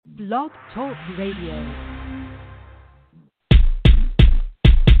Blog Talk Radio.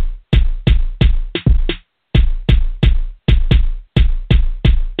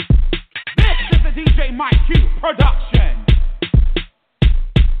 DJ Mike Q production.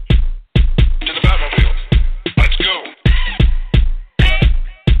 To the Batmobile. Let's go.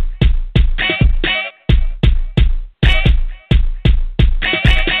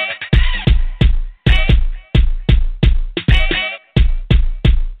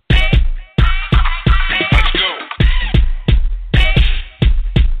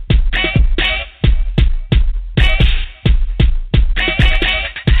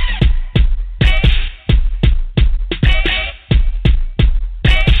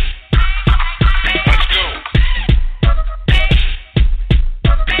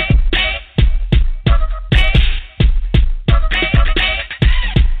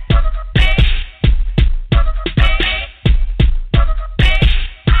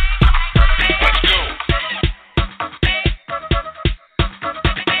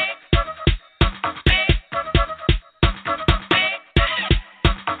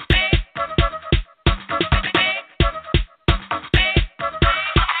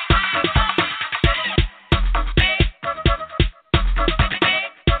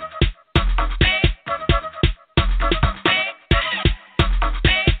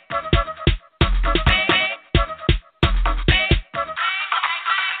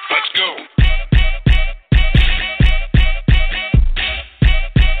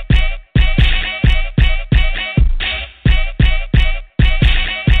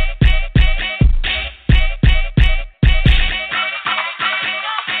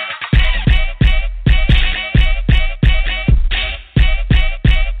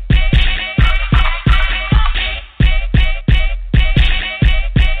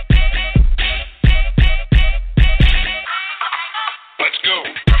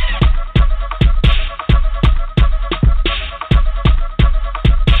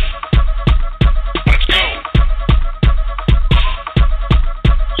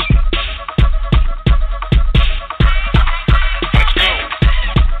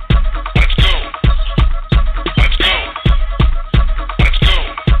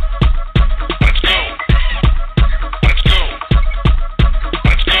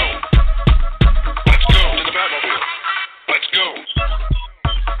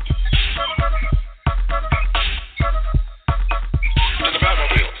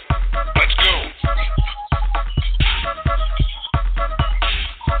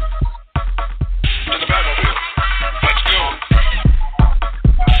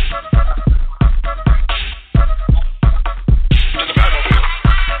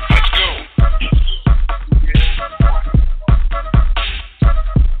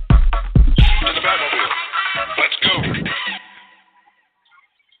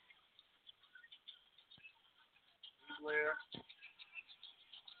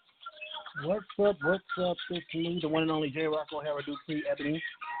 What's up? It's me, the one and only J. Rocco Haraduki Ebony,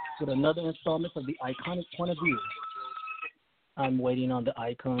 with another installment of the Iconic Point of View. I'm waiting on the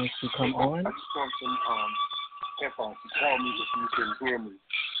icons to come on. I just want some headphones to call me if you can hear me.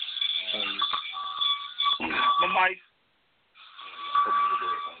 The mic.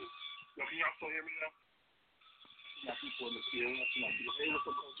 Can y'all still hear me now? My people in the field. Hey, what's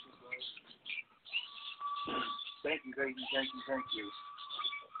up, guys? Thank you.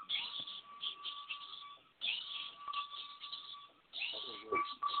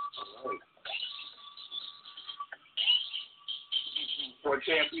 For a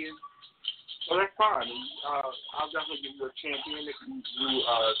champion, well, that's fine. I'll definitely give you a champion. If you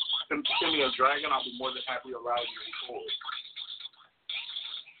send me a dragon, I'll be more than happy to allow you to record.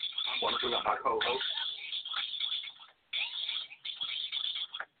 I want to bring up my co-host.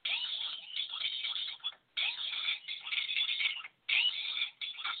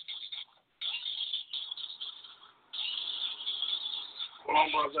 Hello,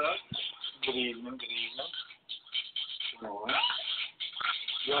 brother. Good evening. Come on.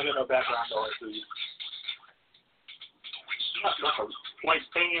 You don't hear no background noise, do you? Like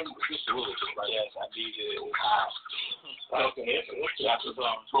paying just a little bit. Yes, I need it. Okay, that's the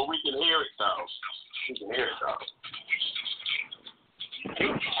problem. But we can hear it, though.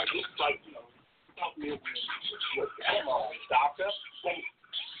 I just like, talk to me about doctor.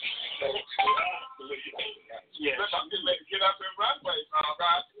 Yeah. I'm just making get up and run, but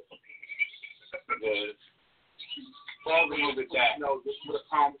guys. Good. Well, with that, this is what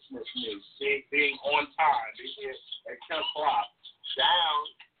accomplishments means. Being on time, being here at 10 o'clock. Down.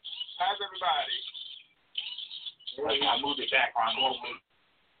 How's everybody? I moved it back on over.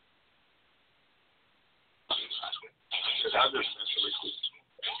 Because I just mentally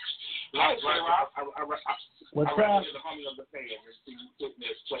What's up? The humming of the fan and see you sitting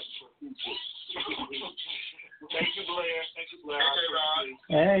there sweating for people. Thank you, Blair.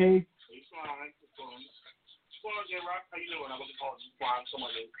 Hey. Hey, Slime. What's going on, J-Rock? How you doing? I wasn't calling you Slime.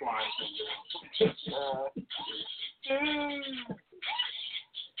 Someone named Slime.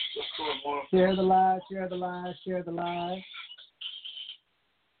 What's going on? Share the live.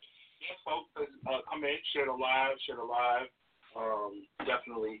 Yes, folks, come in, share the live.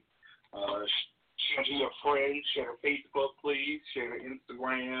 Definitely share to your friends, share to Facebook, please, share to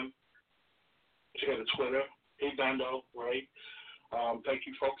Instagram, share to Twitter. Hey, Bando, right? Thank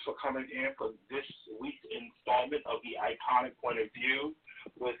you, folks, for coming in for this week's installment of the Iconic Point of View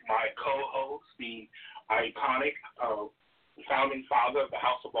with my co-host, the iconic founding father of the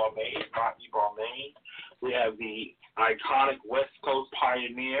House of Balmain, Rodney Balmain. We have the iconic West Coast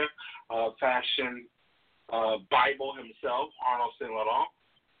pioneer, fashion Bible himself, Arnold,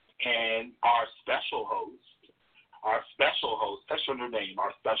 and our special host, that's your new name,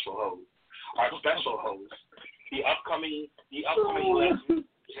 our special host, the upcoming legend,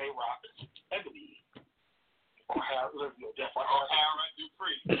 J-Rock Ebony. O'Hara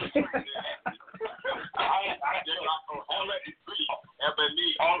Dupree.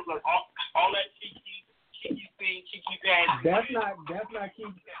 All that Kiki thing, Kiki Daddy. That's not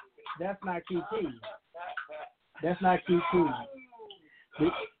Kiki. That's not Kiki.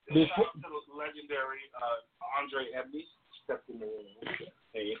 The legendary Andre Ebony stepped in the room.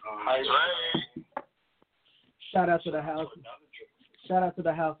 Hey, shout out to the house. Shout out to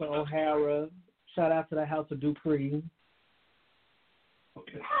the house of O'Hara. Shout out to the house of Dupree.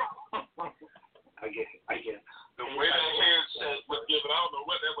 Okay. I get. The way that handshake was given, I don't know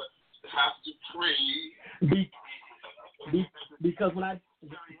what that was. House Dupree. Because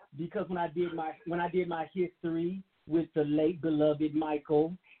when I did my history with the late beloved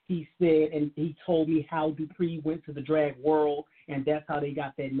Michael, he said, and he told me how Dupree went to the drag world, and that's how they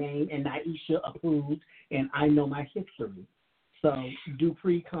got that name, and Naisha approved, and I know my history. So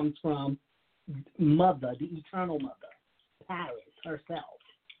Dupree comes from Mother, the eternal mother, Paris herself.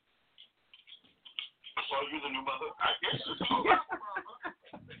 So you're the new mother? I guess so.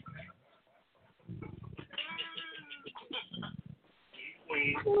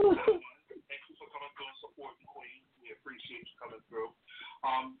 Queen, thank you for coming through and supporting Queen. We appreciate you coming through.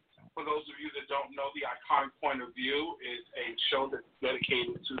 For those of you that don't know, the Iconic Point of View is a show that's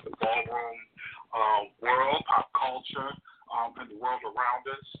dedicated to the ballroom world, pop culture, and the world around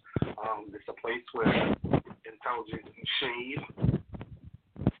us. It's a place where intelligence and shade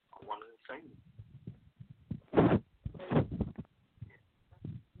are one and the same.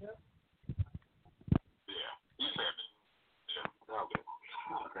 Yeah, he said it. Yeah,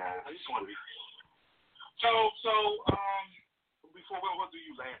 Okay. I just want to be. So, before what do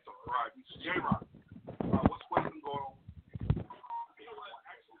you last on? Right, J-Rock. What's been going on? You know what?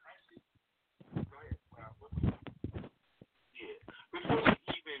 Actually, go ahead. Yeah. Before we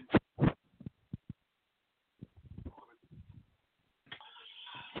even.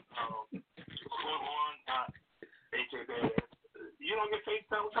 What's going on? AJ Badass. You don't get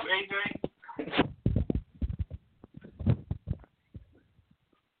FaceTime? What's up, AJ?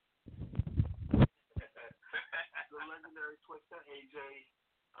 The legendary Twister, AJ,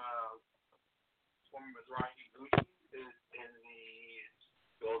 former Ms. Rodney is in the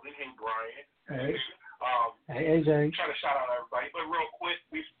building. Hey, Brian. Hey. Hey, AJ. Trying to shout out everybody, but real quick,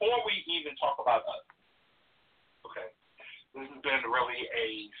 before we even talk about us, okay, this has been really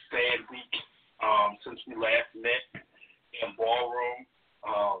a sad week since we last met in Ballroom.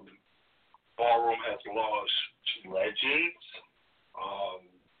 Ballroom has lost two legends.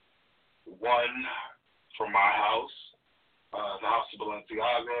 One from my house, the house of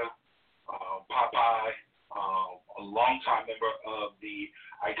Balenciaga, Popeye, a longtime member of the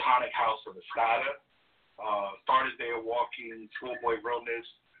iconic house of Escada. Started there walking Schoolboy Realness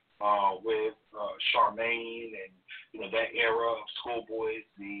with Charmaine and that era of Schoolboys,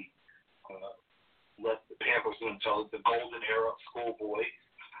 the let the Pampers themselves the golden era of Schoolboys.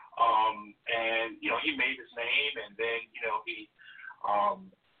 And he made his name, and then he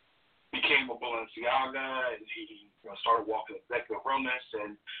became a Balenciaga, and he started walking Executive Realness.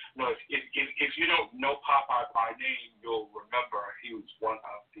 And if you don't know Popeye by name, you'll remember he was one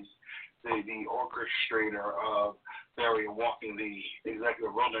of the orchestrator of Barry and walking the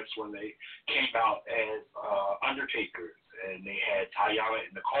Executive Realness when they came out as Undertakers, and they had Tayana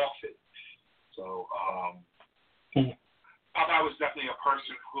in the coffin. So Popeye was definitely a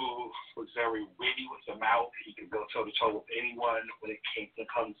person who was very witty with the mouth. He could go toe to toe with anyone when it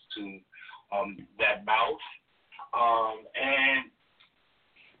comes to that mouth. And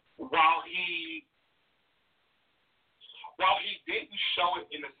while he didn't show it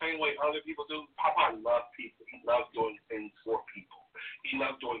in the same way other people do, Papa loved people. He loved doing things for people. He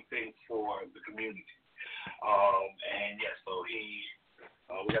loved doing things for the community. And yes, so we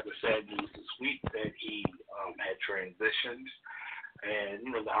got the sad news this week that he had transitioned. And,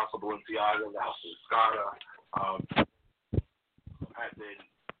 the house of Balenciaga, the house of Scada, had been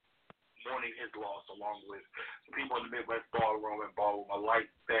mourning his loss along with the people in the Midwest Ballroom alike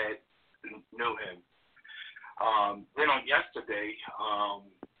that knew him. Then on yesterday,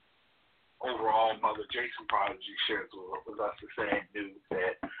 overall, Mother Jason Prodigy shared with us the sad news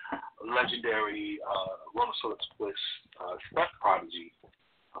that legendary Rona Twist Steph Prodigy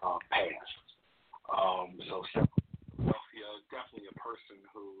passed. So Philadelphia, definitely a person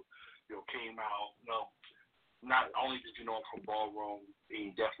who came out. Not only did you know him from Ballroom,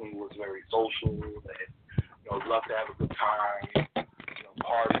 he definitely was very social and loved to have a good time.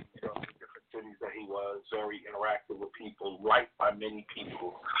 Party, different cities that he was, very interactive with people, liked by many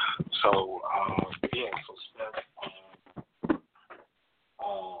people. So so Steph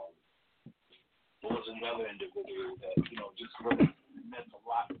was another individual that just really meant a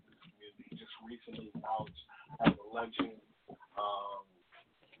lot to this community. Just recently acknowledged as a legend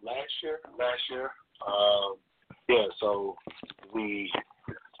last year. So we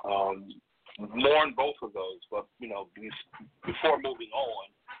mourn both of those, but before moving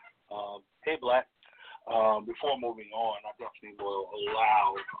on, hey Black, before moving on, I definitely will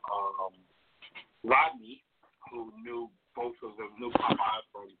allow Rodney, who knew both of them, knew Popeye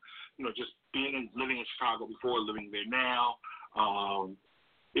from just living in Chicago before, living there now,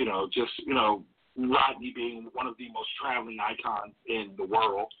 Rodney being one of the most traveling icons in the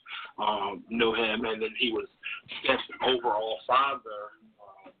world, knew him, and then he was Steph's overall father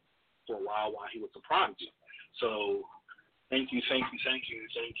for a while he was a prodigy. So thank you.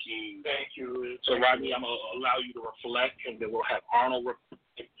 So Rodney, I'm going to allow you to reflect, and then we'll have Arnold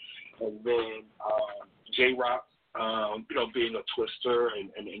reflect, and then J-Rock, being a twister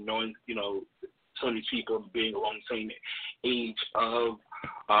and knowing, some of these people being along the same age of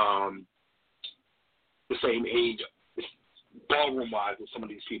ballroom-wise, as some of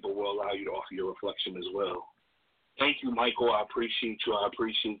these people will allow you to offer your reflection as well. Thank you, Michael. I appreciate you.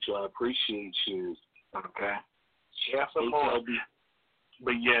 Okay. Yes, of course.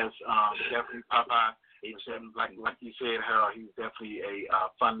 But yes, definitely Popeye. Like you said, Harold, he's definitely a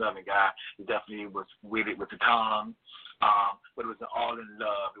fun-loving guy. He definitely was with it with the tongue, but it was all in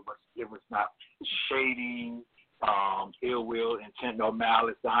love. It was not shady, ill will, intent, no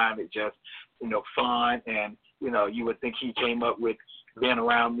malice behind it. Just fun, and you would think he came up with being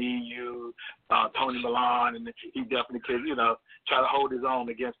around me, you, Tony Milan, and he definitely could try to hold his own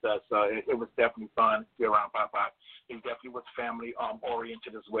against us. So it was definitely fun to be around Popeye. He definitely was family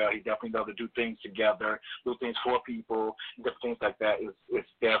oriented as well. He definitely loved to do things together, do things for people, different things like that. It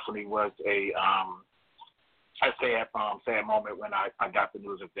definitely was a sad moment when I got the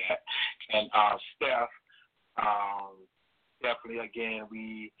news of that. And Steph, definitely again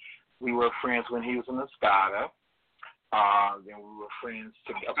we were friends when he was in the Scada. Then we were friends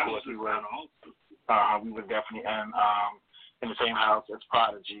together. Of course, we were definitely in the same house as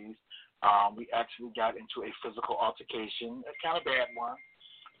Prodigies. We actually got into a physical altercation, a kind of bad one,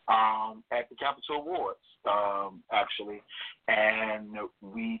 at the Capitol Awards, actually. And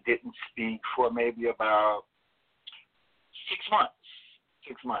we didn't speak for maybe about 6 months.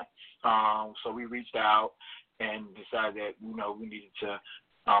 So we reached out and decided that, we needed to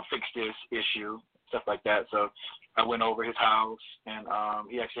fix this issue, stuff like that. So I went over his house, and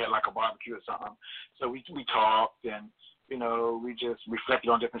he actually had like a barbecue or something. So we talked, and we just reflected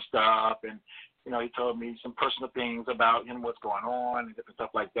on different stuff, and he told me some personal things about what's going on and different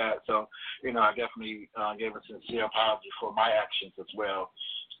stuff like that. So I definitely gave a sincere apology for my actions as well.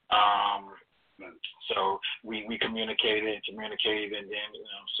 So we communicated, and then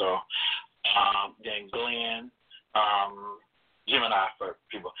then Glenn, Gemini for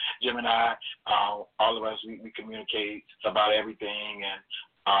people. Gemini, all of us, we communicate about everything,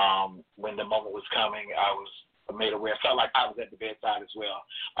 and when the moment was coming, I was made aware. I felt like I was at the bedside as well,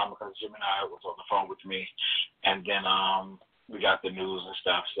 because Gemini was on the phone with me, and then we got the news and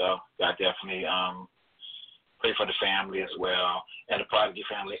stuff. So I definitely pray for the family as well, and the Prodigy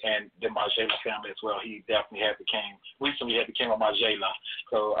family, and the Marjela family as well. He definitely recently had became a Marjela.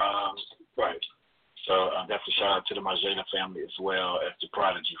 So right. So definitely shout out to the Marjela family as well as the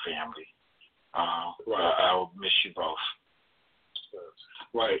Prodigy family. Right. I will miss you both.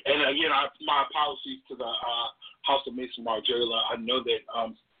 Right. And again, my apologies to the House of Mason Marjela. I know that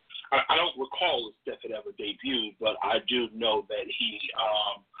I don't recall if Steph had ever debuted, but I do know that he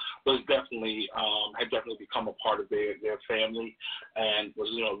was definitely had definitely become a part of their family, and was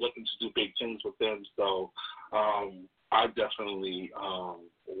looking to do big things with them. So I definitely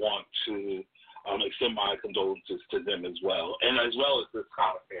want to extend my condolences to them as well, and as well as the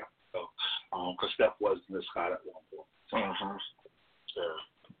Scott family. So because Steph was in the Scott at one point. Mm-hmm. So,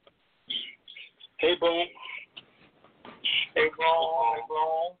 hey, Boom. Hey,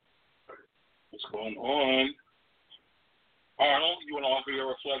 Boom. What's going on? Arnold, you want to offer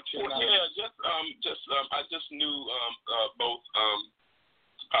your reflection? Well, yeah, I just knew both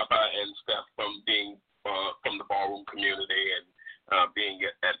Papa and Steph from being from the ballroom community and being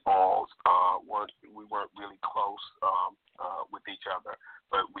at balls. We weren't really close with each other,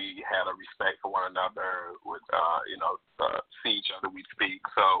 but we had a respect for one another. Would see each other, we'd speak.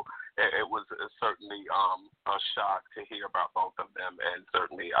 So it was certainly a shock to hear about both of them, and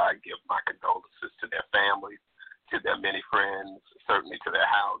certainly I give my condolences to their families, to their many friends, certainly to their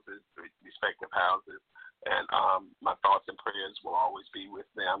houses, respective houses. And my thoughts and prayers will always be with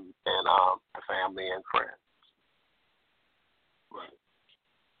them and the family and friends. Right.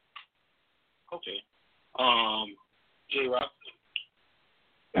 Okay. J-Rock?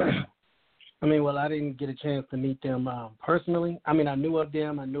 I mean, well, I didn't get a chance to meet them personally. I mean, I knew of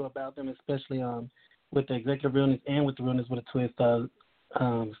them. I knew about them, especially with the Executive Realness and with the Realness with a Twist,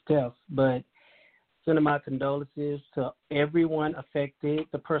 Steph. But sending my condolences to everyone affected,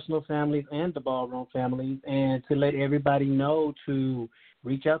 the personal families and the ballroom families, and to let everybody know to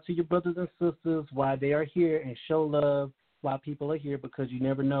reach out to your brothers and sisters while they are here and show love while people are here, because you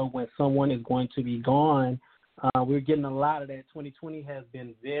never know when someone is going to be gone. We're getting a lot of that. 2020 has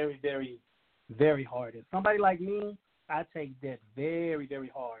been very, very, very hard. And somebody like me, I take that very, very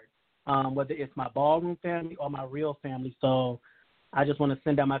hard, whether it's my ballroom family or my real family. So I just want to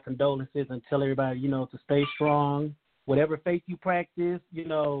send out my condolences and tell everybody, to stay strong. Whatever faith you practice,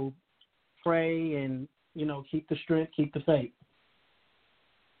 pray and, keep the strength, keep the faith.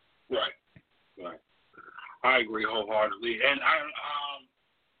 Right. I agree wholeheartedly. And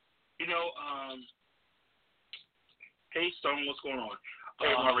hey, Stone, what's going on?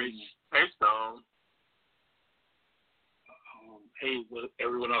 Hey, Maurice. Hey, Stone. Hey,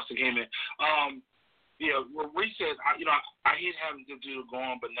 everyone else that came in. Yeah, well, Reese said, I hate having to do the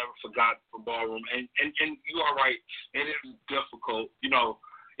gone but never forgot for ballroom. And you are right. It is difficult. It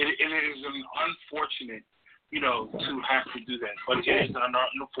is an unfortunate, to have to do that. But it is an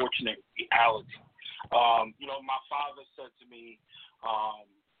unfortunate reality. My father said to me, long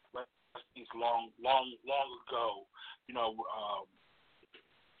ago,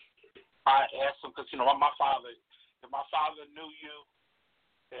 I asked him, because, my father, if my father knew you,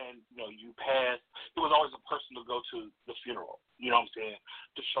 and you passed, he was always a person to go to the funeral. You know what I'm saying?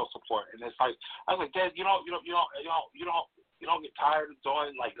 To show support. And it's like, I was like, Dad, you don't get tired of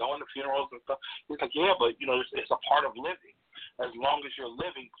going to funerals and stuff. He's like, yeah, but it's a part of living. As long as you're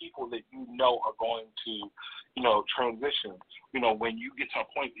living, people that are going to transition. When you get to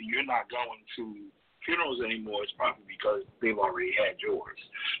a point that you're not going to funerals anymore, it's probably because they've already had yours.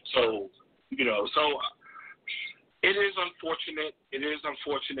 So it is unfortunate.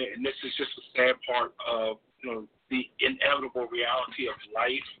 And this is just a sad part of the inevitable reality of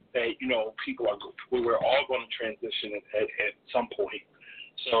life that we're all going to transition at some point.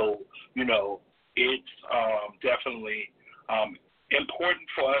 So it's definitely important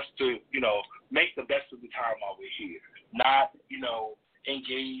for us to make the best of the time while we're here, not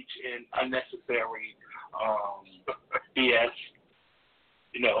engage in unnecessary BS.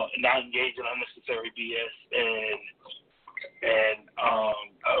 Not engage in unnecessary BS and then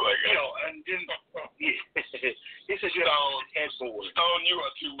he says you're headboard. Stone, you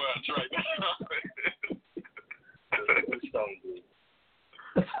are too much right now. Stone, dude.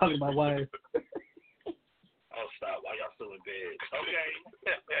 I'm talking about wife. Oh, stop! While y'all still in bed. Okay.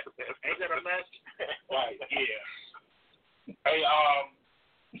 Ain't that a mess? Right. Yeah. Hey,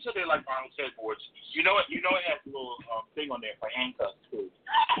 you said they like Arnold headboards. You know it has a little thing on there for handcuffs too.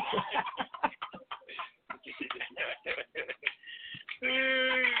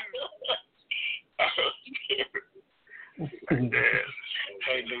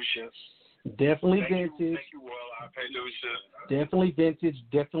 Hey, Lucius. Definitely vintage. Thank you, Royal. Hey, Lucius. Definitely vintage.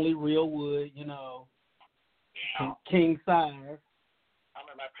 Definitely real wood. King size. I'm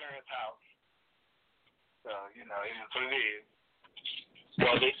at my parents' house, so it is what it is.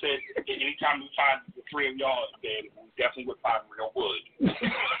 Well, they said anytime we find the three of y'all in bed, we definitely would find real wood.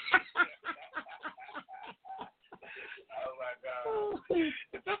 Oh my God! Is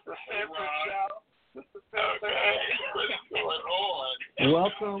this the separate show? This is okay. What's going on?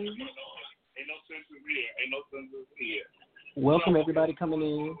 Welcome. Ain't no sense here. Welcome everybody coming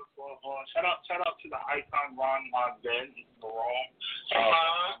in. What's Shout out to the icon Ron Monven in the room.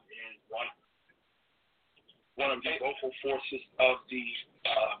 And one of the vocal forces of the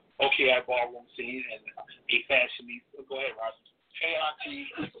OKI ballroom scene and a fashionista. Go ahead, Rodney. Hey,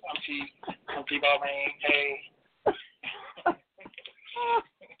 Auntie Balmain. Hey.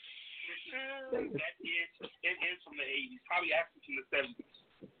 It is from the 80s, probably actually from the 70s.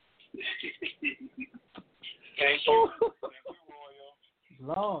 Thank you. Royal.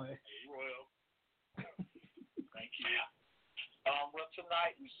 Lord. Royal. Thank you. Well,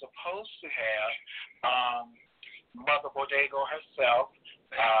 tonight we're supposed to have Mother Bodego herself,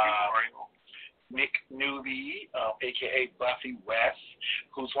 Nick Newby, a.k.a. Buffy West,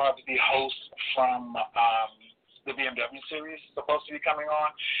 who's one of the hosts from the BMW series supposed to be coming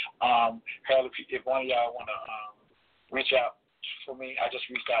on. Hell, if one of y'all want to reach out for me, I just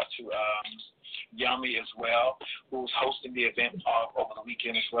reached out to Yummy as well, who's hosting the event over the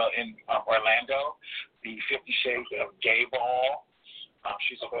weekend as well in Orlando, the 50 Shades of Gay Ball.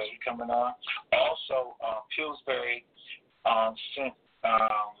 She's supposed to be coming on. Also, Pillsbury sent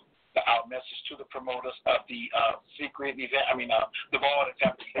our message to the promoters of the secret event. The ball that's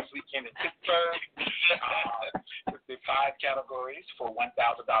happening this weekend in Pittsburgh. With the 5 categories for $1,000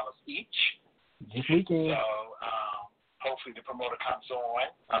 each. This weekend. So hopefully the promoter comes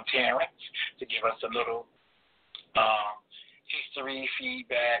on, Terrence, to give us a little history,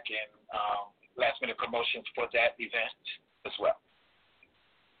 feedback, and last-minute promotions for that event as well.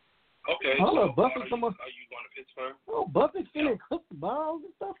 Okay. Hold so on, Buffy. are you going to Pittsburgh? Oh, Buffy's finna cook the balls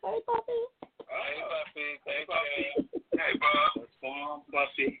and stuff. Hey, Buffy. Hey, Buffy. Hey, Buffy. Hey, Buff. What's going on,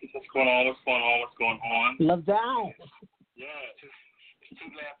 Buffy? What's going on? Love down. Yeah. It's 2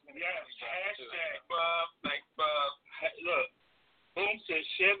 last-minute. Yeah. Hashtag Buff. Thanks, Buff. Hey, look. Boom says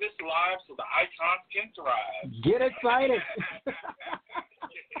share this live so the icons can thrive. Get excited.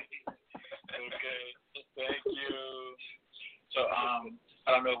 Okay. Thank you. So,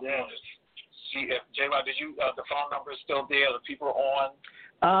 I don't know if we want to see if J-Rod, did you the phone number is still there? The people are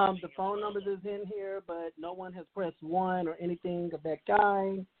on. The phone numbers is in here, but no one has pressed 1 or anything of that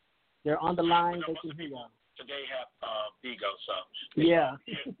kind. They're on the line. They can hear y'all. Today have Vigo, so. Yeah.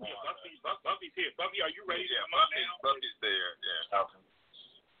 Buffy's here. Buffy, are you ready to come on now? Buffy's there. Yeah. Okay.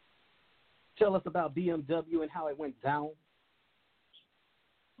 Tell us about BMW and how it went down.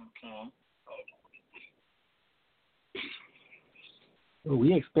 Okay. Oh,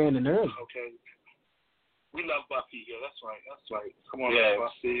 we expanding early. Okay. We love Buffy here. That's right. Come on, yeah.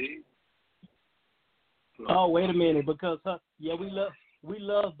 Buffy. Oh, wait a minute, because we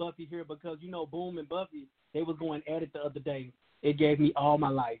love Buffy here because Boom and Buffy, they was going at it the other day. It gave me all my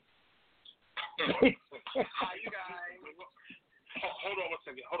life. Hi, you guys. Hold on 1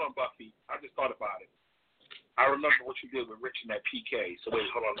 second. Hold on, Buffy. I just thought about it. I remember what you did with Rich and that PK. So wait,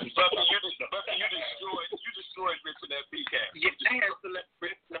 hold on. Buffy, you destroyed Rich and that PK. Yeah, I had to let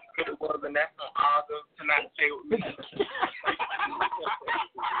Rich know what it was, and that's on August to not stay with me.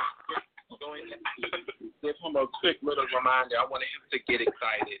 Give him a quick little reminder. I wanted him to get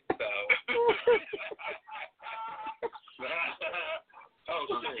excited. So. Oh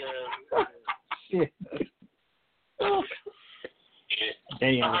shit.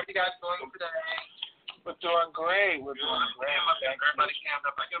 Damn. How you guys doing today? We're doing great. Everybody cammed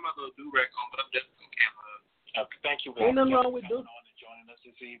up. I got my little do-rag on, but I'm just on camera. Thank you. Ain't nothing wrong with coming on and joining us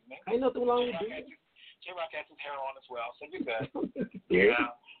this evening. Ain't nothing wrong with that. J-Rock has his hair on as well, so you're good.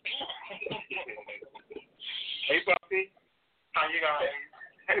 Yeah. Hey, Buffy. How you guys?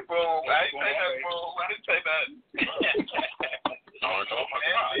 Hey, Boom. I didn't say that, Boom. I didn't say that. Oh, no, my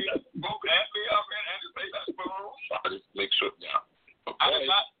God. Boom, ask me up and I didn't say that, Boom. I just make sure, yeah. Okay. I did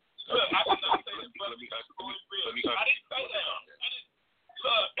not say this, but let me I didn't say that.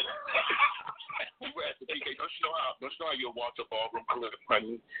 Look. You were at the PK. Don't you know how you'll walk the ballroom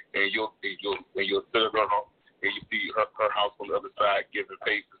honey, and you'll sit around and you see her house on the other side giving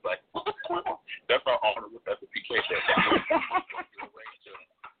faces like, that's our honor at the PK.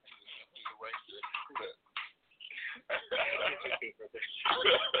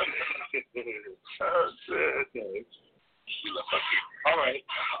 Oh, shit. All right.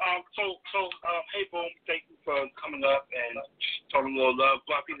 So, hey, Boom, thank you for coming up and talking a little love.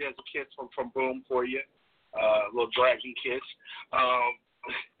 Buffy, there's a kiss from Boom for you, a little dragon kiss.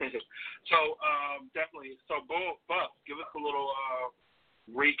 Definitely. So, Boom, Buff, give us a little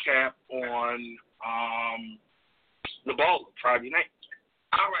recap on the ball Friday night.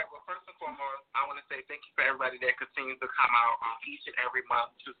 All right. Well, first and foremost, I want to say thank you for everybody that continues to come out each and every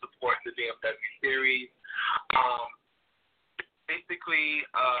month to support the BMW series. Basically,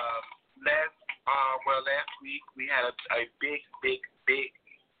 last week we had a big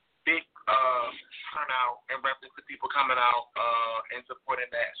turnout in reference to people coming out and supporting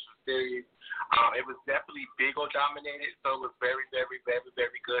the actual series. It was definitely Bigo dominated, so it was very, very, very,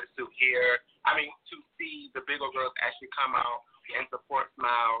 very good to see the Bigo girls actually come out and support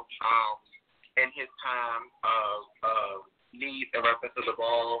Smiles in his time of need in reference to the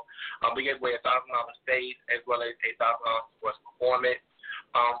ball. We gave away $1,000 stage as well as $1,000 sports performance.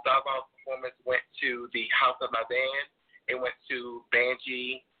 $1,000 performance went to the House of Lavan. It went to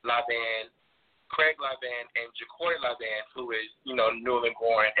Banji Lavan, Craig Lavan, and Jacory Lavan, who is, newly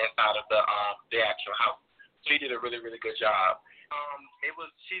born inside of the actual house. So he did a really, really good job.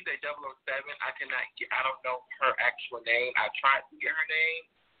 She's a 007. I don't know her actual name. I tried to get her name,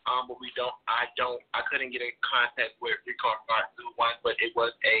 but I couldn't get in contact with Rico Garza who won, but it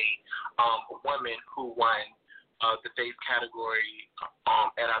was a woman who won the face category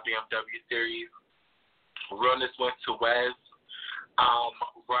at our BMW series. Realness went to Wes.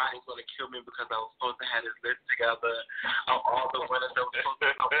 Rodney's going to kill me because I was supposed to have this list together of all the winners that were supposed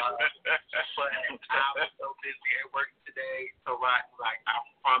to come out. But I was so busy at work today. So Rodney, I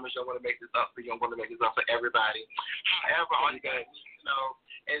promise you I'm going to make this up for you. I'm going to make this up for everybody. However, all you guys need to know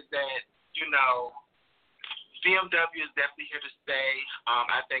is that, BMW is definitely here to stay.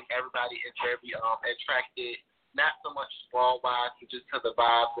 I think everybody is very attracted, not so much ball-wise, but just to the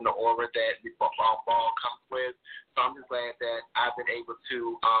vibes and the aura that the ball comes with. So I'm just glad that I've been able to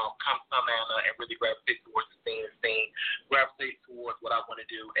come to Atlanta and really gravitate towards the scene, gravitate towards what I want to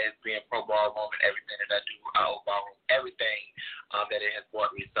do as being pro ballroom and everything that I do ballroom, everything that it has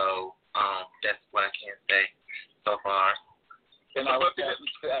brought me. So that's what I can say so far. And I was I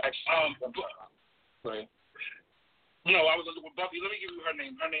was with Buffy. Let me give you her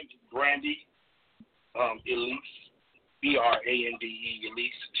name. Her name is Brandy Elise, Brande,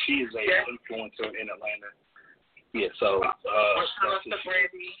 Elise. She is a influencer in Atlanta. Yeah, so what's the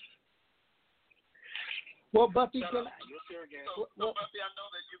Brandy? Well, Buffy, So Buffy, I know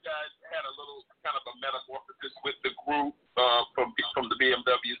that you guys had a little kind of a metamorphosis with the group from the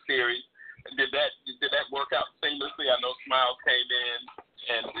BMW series. Did that work out seamlessly? I know Smiles came in,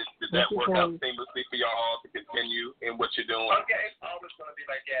 and did that work out seamlessly for y'all to continue in what you're doing? Okay, it's always going to be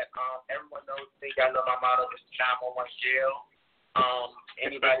like that. Everyone knows me. I know my motto is 911 jail.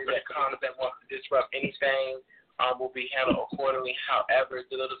 Anybody that comes that wants to disrupt anything will be handled accordingly. However,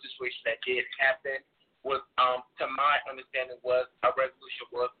 the little situation that did happen was, to my understanding, was a resolution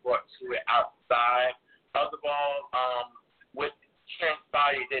was brought to it outside of the ball. With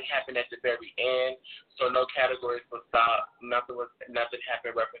transpired, it did happen at the very end, so no categories were stopped. Nothing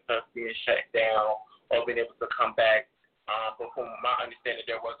happened reference to us being shut down or being able to come back. But from my understanding,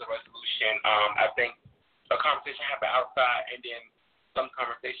 there was a resolution. I think a conversation happened outside, and then some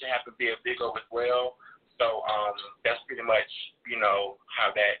conversation happened via Bigo as well. So that's pretty much,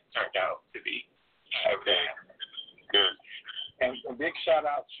 how that turned out to be. Okay. Good. And a big shout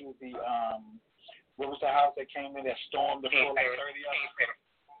out to the what was the house that came in that stormed the floor like 30 of them?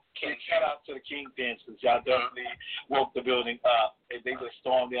 Big shout out to the Kingpins because y'all definitely woke the building up. They just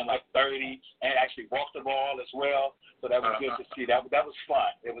stormed in like 30 and actually walked the ball as well. So that was good to see. That was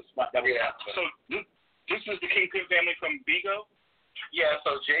fun. It was fun. That was fun. So this is the Kingpin family from Bigo? Yeah,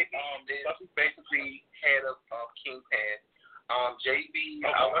 so JB is basically head of Kingpin. JB,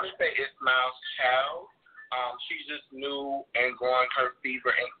 I want to say is Miles' child. She's just new and growing her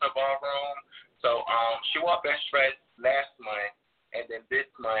fever into the ballroom. So she won Best Dress last month, and then this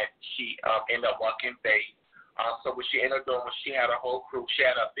month she ended up walking face. So what she ended up doing was she had a whole crew. She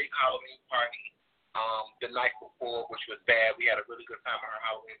had a big Halloween party the night before, which was bad. We had a really good time at her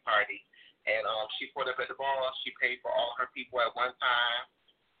Halloween party. And she put up at the ball. She paid for all her people at one time.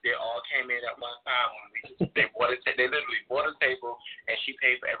 They all came in at one time. They literally bought a table, and she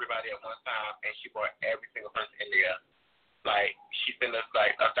paid for everybody at one time, and she brought every single person in there. Like, she sent us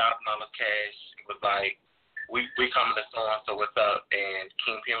like $1,000 cash. It was like, we coming to so what's up? And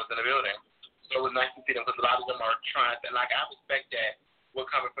Kingpin was in the building. So it was nice to see them because a lot of them are trying. And like, I respect that we're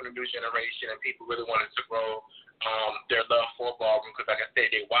coming from the new generation and people really wanted to grow their love for ballroom because, like I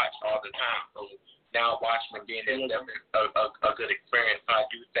said, they watch all the time. So now watching them being there is definitely a good experience. So I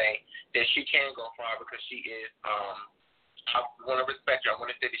do think that she can go far because she is. I want to respect her. I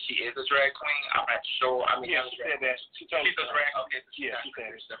want to say that she is a drag queen. I'm not sure. I mean, yeah, she said that. She's a drag. Okay, yeah, she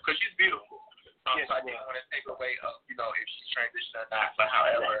said it because she's beautiful. Yes, so I didn't want to take away of if she's transitioned or not. But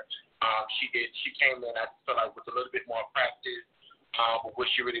however, she did. She came in. I feel like with a little bit more practice. With what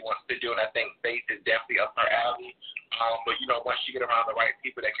she really wants to do, and I think faith is definitely up her alley. But once she get around the right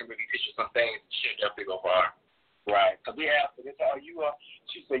people that can really teach you some things, she'll definitely go far. Right. Because we asked her, are you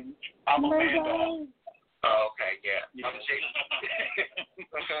she said, I'm a man dog. Oh, okay, yeah.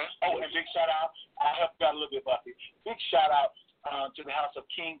 Oh, and big shout out. I helped you out a little bit, Buffy. Big shout out to the House of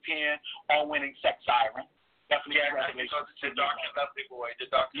Kingpin on winning Sex Siren. Definitely congratulations. The Dark and Lovely Boy. The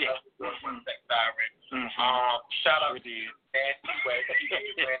Dark and Lovely Boy won Sex Siren. Shout out to Nancy West. He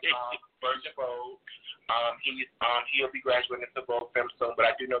went Virgin Vogue. He'll be graduating to Vogue film soon, but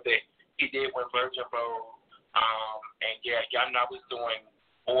I do know that he did win Virgin Vogue. And yeah, y'all know I was doing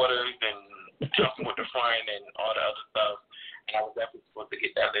orders and jumping with the front and all the other stuff. And I was definitely supposed to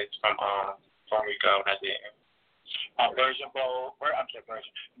get that list from Rico, and I didn't. Virgin Vogue,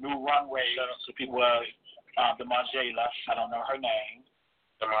 New Runway, so people, the Margiela, I don't know her name.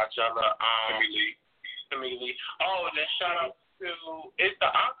 The Margiela, Camille. Oh, and then shout out to, it's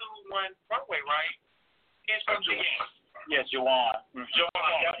the uncle who won Runway, right? He's from Jawan. Yes, Jawan. Jawan.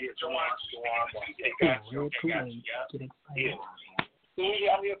 I'm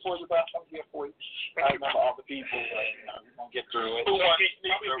here for you, bro. I'm here for you. I remember all the people, and we're going to get through it. Who won the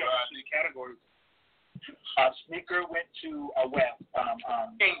categories? Sneaker went to West.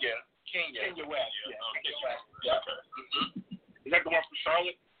 Kenya West. Yeah. Is that the one from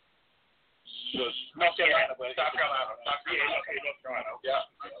Charlotte? North Carolina, but South Carolina. North Carolina. Yeah.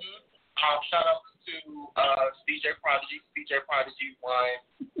 Shout out to DJ Prodigy. DJ Prodigy won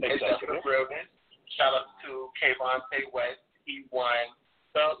Executive Realness. Shout out to Kayvontae West. He won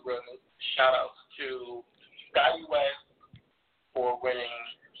Thug Realness. Shout out to Scotty West for winning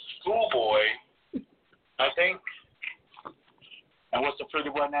Schoolboy, I think. And what's the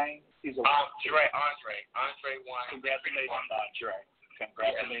pretty boy name? He's Andre won. Congratulations, Andre.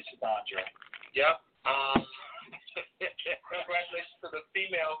 Andre. Yep. Congratulations to the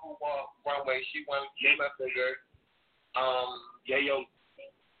female who won Runway. She won female figure. Yayo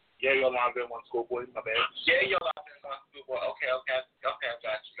Lonville won Schoolboy. My bad. Yayo Lonville won Schoolboy. Okay, I got you.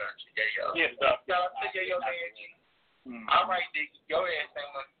 Yayo. Yeah. Shout out to Yayo Nancy. All right, Dick. Your ass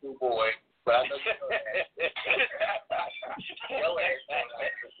ain't won Schoolboy, but I know you know that. Your ass ain't won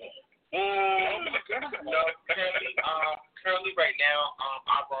Schoolboy. No, currently right now,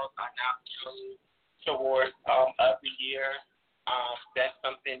 our balls are not coming towards of the year. That's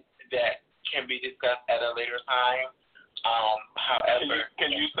something that can be discussed at a later time. However,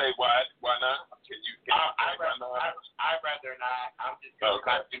 can you say why not? I'd rather not. I'm just going to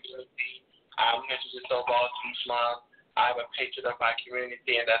my community. I'm here to just balls each month. I'm a patriot of my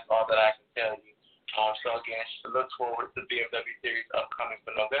community, and that's all that I can tell you. So again, look forward to the BMW series upcoming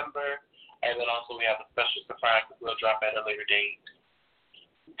for November, and then also we have a special surprise that we'll drop at a later date.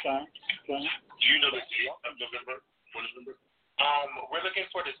 Okay. Do you know the date of November? We're looking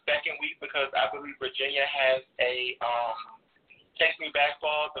for the second week because I believe Virginia has a Take Me Back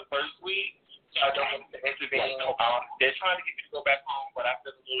ball the first week. So I don't want to intervene. They're trying to get me to go back home, but I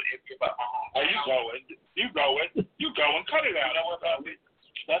feel a little iffy about my home. Oh, you going. Cut it out. You know what, That's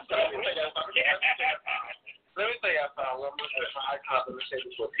Let me tell y'all something. Well, I'm going to set my icon on the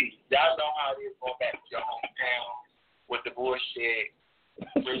table for peace. Y'all know how it is going back to your hometown with the bullshit.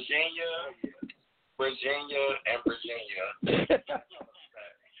 Virginia. We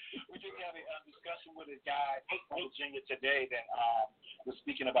just had a discussion with a guy from Virginia today that was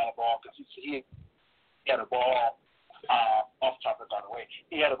speaking about a ball because he had a ball off topic, by the way.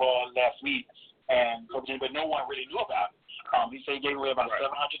 He had a ball last week, but no one really knew about it. He said he gave away about $700,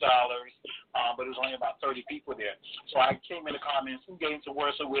 but it was only about 30 people there. So I came in the comments and gave some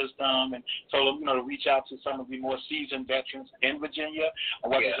words of wisdom and told him, to reach out to some of the more seasoned veterans in Virginia,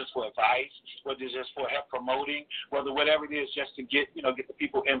 whether it's just for advice, whether it's just for help promoting, whatever it is, just to get the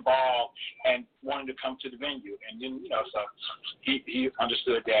people involved and wanting to come to the venue. And then, so he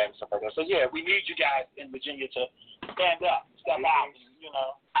understood that and stuff like that. So yeah, we need you guys in Virginia to stand up, step out,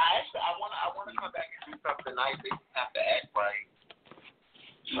 I want to come back and do something nice. They just have to act right.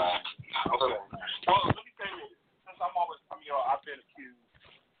 Okay. Well, let me tell you, since I've been accused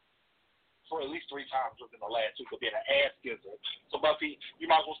for at least 3 times within the last week of being an ass kisser. So, Buffy, you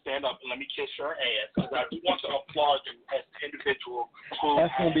might as well stand up and let me kiss your ass because I do want to applaud you as an individual.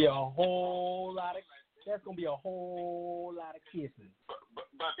 That's gonna be a whole lot of kissing.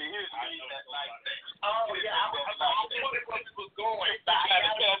 But here's the thing that I wanted where it was going. But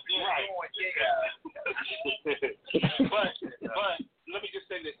let me just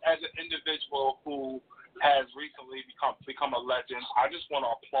say this: as an individual who has recently become a legend, I just want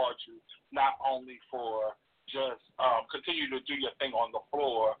to applaud you not only for just continue to do your thing on the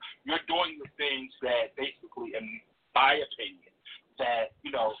floor. You're doing the things that basically, in my opinion, that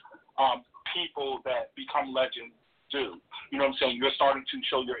people that become legends do. You know what I'm saying? You're starting to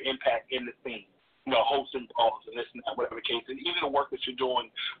show your impact in the scene. Hosting balls and this and that, whatever the case. And even the work that you're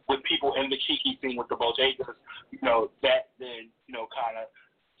doing with people in the Kiki scene with the bodegas, that then, kind of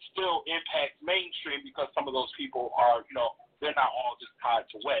still impacts mainstream because some of those people are, they're not all just tied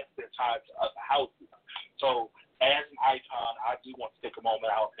to West. They're tied to other houses. So as an icon, I do want to take a moment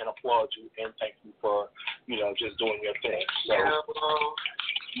out and applaud you and thank you for, just doing your thing. So,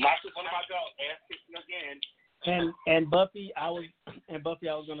 not just one of my girls, ass kissing again. And Buffy, I was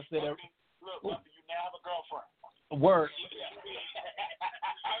gonna say that. Look, Buffy, you now have a girlfriend. Word.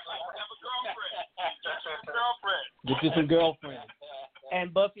 Girlfriend. Get you some girlfriends.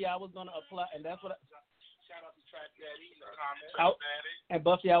 And Buffy, I was gonna apply, and that's what. Shout out to Trap Daddy in the comments. And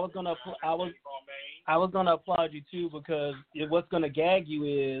Buffy, I was gonna applaud you too, because what's gonna gag you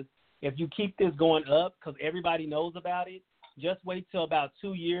is if you keep this going up, because everybody knows about it. Just wait till about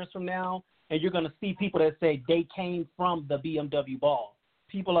 2 years from now, and you're gonna see people that say they came from the BMW ball.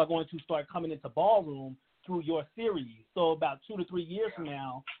 People are going to start coming into ballroom through your series. So about 2 to 3 years from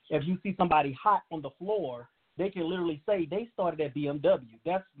now, if you see somebody hot on the floor, they can literally say they started at BMW.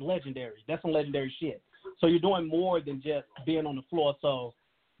 That's legendary. That's some legendary shit. So you're doing more than just being on the floor. So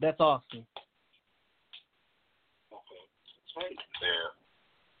that's awesome. Okay. Yeah.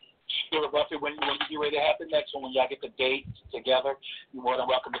 Sure, Buffy, when you get ready to happen next one, when y'all get the date together, you're more than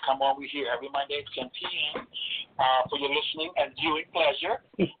welcome to come on. We're here every Monday at 10 p.m. For your listening and viewing pleasure.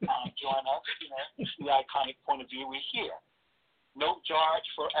 Join us, the iconic point of view. We're here. No charge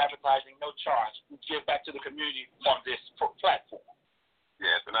for advertising, no charge. We give back to the community on this platform.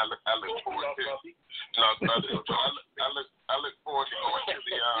 Yes, and I look forward to. I look forward to going to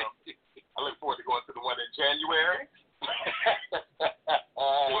the. I look forward to going to the one in January.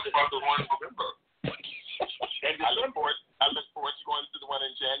 What about the one in November? I look forward to going to the one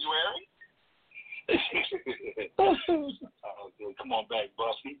in January. Oh, good. Come on back,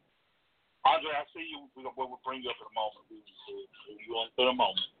 Buffy. Andre, I see you. We'll bring you up in a moment. You on for a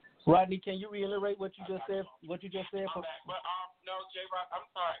moment. Rodney, can you reiterate what you just said? No, J-Rock, I'm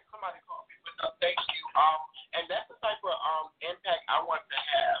sorry. Somebody called me, but no, thank you. And that's the type of impact I want to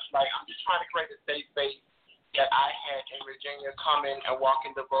have. Like, I'm just trying to create a safe space that I had in Virginia, coming and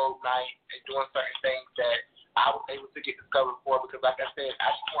walking the road night and doing certain things that I was able to get discovered for, because, like I said, I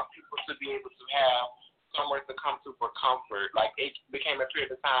just want people to be able to have somewhere to come to for comfort. Like, it became a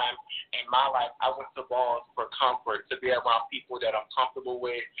period of time in my life, I went to balls for comfort, to be around people that I'm comfortable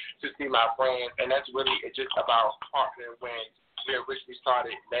with, to see my friends, and that's really just about partnering when we originally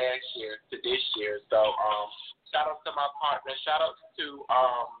started last year to this year. So, shout out to my partner. Shout out to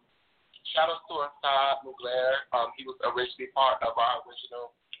Assad Mugler. He was originally part of our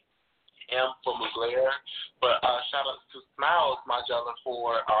original M for Mugler. But shout out to Smiles Magella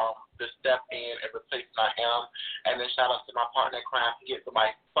for the step in and replacing my M. And then shout out to my partner in crime. He gets on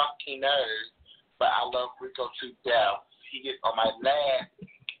my fucking nerves, but I love Rico to death. He gets on my last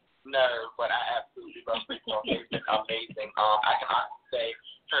nerve, but I absolutely love Rico. Amazing. I can honestly say,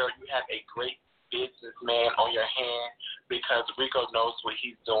 Harold, you have a great businessman on your hand, because Rico knows what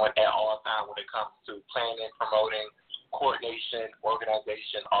he's doing at all times when it comes to planning, promoting, coordination,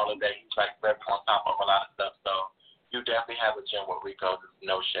 organization, all of that. He's like very on top of a lot of stuff. So you definitely have a gym with Rico. There's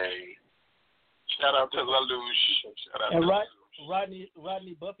no shade. Shout out to Lelouch. And Rodney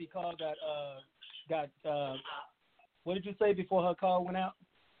Buffy call got what did you say before her call went out?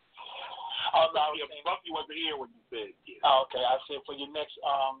 Oh, no, Buffy wasn't here when you said it. Oh, okay. I said for your next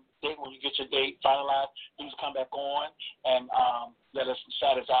date, when you get your date finalized, please come back on and let us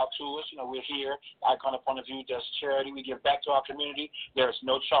shout us out to us. We're here. Iconic Point of View does charity. We give back to our community. There is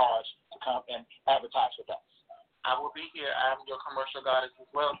no charge to come and advertise with us. I will be here. I'm your commercial goddess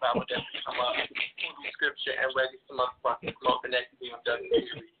as well, so I will definitely come up with scripture and ready to motherfucking smoke the next BMW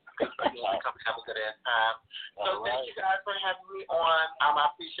series. Come have a good ass time. So thank you guys for having me on. I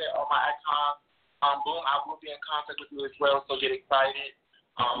appreciate all my icons. Boom, I will be in contact with you as well, so get excited.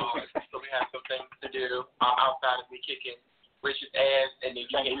 So we have some things to do outside of me kicking Rich's ass, and then you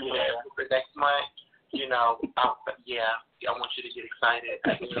can do that for next month. I want you to get excited.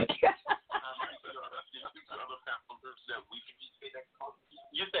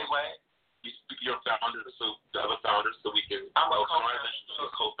 You say what? You speak your founder, so the other founders, so we can. I'm a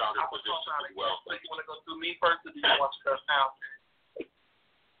co-founder position as well. So you want to go through me first, or do you want to go founder?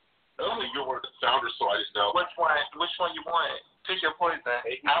 You were the founder, so I just know. Which one you want? Pick your poison.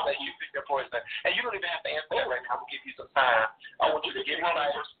 I'll let you pick your poison. And you don't even have to answer that right now. I'm going to give you some time. I want you to get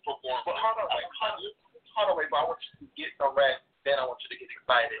excited. But hold on, wait. But I want you to get some rest. Then I want you to get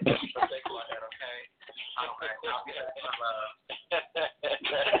excited. So think about that, okay? All right. I'll get some love.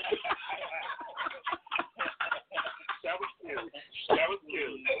 That was cute. That was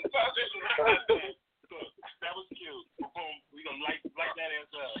cute. Boom. We're going to light that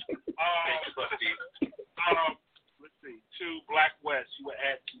ass up. Thank you, Buffy. Let's see. To Black West, you were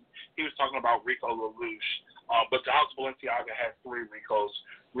at talking about Rico LaLouche. But the House of Balenciaga has 3 Ricos.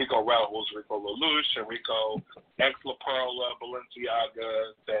 Rico Raoul's Rico LaLouche and Rico Ex La Perla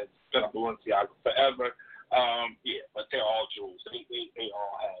Balenciaga that's been a Balenciaga forever. Yeah, but they're all jewels. They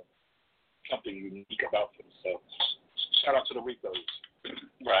all have something unique about them. So shout out to the Ricos.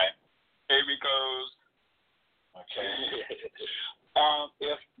 Right. Hey, Ricos. Okay.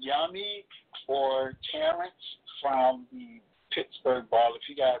 If Yummy or Terrence from the Pittsburgh Ball, if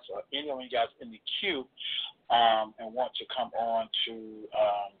you guys are anyone you guys in the queue and want to come on to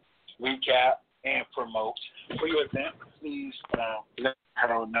recap and promote for your event, please let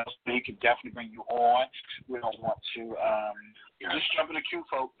Harold know. He can definitely bring you on. We don't want to just jump in the queue,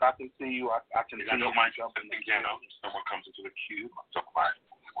 folks. I can see you. I can see you. Jump in the queue. Someone comes into the queue.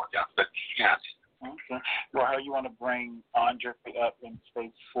 Yeah. Okay. Well, how you want to bring Andre up in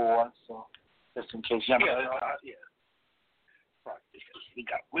space 4? So just in case. Yeah. Right.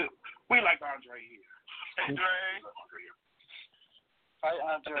 We like Andre here. Andre. Hi,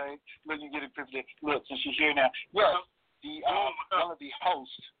 Andre. Look, you get a privilege. Look, since you're here now, the one of the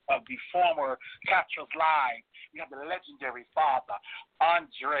hosts of the former Captures Live, we have the legendary father,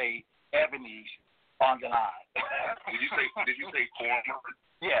 Andre Ebony, on the line. Did you say former?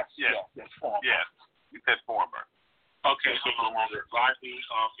 Yes, former. Yes, you said former. Okay, so no longer lively.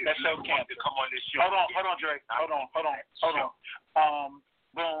 That's so canceled. Come on this show. Hold on, Drake. Hold on.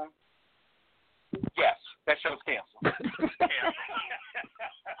 Boom. Yes, that show's canceled. I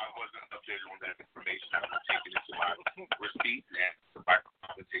wasn't updated on that information. I was taking it to my receipt and my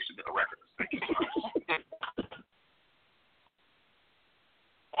compensation to the records. Thank you so much.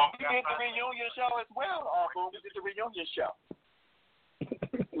 We did the reunion show as well. We did the reunion show.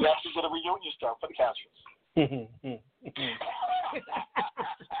 We actually did a reunion show for the Castros.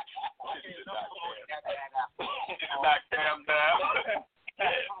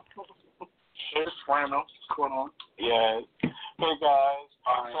 It's random. What's going on? Yeah. Hey guys.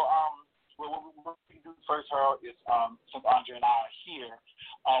 So what we can do first, Harold, is since Andre and I are here,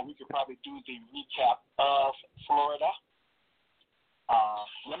 we could probably do the recap of Florida.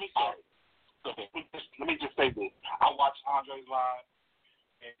 Let me just say this. I watched Andre's live,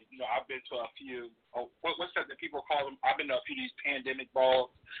 and I've been to a few. What's that people call them? I've been to a few of these pandemic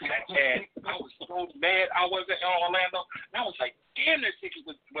balls, and I was so mad. I wasn't in Orlando, and I was like, damn, that ticket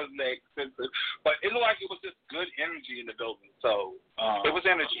wasn't that expensive. But it looked like it was just good energy in the building. So it was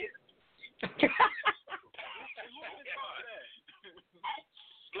energy.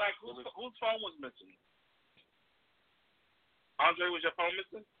 Like whose phone was missing? Andre, was your phone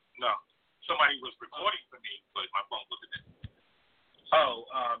missing? No. Somebody was recording for me, but my phone wasn't in. Oh,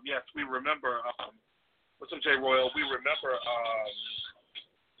 yes, we remember. What's up, Jay Royal? We remember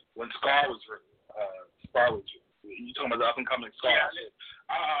when Scar was. You talking about the up and coming Scar? Yeah.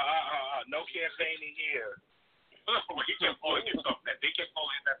 No campaigning here. He kept pulling stuff. They kept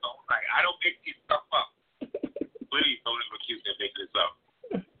pulling that song. Like, I don't make this stuff up. Please don't ever accuse them of making this up.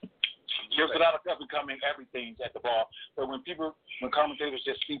 There's a lot of up and coming everything at the ball, but when commentators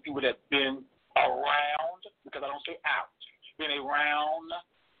just see people that've been around, because I don't say out, been around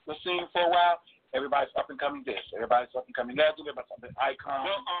the scene for a while, everybody's up and coming this, everybody's up and coming that, everybody's up and icon.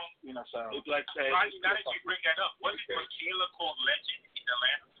 Well, so it's like say. Now that you bring that up, wasn't Michaela called Legend in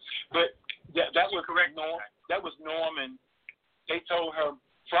Atlanta? But that was correct. That was Norman. They told her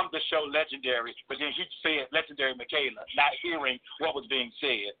from the show Legendary, but then he said Legendary Michaela, not hearing what was being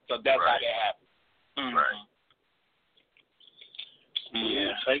said. So that's how that happened. Mm-hmm. Right.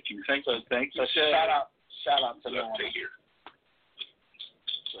 Yeah. Thank you. So shout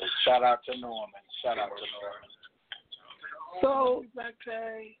out to Norman. Shout out to Norman. So,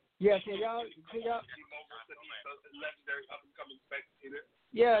 yeah, can y'all legendary up and coming spectator.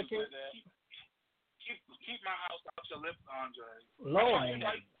 Yeah, keep my house out your lips, Andre. Lord.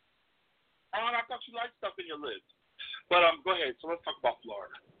 I thought you liked stuff in your lips. But go ahead. So let's talk about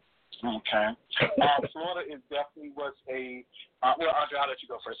Florida. Okay. Florida definitely was a. Well, Andre, I'll let you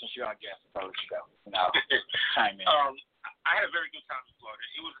go first since you're our guest. I'll let you go. And I'll chime in. I had a very good time in Florida.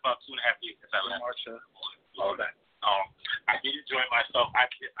 It was about 2.5 years since I left. All that. I did enjoy myself. I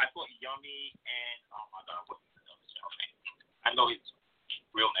thought Yummy and my God, what's his name? I know his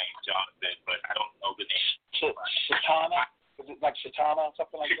real name, Jonathan, but I don't know the name. Shatana? Is it like Shatana or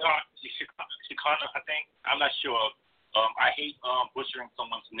something like that? Shikana, I think. I'm not sure. I hate butchering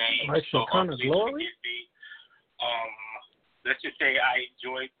someone's name. Like Shikana Glory? Let's just say I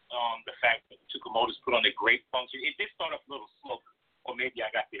enjoyed the fact that Tukamoto's put on a great function. It did start off a little slow, or maybe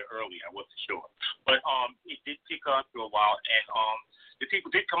I got there early. I wasn't sure. But it did pick up for a while, and the people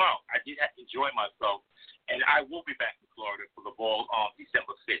did come out. I did enjoy myself, and I will be back in Florida for the ball on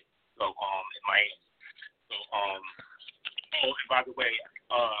December 5th. So by the way,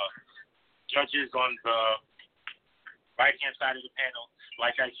 judges on the right-hand side of the panel,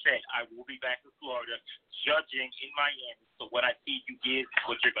 like I said, I will be back in Florida judging in Miami. So what I see you give is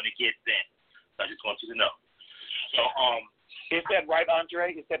what you're going to get then. So I just want you to know. So, is that right,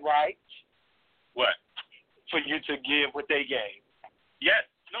 Andre? Is that right? What? For you to give what they gave? Yes.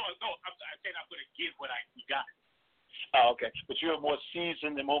 No. I said I'm going to give what you got. Oh, okay. But you're a more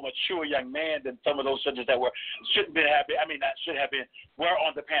seasoned and more mature young man than some of those judges that should have been, were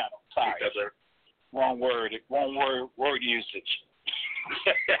on the panel. Sorry. Yes, sir. Wrong word usage.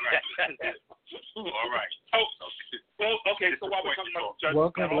 All right. Okay, so while we're talking about judges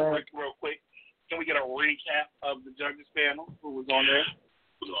Welcome, panel, real quick, can we get a recap of the judges panel? Who was on there?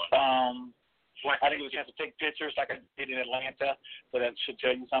 I think it was chance to take pictures like I did in Atlanta, so that should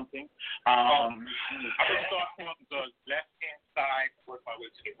tell you something. I would start from the left-hand side, work my way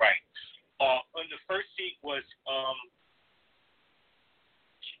to the right. On the first seat was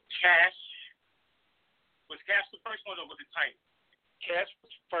Cash. Was Cash the first one or was it Tiny? Cash was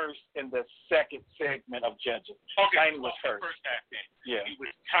first in the second segment of judges. Okay, Tiny was first. First half then. Yeah. It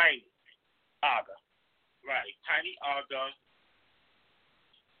was Tiny. Aga. Right. Tiny Aga.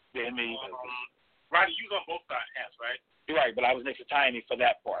 Then me. Rodney, you was on both sides halves, right? You're right, but I was next to Tiny for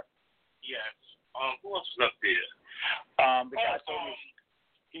that part. Yes. Who else was up there? The guy told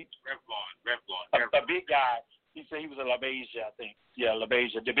me Revlon. A big guy. He said he was a LaBeija, I think. Yeah,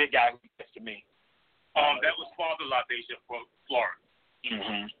 LaBeija. The big guy next to me. That was Father LaBeija from Florida.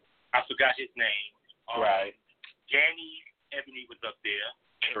 Mm-hmm. I forgot his name. Right. Danny Ebony was up there.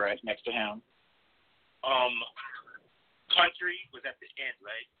 Correct, next to him. Country was at the end,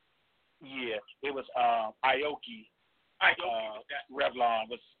 right? Yeah, it was Aoki. Revlon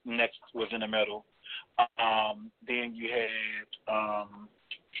was in the middle. Then you had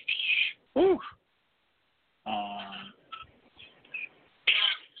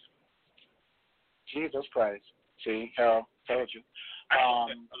Jesus Christ. See, Harold told you.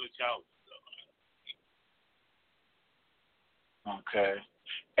 Okay.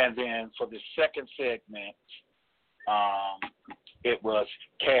 And then for the second segment, it was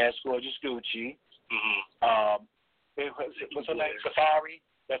Cash Gorgeous Gucci. Mm-hmm. What's her name? Safari?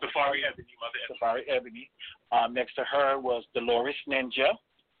 That's Safari Ebony, Mother Safari Ebony. Next to her was Dolores Ninja.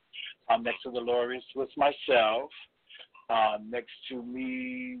 Next to Dolores was myself. Next to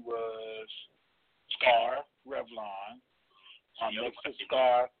me was Scar Revlon. Next to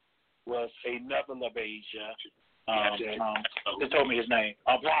Scar was another LaBeija. They told me his name.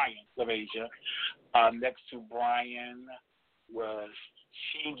 Brian LaBeija. Next to Brian was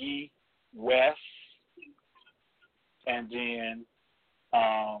Shingy West. And then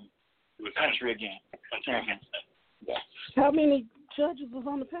Country again. Yeah. How many judges was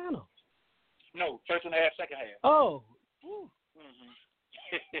on the panel? No, first and a half, second half. Oh.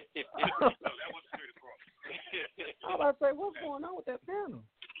 that was pretty cool. I was about to say, what's going on with that panel?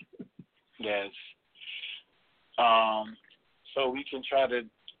 Yes. So we can try to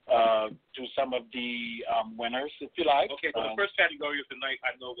do some of the winners, if you like. Okay, so the first category of the night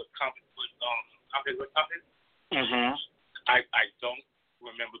I know was confidence. Mm-hmm. I don't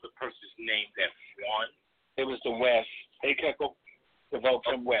remember the person's name that won. It was the West. Hey, Keiko, the vote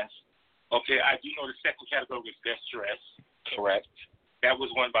from West. Okay, I do know the second category was Best Dress. Correct. That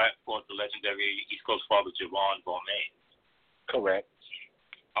was won by, of course, the legendary East Coast father, Balmain. Correct.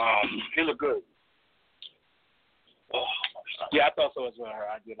 He looked good. Oh, yeah, I thought so as well.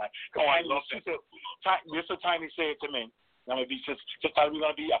 I did like. I love that. This is what Tiny said to me. I'm gonna be just we're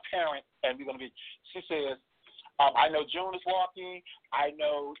gonna be a parent, and we're gonna be. She says, "I know June is walking. I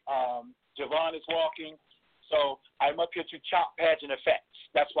know Javon is walking. So I'm up here to chop pageant effects.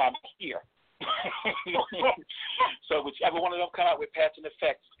 That's why I'm here." So whichever one of them come out with pageant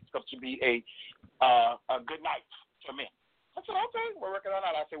effects, it's going to be a good night for me. I said, okay, we're working on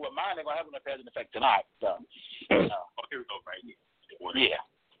that. I said, well, mine ain't going to have a pageant effect tonight. So, here we go, right here. Yeah.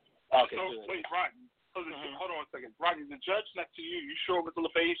 Okay. So, wait, Rodney. Hold on a second. Rodney, the judge next to you, you sure it was the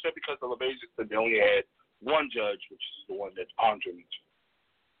LaBeija? Because the LaBeija said they only had one judge, which is the one that Andre mentioned.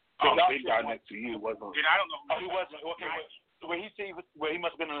 The big guy next to you wasn't. I don't know. He wasn't. Okay. Where he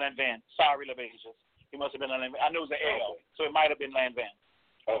must have been in Lanvin. Sorry, LaBeija. He must have been in Lanvin. I know it was an L, so it might have been Lanvin.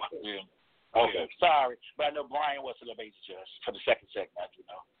 Okay. Yeah. Okay. Sorry, but I know Brian was the LaBeija judge for the second segment. You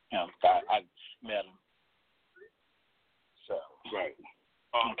know, I met him. So. Right.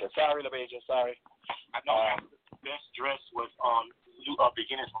 Okay. Sorry, LaBeija. Sorry. I know the Best Dress was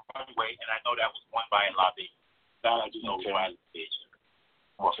Beginner's Runway, and I know that was won by LaBeija. That I do know was by LaBeija.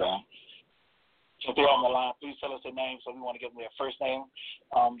 Okay. If they're on the line, please tell us their names. So we want to give them their first name,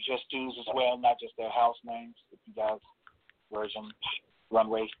 just dues as well, not just their house names. If you guys Virgin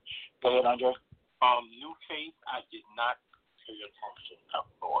runway. Go ahead, Andre. New Face, I did not pay attention, of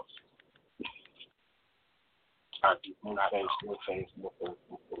course. New face.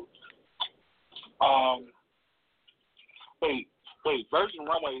 Wait, Virgin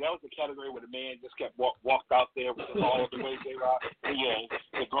Runway, that was the category where the man just kept walked out there with all the ways they rock. Yeah,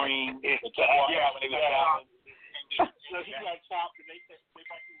 the green, when they were down. So he got chopped and they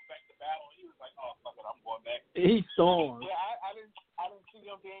brought him back to battle and he was like, oh, fuck it, I'm going back. He stormed. Yeah, I didn't see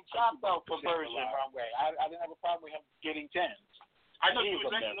him being chopped out for Virgin Runway. I didn't have a problem with him getting 10s. I know he was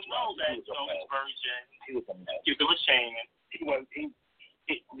making the roll that Virgin. He was a mess. He was chain.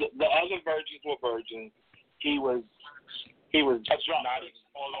 The other virgins were virgins. He was a drunk.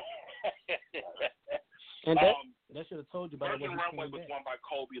 All over. And that should have told you about Virgin Runway was won by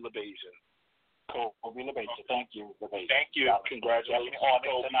Colby LaBeija. Thank you, LaBeija. Thank you. Congratulations on it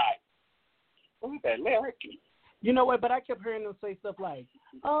tonight. Who's that lyric? You know what? But I kept hearing them say stuff like,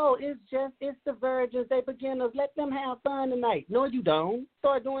 "Oh, it's the virgins. They beginners. Let them have fun tonight." No, you don't.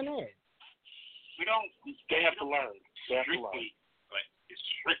 Start doing that. We don't. They have to learn. It's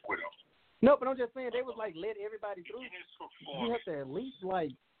strict with them. No, but I'm just saying they was like let everybody through. You have to at least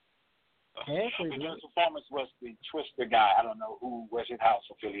like halfway. His performance was the Twister guy. I don't know who was his house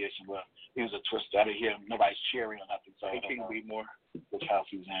affiliation was. He was a Twister. I didn't hear nobody's cheering or nothing. So I don't know which house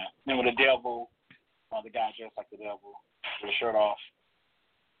he was in. Remember the devil? The guy dressed like the devil with his shirt off.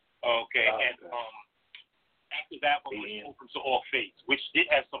 Okay, and after that one was open to all fates, which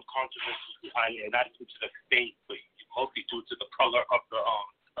did have some controversy behind it, not due to the state, but mostly due to the color of the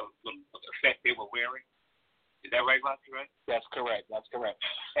effect they were wearing. Is that right, Rodney? Right? That's correct.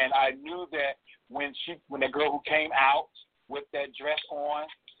 And I knew that when the girl who came out with that dress on,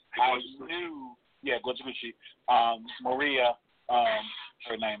 I knew. Yeah, Gucci. Maria.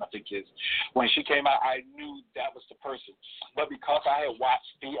 Her name I think is. When she came out, I knew that was the person. But because I had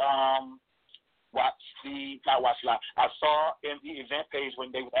I saw in the event page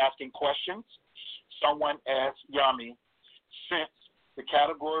when they were asking questions, someone asked Yami, since the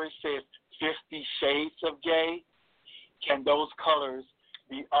category says 50 shades of gay, can those colors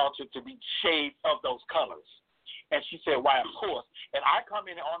be altered to be shades of those colors? And she said, why, of course. And I come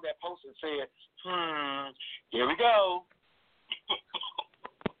in on that post and said, here we go.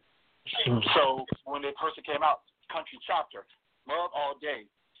 So when the person came out, Country chopped her. Love all day.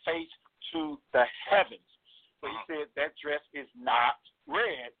 Face to the heavens. So he said that dress is not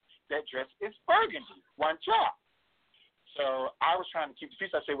red. That dress is burgundy. One chop. So I was trying to keep the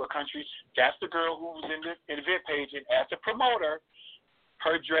peace. I said, well, Country, that's the girl who was in the event page. And as a promoter,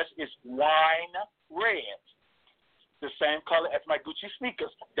 her dress is wine red. The same color as my Gucci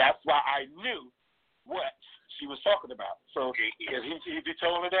sneakers. That's why I knew what she was talking about. So if he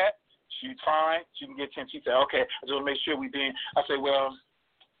told her that, she's fine. She can get 10. She said, okay, I just want to make sure we being. I said, well,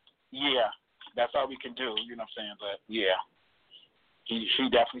 yeah, that's all we can do. You know what I'm saying? But, yeah, she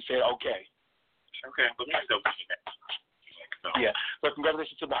definitely said, okay. Okay, but myself doing that. Yeah. So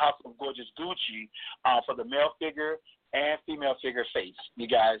congratulations to the House of Gorgeous Gucci for the male figure and female figure face. You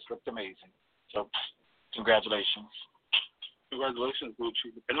guys looked amazing. So congratulations. Congratulations,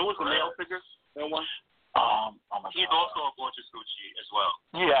 Gucci. And who was the male figure? That one? He's also a Gorgeous Gucci as well.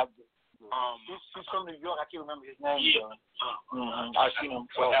 Yeah. He's from New York. I can't remember his name. Yeah. I've seen him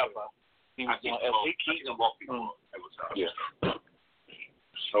forever. He was doing He's in Baltimore. Yeah.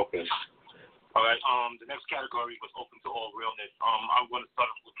 Okay. All right. The next category was open to all realness. I'm going to start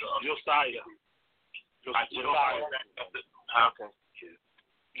off with the Josiah. Okay.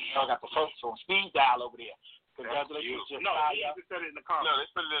 I got the first one. Speed dial over there. Congratulations, Josiah. No, they said it in the comments. No, they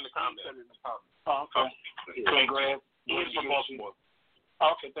put it in the comments. Oh, okay. Congrats. Ian from Baltimore.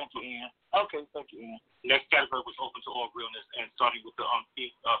 Okay, thank you, Ian. Next category was open to all realness, and starting with the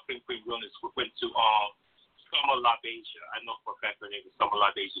Pink Queen realness, we went to Summer LaBeija. I know for a fact her name is Summer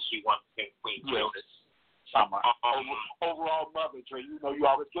LaBeija. She won Pink Queen realness. Summer. Overall mother, Dre. You know you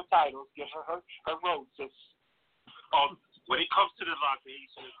always give titles. Give her roses. When it comes to the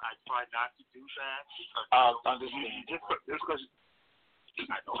LaBeijas, I try not to do that because understand. Just because.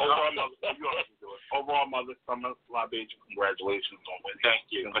 Overall mother, Summer LaBeija, congratulations on winning.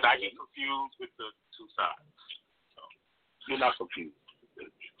 Thank you. But I get confused with the two sides. So. You're not confused.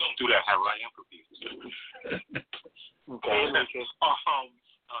 Don't do that, Harold. I am confused. Okay.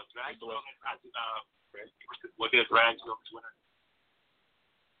 Drag Williams, was there a Drag Williams winner?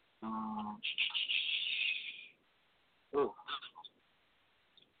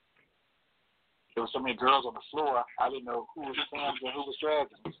 There were so many girls on the floor, I didn't know who was fans and who was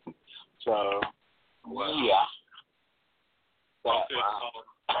dragons. So, yeah.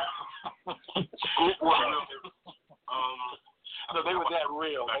 were that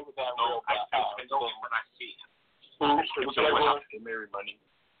real. They were that real. I know him when I see him. What category? Mary Money.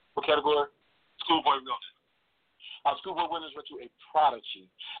 What category? Schoolboy Realness. Schoolboy Winners went to a prodigy.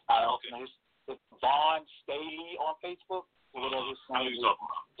 It's Vaughn Staley on Facebook. Whatever his name is.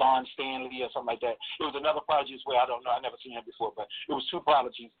 Vaughn Stanley or something like that. It was another prodigy as well. I don't know. I've never seen him before, but it was two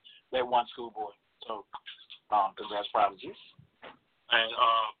prodigies that won Schoolboy. So, congrats, prodigies. And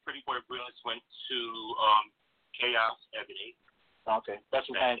Pretty Boy Realness went to Chaos Ebony. Okay, that's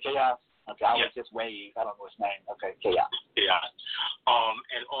his name, Chaos. Okay, I was just wave. I don't know his name. Okay, Chaos. Chaos.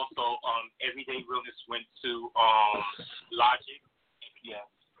 And also Everyday Realness went to Logic. Yeah,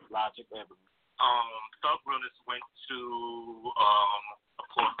 Logic Ebony. Thug Realness went to of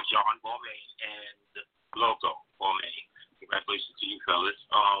course John Balmain and Logo Balmain. Congratulations to you fellas.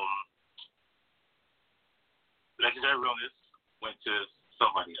 Legendary Realness went to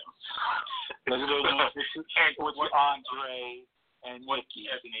somebody else. Legendary Realness went to Andre and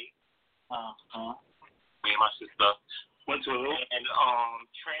Nikki. Ebony. Me and my sister went to who? And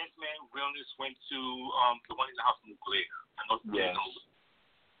Transman Realness went to the one in the house in Nuclear. I know it's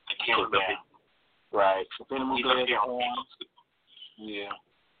I can't remember. Right. Nuclear. Yeah.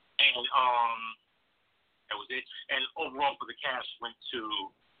 And that was it. And overall for the cash went to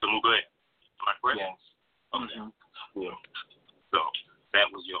the Nuclear. Am I correct? Yes. Okay. Mm-hmm. Yeah. So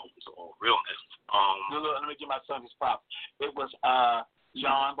that was your overall realness. Let me give my son his props. It was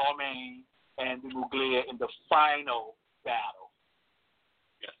John Balmain and the Mugler in the final battle.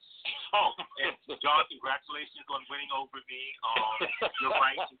 Yes. Oh, and John, congratulations on winning over me. You're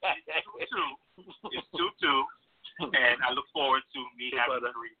right. It's 2-2. And I look forward to me having a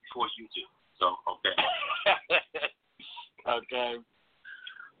victory before you do. So, okay. Okay. To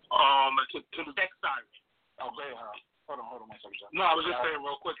the sex siren. Oh, wait, Hold on one second. No, I was just saying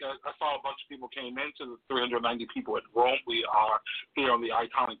real quick, I saw a bunch of people came into the 390 people at Rome. We are here on the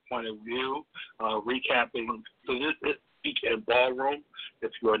Iconic Point of View, recapping. So this weekend Ballroom. If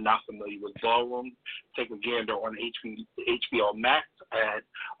you are not familiar with Ballroom, take a gander on HBO Max at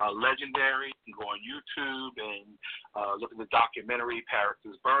Legendary. You can go on YouTube and look at the documentary Paris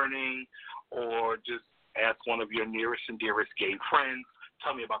is Burning, or just ask one of your nearest and dearest gay friends.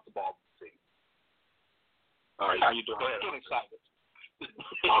 Tell me about the Ballroom. All right, how you doing? Get excited. Isn't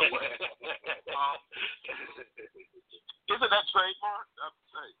that trademark?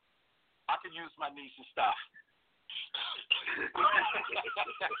 I can use my niece's stuff.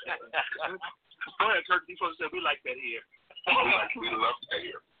 Go ahead, Kirk. You're supposed to say we like that here. We love that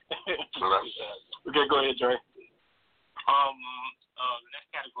here. Okay, go ahead, Dre. The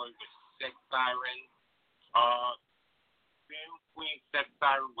next category was Sex Siren. Queen Sex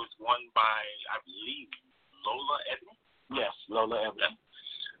Siren was won by, I believe, Lola Ebony? Yes, Lola Ebony.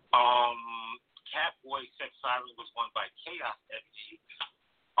 Catboy Sex Siren was won by Chaos Ebony.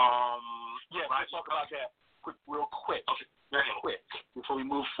 Let's talk about that real quick. Okay. Very quick before we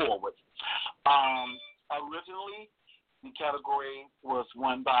move forward. Originally, the category was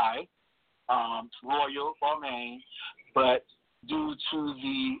won by Royal Balmain, but due to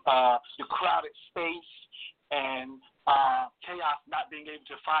the crowded space and Chaos not being able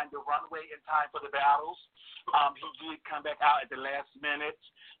to find the runway in time for the battles, he did come back out at the last minute.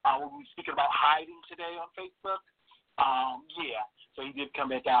 When we were speaking about hiding today on Facebook, so he did come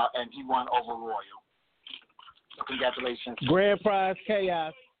back out and he won over Royal. So congratulations. Grand prize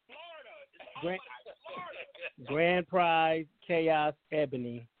Chaos. Grand prize Chaos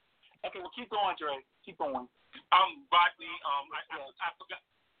Ebony. Okay, well keep going, Dre. Keep going. Rodney,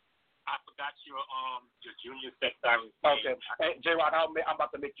 I forgot your junior sex siren. Okay. Hey, J-Rod, I'm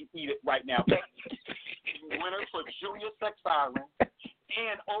about to make you eat it right now. Winner for junior sex siren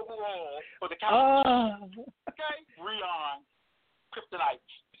and overall for the count. Okay. Rion, Kryptonite,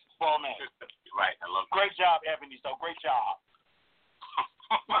 Balmain. Right, I love it. Great job, Ebony. So great job.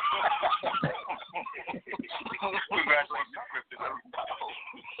 Congratulations, Kryptonite.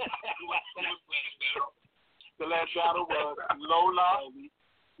 The last battle was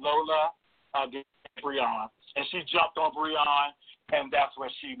Lola against Breon, and she jumped on Breon, and that's where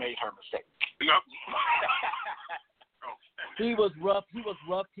she made her mistake. Yep. He was roughhousing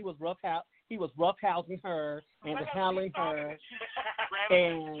her and handling her,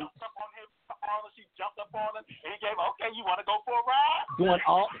 and she jumped up on him, and he gave her, okay, you want to go for a ride? Doing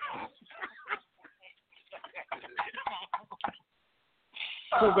all.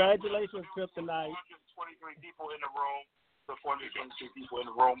 Congratulations, Kryptonite. 423 people in the room. The 423 people in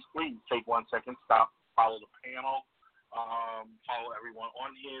the room. Please take 1 second. Stop. Follow the panel. Follow everyone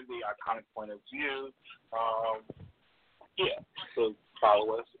on here. The Iconic Point of View. So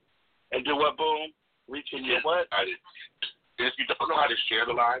follow us. And do what, Boom? Reach in your what? I did. And if you don't know how to share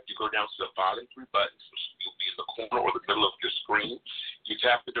the live, you go down to the bottom 3 buttons, which will be in the corner or the middle of your screen. You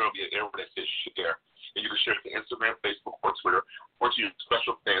tap it, there will be an arrow that says share. And you can share it to Instagram, Facebook, or Twitter, or to your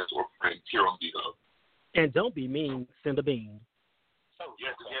special fans or friends here on Vigo. And don't be mean, send a bean. So,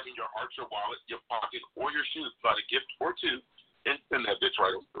 yes, if you have in your heart, your wallet, your pocket, or your shoes, find a gift or 2, and send that bitch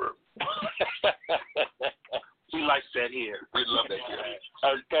right on through. We like that here. We love that here.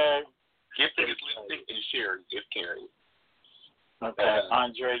 Okay. Gifting is listening and sharing is caring. Okay,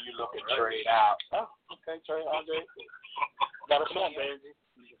 Andre, you looking straight out. Oh, okay, Trey, Andre. Got a phone, baby.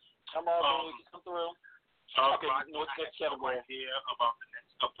 Come on, baby. Come through. Okay, what's the next category? Idea about the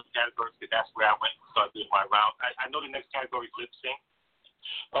next couple of categories, because that's where I went and started doing my round. I know the next category is lip sync.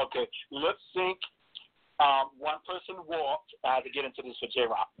 Okay, lip sync. One person walked. I had to get into this for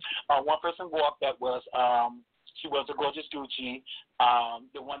J-Rock. One person walked that was, she was a gorgeous Gucci,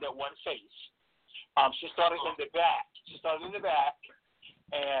 the one that won face. She started in the back.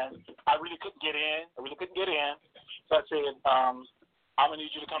 And I really couldn't get in. So I said, I'm going to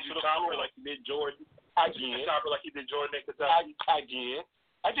need you to come to the floor. Like you did Jordan. I did. Like you did Jordan next to time. I did.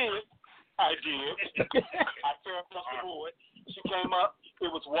 I turned across the board. She came up. It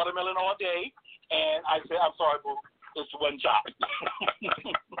was watermelon all day. And I said, I'm sorry, boo. It's one chop.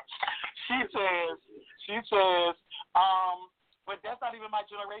 She says, but that's not even my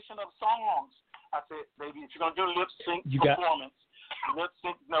generation of songs. I said, baby, if you're going to do lip sync performance, lip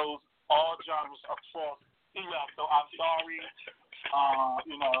sync knows all genres across the So I'm sorry.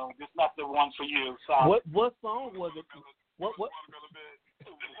 This is not the one for you. So What song was it? What? Watermelon,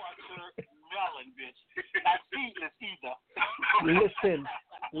 bitch. Not seedless either.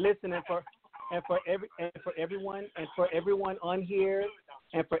 Listen, and for everyone on here,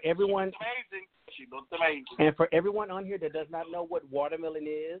 and for everyone, amazing. She looks amazing. And for everyone on here that does not know what watermelon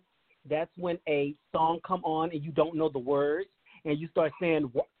is, that's when a song come on and you don't know the words and you start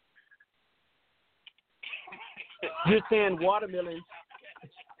saying you're saying watermelon.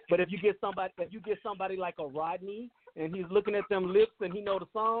 But if you get somebody like a Rodney and he's looking at them lips and he know the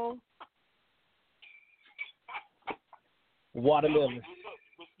song, watermelon.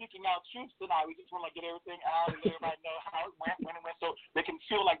 We're speaking our truths tonight. We just want to get everything out and let everybody know how it went, when it went, so they can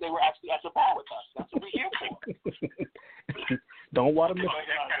feel like they were actually at the bar with us. That's what we're here for. Don't watermelon.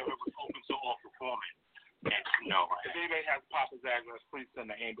 That category was open to all performing. And, if anybody has Papa's address, please send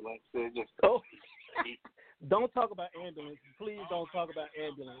an ambulance. Don't talk about ambulance. Please don't talk about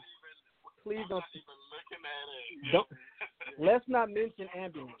ambulance. Please don't. Don't. Let's not mention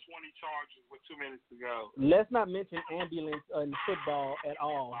ambulance. 20 charges with 2 minutes to go. Let's not mention ambulance in football at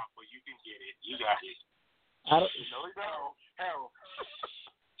all. Papa, you can get it. You got it. Harold.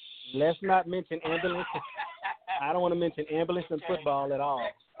 Let's not mention ambulance. I don't want to mention ambulance in football at all.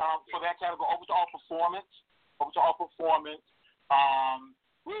 For that category, over to all performance.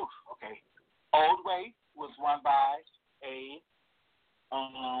 Okay. Old Way was won by a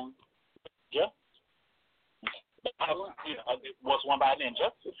it was won by a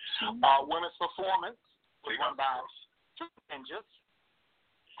ninja. Women's performance was won by 2 ninjas.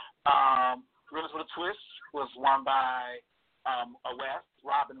 Realist with a Twist was won by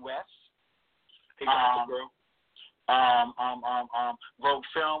Robin West. Vogue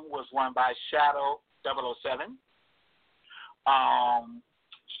Film was won by Shadow 007.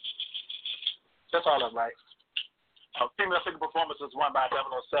 That's all I'm right. Female figure performance was won by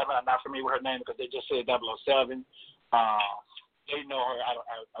 007. I'm not familiar with her name because they just said 007. They know her.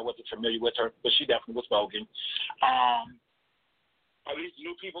 I wasn't familiar with her, but she definitely was voguing. Are these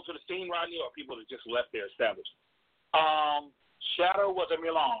new people to the scene, Rodney, or people that just left their establishment? Shadow was a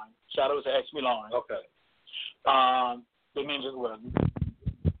Milan. Shadow was an ex-Milan. Okay. The ninja was.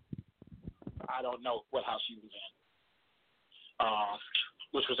 I don't know what house she was in.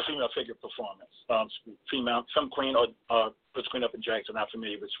 Which was a female figure performance. Some queen or puts queen up in drags. I'm not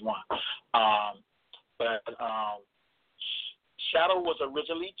familiar which one. But Shadow was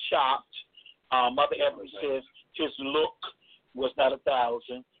originally chopped. Mother Evans says his look was not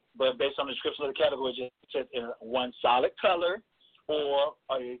 1,000, but based on the description of the category, it just said in one solid color or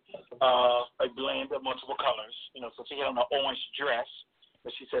a blend of multiple colors. So she had on an orange dress,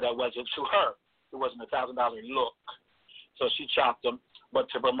 but she said that wasn't to her. It wasn't $1,000 look. So she chopped them. But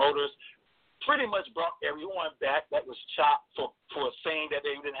the promoters pretty much brought everyone back that was chopped for saying that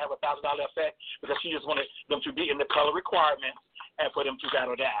they didn't have $1,000 effect because she just wanted them to be in the color requirements and for them to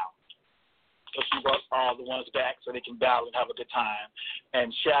battle down. So she brought all the ones back so they can battle and have a good time.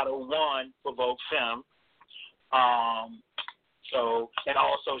 And Shadow won for Vogue Femme. And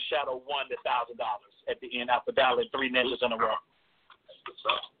also Shadow won the $1,000 at the end after battling 3 ninjas in a row.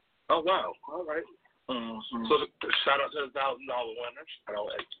 Oh, wow. All right. Mm-hmm. So shout out to the $1,000 winner. Shout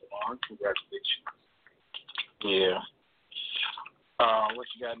out to Ron. Congratulations. Yeah. What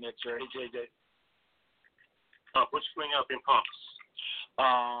you got next, Jerry? JJ? What you bring up in pumps?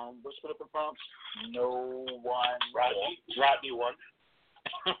 What's put up in pumps? No one. Rodney won.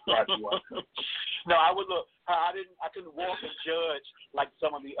 Rodney won. No, I would look. I couldn't walk and judge like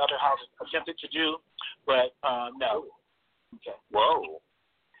some of the other houses attempted to do, but no. Okay. Whoa.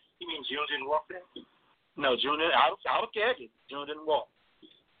 You mean June didn't walk there? No, June didn't. I was gagging. June didn't walk.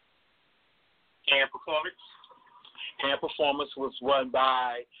 Hand performance. Hand performance was won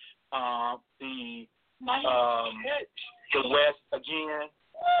by the West again.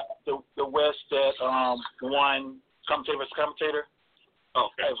 The West that won commentator.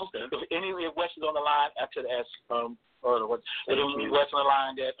 Okay. If any West is on the line, I could ask or what? If any West on the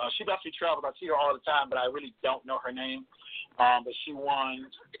line that she actually travels. I see her all the time, but I really don't know her name. But she won.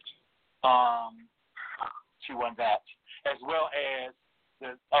 She won that, as well as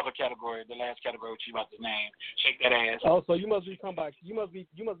the other category, the last category she about to name. Shake that ass. Oh, so you must be talking about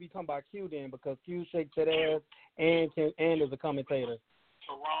talking about Q then, because Q shakes that ass and is a commentator.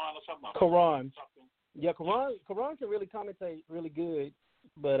 Karan or something. Karan. Yeah, Karan can really commentate really good,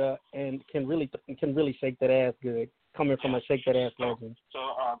 but and can really shake that ass good. Coming from a shake that ass legend. So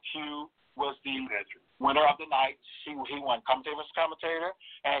Q was the winner of the night. He won commentator,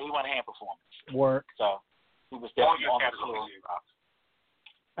 and he won hand performance. Work. So he was definitely on the floor.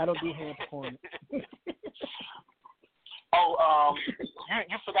 I don't do hand performance. You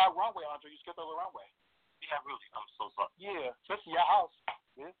forgot runway, Andre. You skipped over runway. Yeah, really. I'm so sorry. Yeah, this is your house.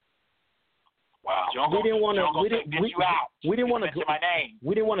 Yeah. Wow. We didn't want to. We didn't want to. My name.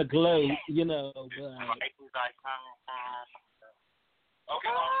 We didn't want to glow, you know. Okay.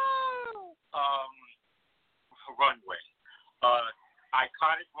 Runway.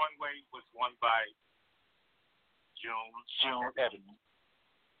 Iconic Runway was won by June Ebony.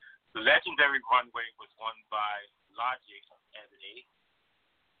 Legendary Runway was won by Logic Ebony.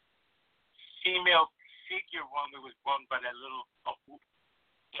 Female Figure Runway was won by that little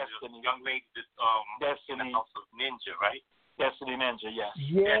young lady, Destiny. Also Ninja, right? Destiny Ninja, yes.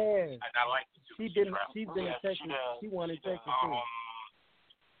 Yes. And I like it too. She's been in Texas. She won in Texas too.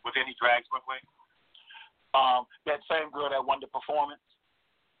 Was any drags Runway? That same girl that won the performance,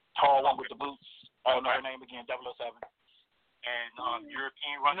 tall one with the boots. I don't know her name again, 007. And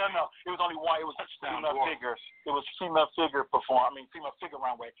European Runway? No. It was only one. It was female figure. It was female figure female figure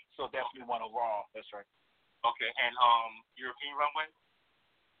runway. So definitely one overall. That's right. Okay. And European Runway?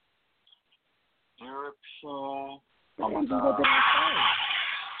 European. Oh my God.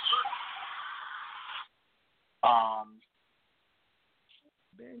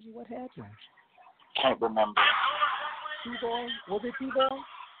 Benji, what happened? Can't remember. T-Boy? Was it T-Boy?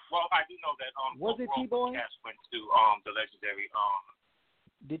 Well, I do know that was it T-Boy? Cash went to the legendary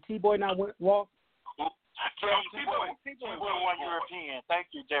Did T-Boy not walk? T-Boy won European.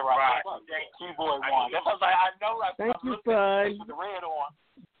 Thank you, J-Rock. Right. T-Boy won. That's what I know. Thank you, son. With the red on.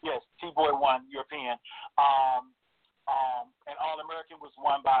 Yes, T-Boy won European. And All-American was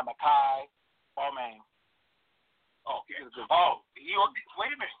won by Balmain. Okay.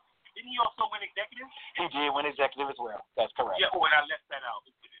 Wait a minute. Didn't he also win executive? He did win executive as well. That's correct. Yeah, and I left that out.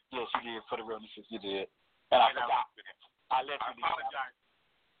 Yes, you did. For the realness, you did. And I forgot. I let you do apologize.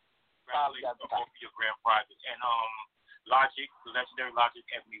 Congratulations for both of your grand prizes. And Logic, the legendary Logic,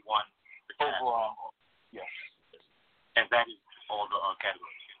 Ebony won the overall. Yes. And that is all the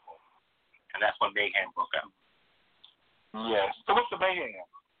categories. And that's when Mayhem broke out. Yes. So what's the Mayhem?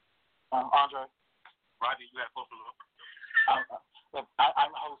 Andre? Rodney, you have supposed to look.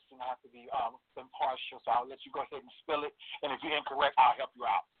 I'm hosting. I have to be impartial, so I'll let you go ahead and spill it. And if you're incorrect, I'll help you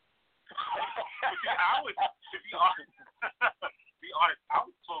out. To be honest, I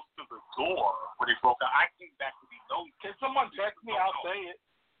was close to the door when they broke out. I came back to be nosy. Can someone text me? I'll say it.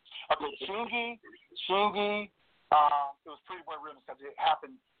 Okay, Shingy. It was Pretty Boy Realness because it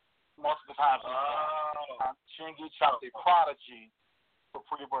happened multiple times. Shingy chopped a prodigy for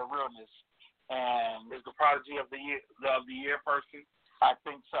Pretty Boy Realness. And is the prodigy of the year person? I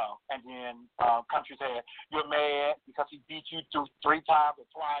think so. And then country said, you're mad because he beat you 3 times or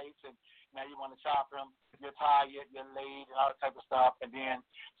twice, and now you want to chop him. You're tired, you're late, and all that type of stuff. And then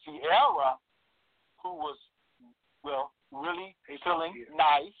Sierra, who was, really feeling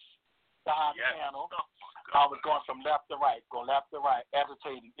nice behind the panel, was going from left to right,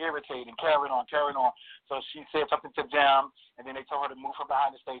 agitating, irritating, carrying on. So she said something to them, and then they told her to move from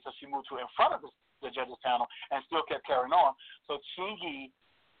behind the stage, so she moved to in front of the judges' panel and still kept carrying on. So Chingy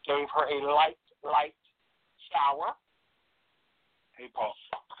gave her a light shower. Hey, Paul.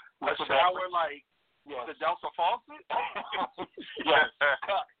 A shower like Yes. The Delta Faucet? Yes.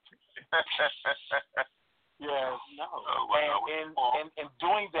 Yes. No. And in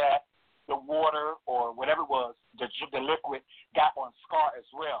doing that, the water or whatever it was, the liquid got on Scar as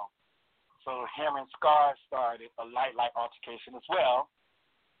well. So him and Scar started a light altercation as well.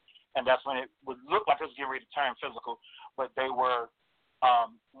 And that's when it would look like it was getting ready to turn physical, but they were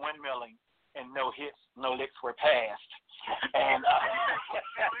windmilling and no licks were passed. And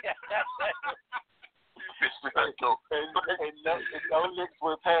no licks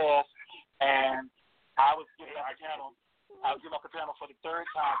were passed, and I was getting off the panel for the third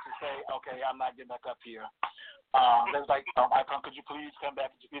time to say, okay, I'm not getting back up here. They was like, Icon, could you please come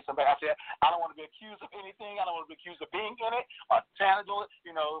back? Could you please come back? I said, I don't want to be accused of anything. I don't want to be accused of being in it or trying to do it,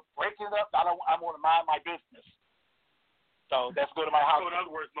 breaking it up. I want to mind my business. So let's go to my house. So in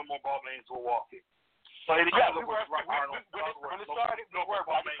other words, no more Balmains were walking. So in other words, Arnold. When it started, no more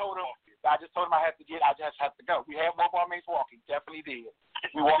I just told him I just had to go. We had more Balmains walking. Definitely did.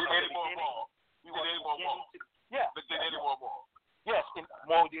 We walked any more balls. Yeah. But did any more balls? Yes,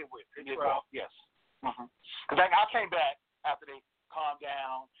 more did with. It did walk. Yes. Because I came back after they calmed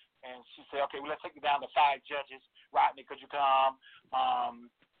down, and she said, "Okay, well, let's take it down to 5 judges. Rodney, could you come?"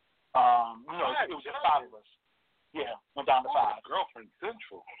 It was just 5 of us. Yeah, went down to 5. Girlfriend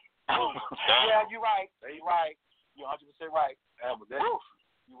Central. Yeah, you're right. You're right. You're 100% right. You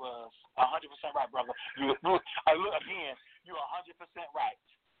was 100% right, brother. You're 100% right.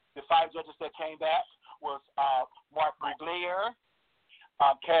 The 5 judges that came back was Mark Mugler,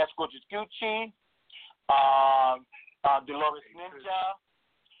 Cash Gucci, Dolores Ninja,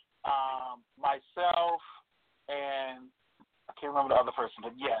 myself, and I can't remember the other person,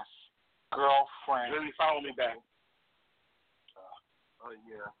 but yes, girlfriend. Really follow me back.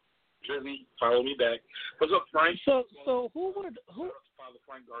 Yeah. Drizzy, follow me back. What's up, Frank? So who? Father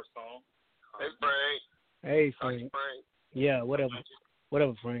Frank Garcon. Hey, Frank. Hey, Frank. Frank. Yeah, whatever,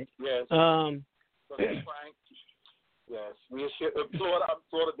 Frank. Yes. Um. Frank. Yes.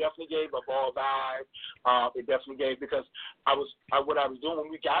 Florida definitely gave a ball vibe. It definitely gave because what I was doing when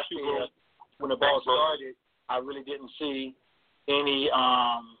we got there, when the ball started, I really didn't see any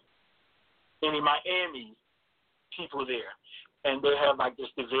Miami people there. And they have like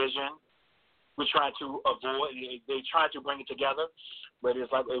this division. We're trying to avoid. They tried to bring it together, but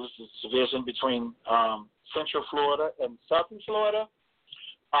it's like it was this division between Central Florida and Southern Florida.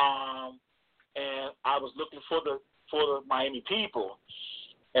 And I was looking for the Miami people,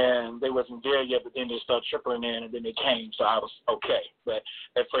 and they wasn't there yet. But then they started trickling in, and then they came. So I was okay. But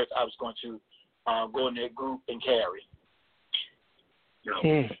at first, I was going to go in their group and carry.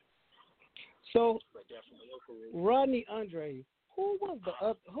 So, Rodney Andre, who was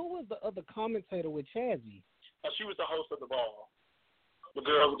the other commentator with Chazzy? She was the host of the ball. The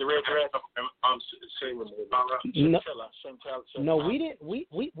girl with the red dress. No, we didn't.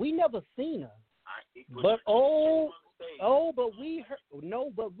 We never seen her. But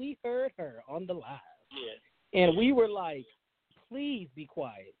we heard her on the live. Yeah. And we were like, please be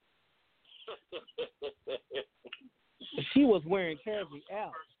quiet. She was wearing Chazzy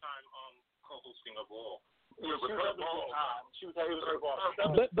out. First time co-hosting a ball.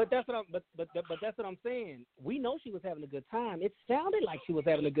 But that's what I'm saying. We know she was having a good time. It sounded like she was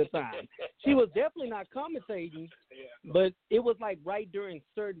having a good time. She was definitely not commentating, but it was like right during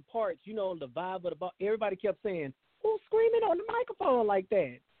certain parts, the vibe of the ball. Everybody kept saying, "Who's screaming on the microphone like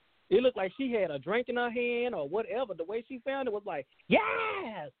that?" It looked like she had a drink in her hand or whatever. The way she sounded was like,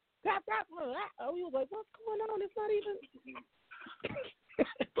 "Yes!" We was like, "What's going on? It's not even."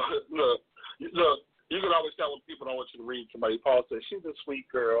 Look. You can always tell when people don't want you to read somebody. Paul says, she's a sweet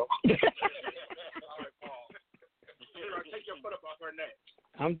girl. All right, Paul. Take your foot up off her neck.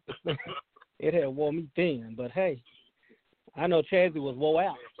 It had wore me thin, but hey, I know Chazzy was wore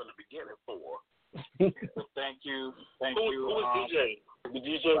out. From the beginning, Thank you. Who was DJ? The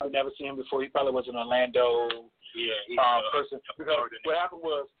DJ, we never seen him before. He probably was an Orlando person. Because what happened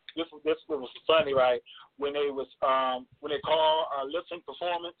was, this was funny, right? When they called lip sync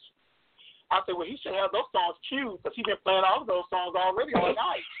performance, I said, well, he should have those songs queued because he's been playing all of those songs already all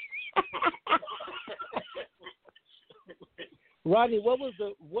night. Rodney, what was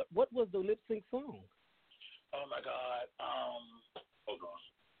the lip sync song? Oh my God. Hold on.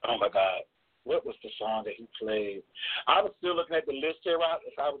 Oh my God. What was the song that he played? I was still looking at the list here, right?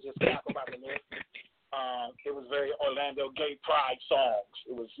 If I was just talking about the list, it was very Orlando gay pride songs.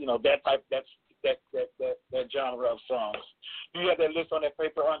 It was, that genre of songs. Do you have that list on that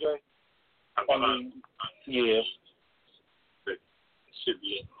paper, Andre? Yeah. It should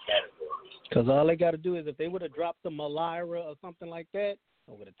be in category. Because all they got to do is if they would have dropped the Malira or something like that,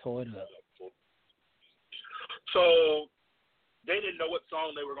 I would have tore it up. So they didn't know what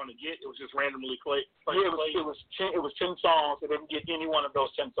song they were going to get. It was just randomly played. Yeah, it was 10 songs. They didn't get any one of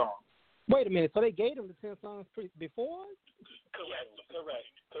those 10 songs. Wait a minute. So they gave them the 10 songs before?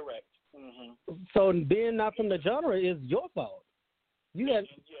 Correct. Mm-hmm. So being not from the genre is your fault. You had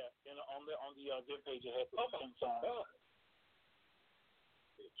on the event page it had the 10 songs.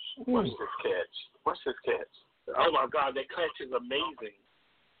 What's this catch? Oh my God, that catch is amazing.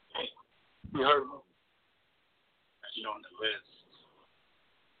 You heard me? You on the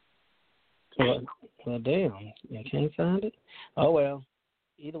list. Well, damn. You can't find it? Oh, well.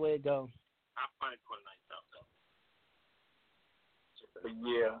 Either way it go. I'll find it for the night, though.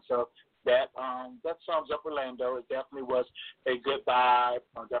 Yeah, so that sums up Orlando. It definitely was a good vibe.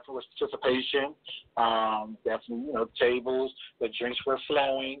 Definitely was participation. Definitely, tables. The drinks were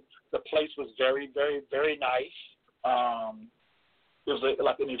flowing. The place was very, very, very nice. It was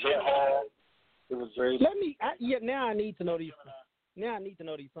like an event hall. It was very. Now I need to know these. Now I need to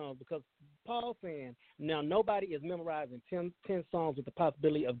know these songs because Paul's saying now nobody is memorizing 10 songs with the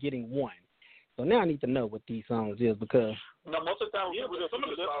possibility of getting one. So now I need to know what these songs is because. No, most of the time,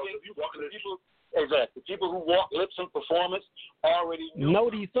 exactly. People who walk lip sync performance already know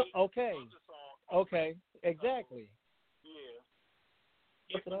these songs. Okay, exactly. Yeah.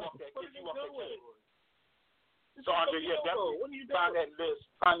 What's it up? So Andre, definitely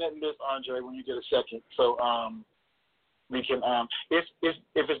find that list, Andre, when you get a second. So we can if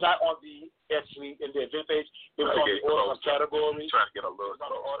it's not on the actually in the event page, it was on the order of categories. Trying to get a little. Not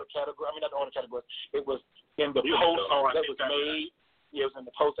the order category. I mean, not the order categories. It was in the post that was made. Yeah, it was in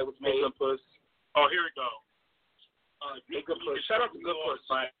the post that was made. Oh, here we go. Good push. Shout out to Good Push.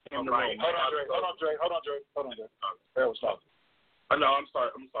 Hold on, Dre. Where was talking? No, I'm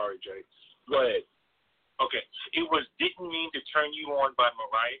sorry, Jay. Go ahead. Okay. It was Didn't Mean to Turn You On by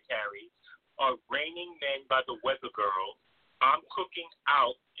Mariah Carey, Raining Men by the Weather Girls, I'm Cooking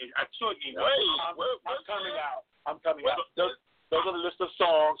Out. I told you. I'm coming out. Those are the list of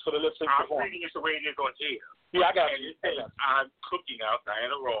songs for the lip sync performance. I'm reading it the way it is on here. Yeah, I got you. I'm Cooking Out,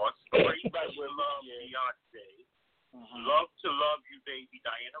 Diana Ross. Great by Love, Beyonce. Mm-hmm. Love to Love You, Baby,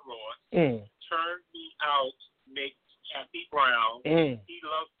 Diana Ross. Turn Me Out, Nick Kathy Brown. He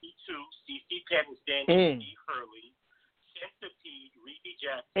Loves Me Too, C.C. Peniston, E. Hurley. Centipede, Reedy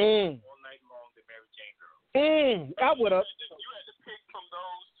Jackson. All Night Long, the Mary Jane Girl. I would have. You had to pick from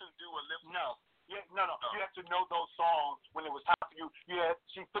those to do a lip sync. No. You have to know those songs when it was time for you.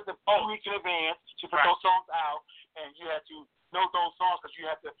 She put them all weeks in advance. She put those songs out, and you had to know those songs because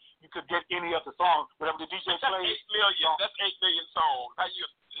you could get any of the songs. Whatever the DJ plays. That's 8 million songs.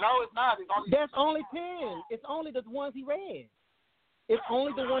 No, it's not. That's only 10. It's only the ones he read. It's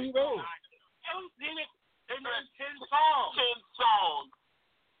only the one he read. They learned 10 songs. 10 songs.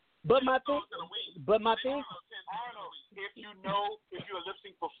 But my thing, Arnold, if you're a lip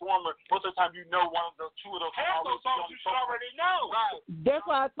sync performer, most of the time you know one of those two of those half those songs you should already know. Right. That's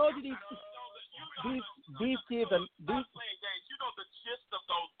why I told you these kids are. Not playing games. You know the gist of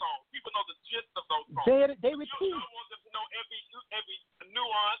those songs. People know the gist of those songs. They repeat. You want them to know every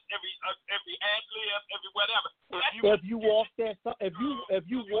nuance, every ad lib, every whatever. If you walk that, if you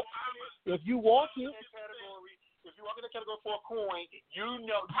walk it. If you walk in the category for a coin, you should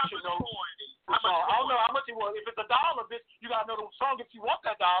know. I don't know how much it was. If it's $1, bitch, you gotta know the song if you want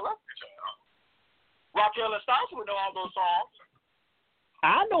that $1. Raquel and Styles would know all those songs.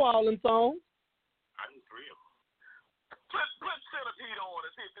 I know all them songs. I knew 3 of them. Put Centipede on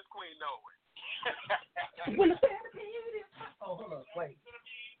and see if this queen know it. Hold on, wait.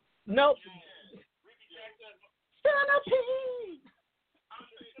 No. Centipede.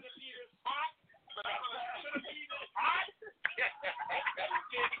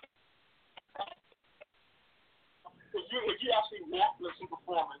 If you actually walk lip sync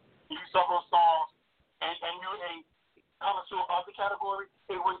performance, and you saw those songs, and you're a connoisseur of the category,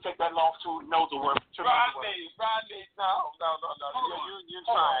 it wouldn't take that long to know the word. Rodney, no. You're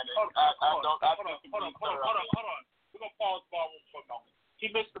trying it. Hold on. We're gonna pause the ballroom for a moment. He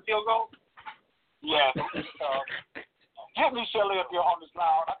missed the field goal. Yeah. Have me Shelley up here on this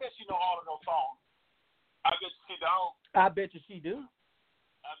line. I bet she know all of those songs. I bet she don't. I bet you she do.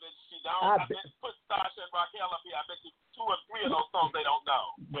 I bet she don't. I bet put Sasha and Raquel up here. I bet you 2 or 3 of those songs they don't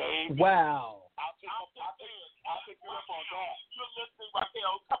know. Maybe. Wow. I'll pick you up on that. You're listening,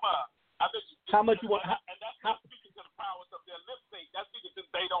 Raquel. Come on. I bet you. How much you want? And that's not speaking to the powers of their lip sync. That's speaking to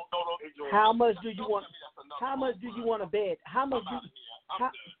they don't know those. How much do you want? How much do you want to bet? How much do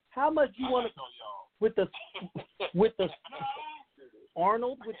you want to with the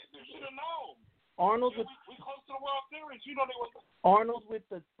Arnold with you should have known. Arnold with we close to the World Series. You know they was Arnold, with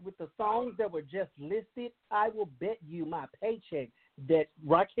the songs that were just listed, I will bet you my paycheck that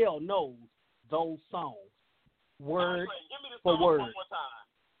Raquel knows those songs, word for word. One more time.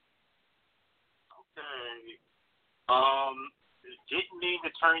 Okay. Didn't Mean to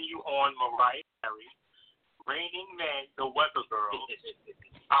Turn You On, Mariah Carey. Raining Men, The Weather Girl.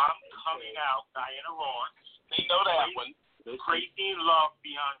 I'm Coming Out, Diana Ross. They know that one. Crazy in Love,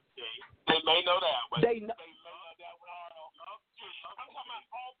 Beyonce. They may know that one. They know. that one, Arnold. I'm talking about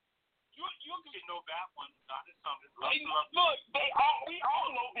all. You can know that one. Not in something. Look, we all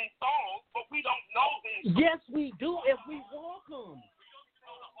know these songs, but we don't know these. Yes, we do if we walk them.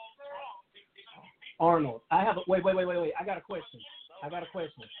 Arnold, I have a wait. I got a question. I have a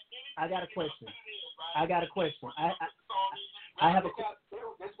question.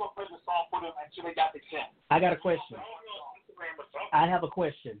 This one plays a song for them until they got the chance. I got a question. I have a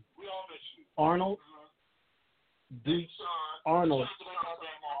question. Arnold, Arnold,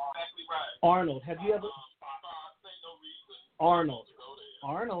 have you ever Arnold.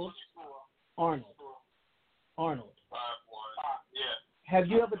 Have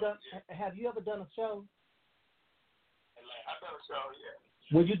you ever done a show? I've done a show, yeah.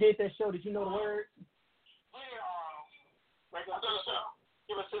 When you did that show, did you know the words? I've done a show.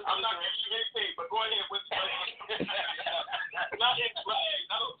 I'm not giving you anything, but go ahead with not in flag.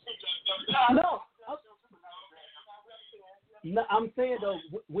 I don't think that's No, I'm saying though,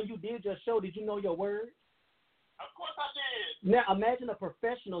 when you did your show, did you know your words? Of course I did. Now imagine a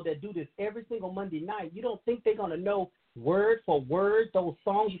professional that do this every single Monday night. You don't think they're gonna know word for word those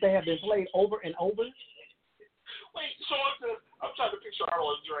songs that have been played over and over? Wait, so I'm trying to picture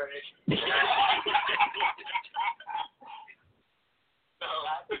Arnold drag.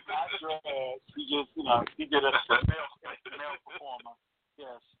 He just, he did a male performer.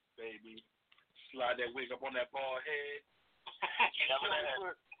 Yes, baby. Slide that wig up on that bald head.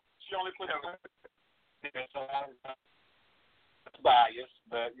 She only put bias,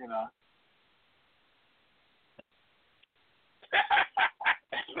 but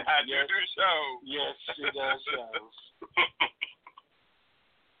I do show. Yes, she does shows.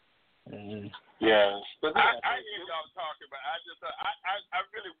 Yes, but I hear y'all talking, but I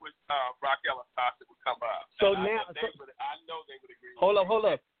really wish Raquel and Tasha would come up. So and now, I know they would agree. Hold up.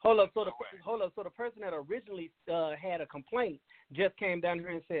 So the person that originally had a complaint just came down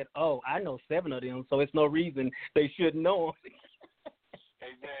here and said, "Oh, I know 7 of them, so it's no reason they shouldn't know them."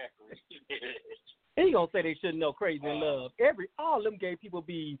 Exactly. He gonna say they shouldn't know Crazy in Love. All them gay people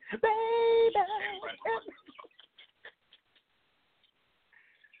be baby.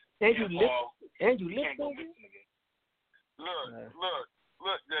 And you listen.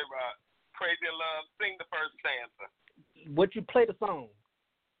 Look, J-Rod. Crazy in Love, sing the first stanza. What you play the song?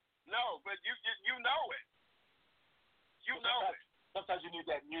 No, but you know it. You know it. Sometimes you need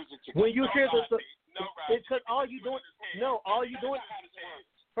that music to. When you hear the, it's because all you doing.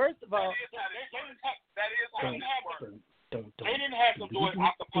 First of all, that is how it works. They didn't have to do it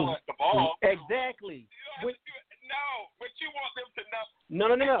acapella at the ball. Exactly. No, but you want them to know. No.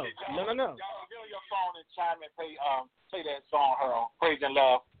 Y'all get on your phone and chime and play that song, her Crazy in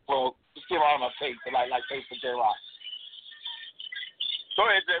Love. Well, just give her on a tape, like tape for J-Rock. Go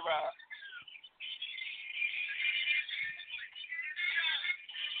ahead, J-Rock.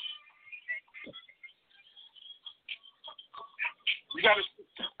 You got to.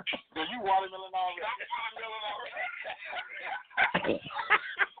 Are you watermelon already?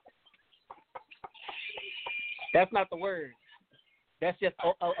 That's not the word. That's just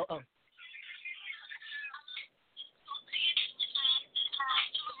oh.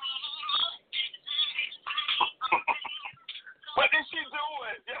 What is she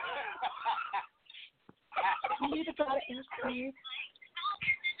doing? You need to try to answer.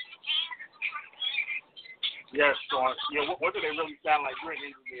 Yes, Sean. Yeah, what do they really sound like? You're an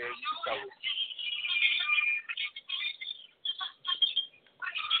engineer. You can tell us.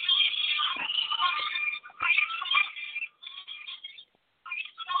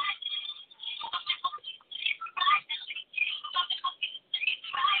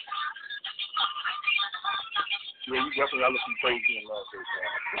 Yeah, you definitely are looking crazy in love right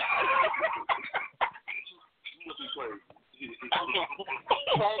now. You looking crazy.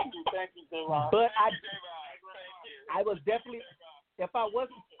 Thank you, J-Rock. But I was definitely, if I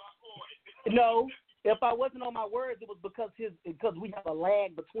wasn't on my words, it was because we have a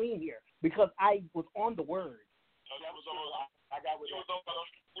lag between here, because I was on the word. I got with you.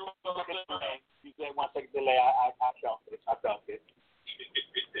 You said 1 second delay. I felt it.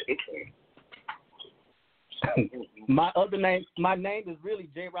 My name is really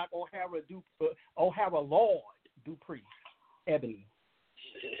J. Rock O'Hara Lord Dupree, Ebony.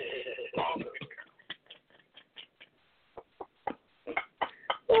 All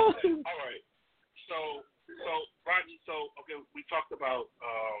right. So Rodney. Okay, we talked about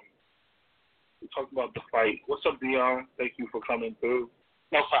the fight. What's up, Dion? Thank you for coming through.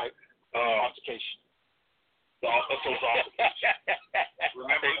 No fight. Altercation.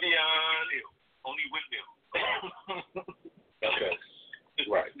 Remember, Dion, only windmill. Okay.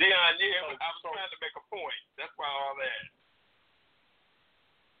 Right. Dion, yeah, I was trying to make a point. That's why all that.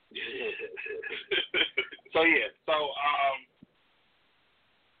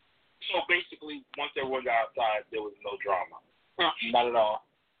 So basically, once everyone got outside, there was no drama. Not at all.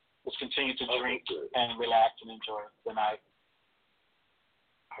 Just continue to drink and relax and enjoy the night.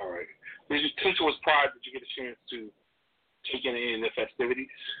 All right. Since it was Pride, did you get a chance to take in any of the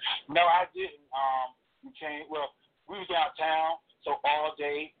festivities? No, I didn't. We was downtown, so all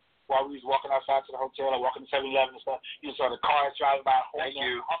day while we was walking outside to the hotel or walking to 7-Eleven and stuff, you saw the cars driving by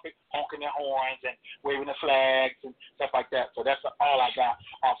honking their horns and waving the flags and stuff like that. So that's all I got.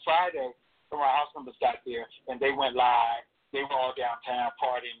 On Friday, some of our house members got there, and they went live. They were all downtown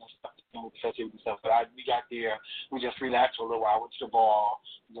partying and stuff, with festivities and stuff. But we got there. We just relaxed for a little while, went to the ball.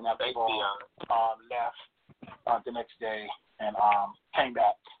 Then after the ball, left the next day and came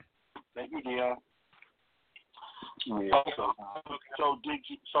back. Thank you, dear. Yeah. So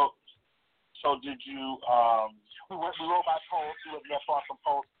did you? We rode by post. We lived not far from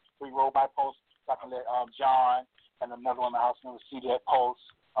post. We rode by post. So I can let John and another one of the house members see that post.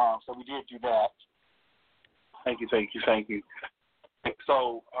 So we did do that. Thank you. So,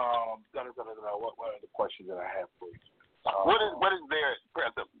 what are the questions that I have for you? What is there,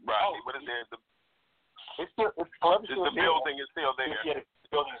 Rodney? What is there? The building is still there. Yeah, the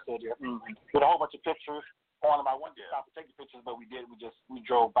building is still there. Mm-hmm. With a whole bunch of pictures on them. I wanted to stop to take the pictures, but we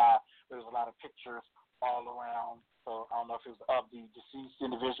drove by. There was a lot of pictures all around. So I don't know if it was of the deceased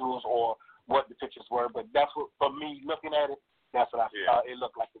individuals or what the pictures were, but that's what, for me, looking at it, that's what it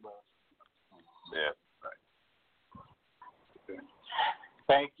looked like it was. Yeah. Right. Okay.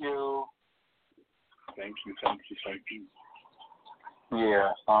 Thank you. Thank you. Yeah.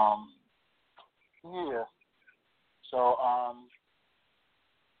 Yeah. So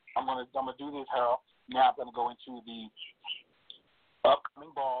I'm gonna do this, Harold. Now I'm gonna go into the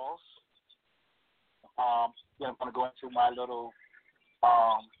upcoming balls. Then I'm gonna go into my little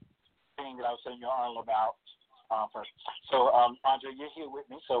thing that I was telling you, Arnold, about first. So Andre, you're here with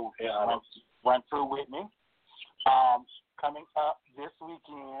me, so run through with me. Coming up this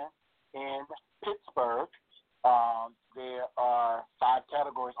weekend in Pittsburgh, there are 5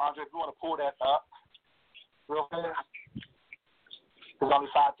 categories. Andre, if you want to pull that up real fast. There's only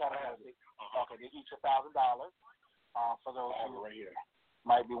 5 categories. Okay, they're each $1,000. For those who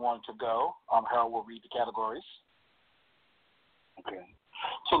might be wanting to go, Harold will read the categories. Okay.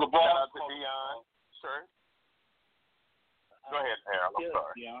 So the ball. Shout out to Dion. Sir. Go ahead, Harold. I'm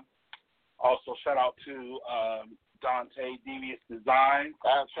sorry. Dion. Also, shout out to Dante Devious Design.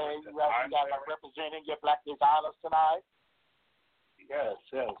 Okay, you guys are representing your black designers tonight. Yes.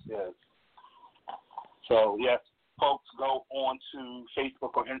 So, yes, folks, go on to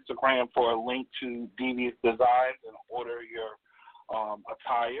Facebook or Instagram for a link to Devious Designs and order your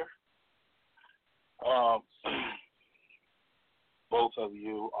attire. Both of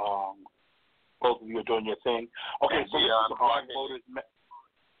you are doing your thing. Okay, so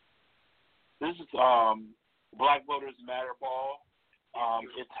this is Black Voters Matter Ball.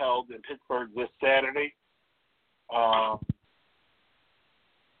 It's held in Pittsburgh this Saturday.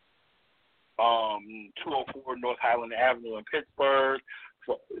 204 North Highland Avenue in Pittsburgh.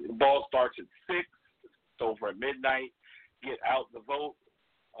 The ball starts at 6. It's over at midnight. Get out the vote.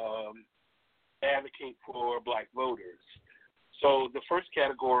 Advocate for black voters. So the first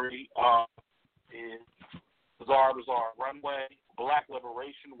category is Bazaar Runway. Black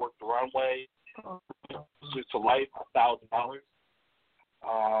Liberation, Work the Runway. To life, $1,000.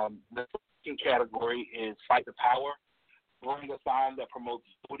 The second category is Fight the Power. Bring a sign that promotes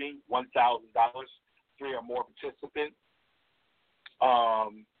voting, $1,000. 3 or more participants.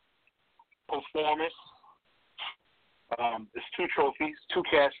 Performance. There's 2 trophies, 2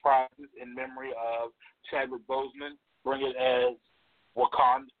 cash prizes in memory of Chadwick Boseman. Bring it as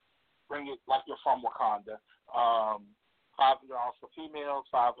Wakanda. Bring it like you're from Wakanda. $500 for females,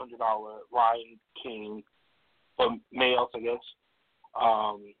 $500 Lion King for males, I guess.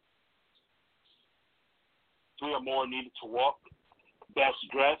 3 or more needed to walk. Best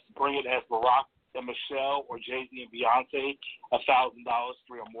dress, bring it as Barack and Michelle or Jay-Z and Beyonce, $1,000.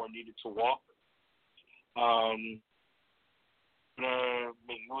 3 or more needed to walk.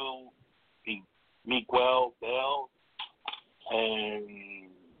 Miguel Bell, and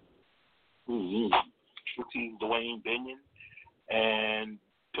Shooty Dwayne Binion, and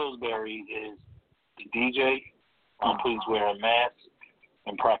Pillsbury is the DJ. Please wear a mask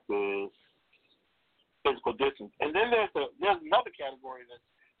and practice physical distance. And then there's another category that's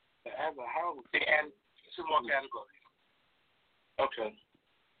as a house. They added 2 more categories. Okay.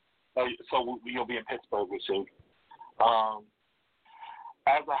 So you'll be in Pittsburgh, we see.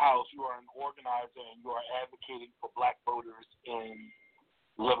 As a house, you are an organizer and you are advocating for Black voters in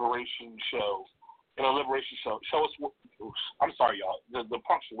Liberation Show. In a Liberation Show. Show us what. I'm sorry, y'all. The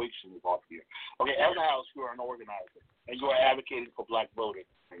punctuation is off here. Okay, as a house, you are an organizer and you are advocating for Black voters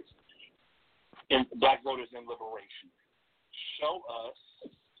in Liberation. Show us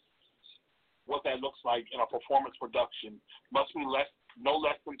what that looks like in a performance production. Must be no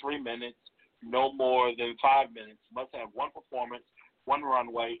less than 3 minutes, no more than 5 minutes. Must have 1 performance, 1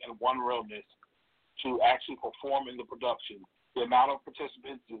 runway, and 1 realness to actually perform in the production. The amount of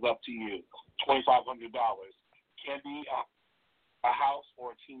participants is up to you. $2,500. Can be a house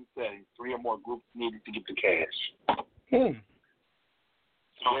or a team setting. 3 or more groups needed to get the cash.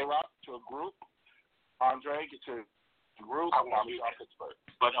 So they rock to a group. Andre, get to the group. I want to be Pittsburgh.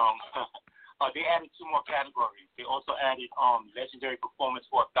 But they added 2 more categories. They also added legendary performance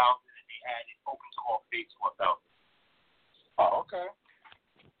for 1,000, and they added open to all face for 1,000. Oh, okay.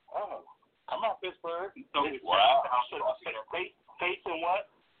 Oh, come on, Pittsburgh. So wow. Face and what?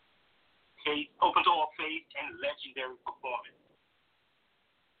 Face, open to all face, and legendary performance.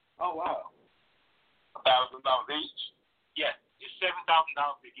 Oh, wow. $1,000 each? Yes, just $7,000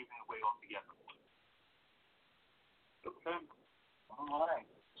 they're giving away altogether. Okay. All right.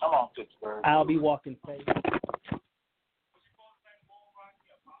 Come on, Pittsburgh. I'll be walking face.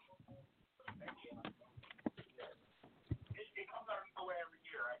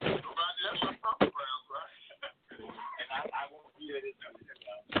 I won't be there this time.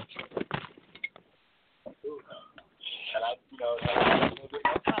 And I, you know, a little bit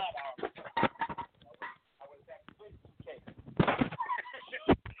more time out. I would have to wait 2K.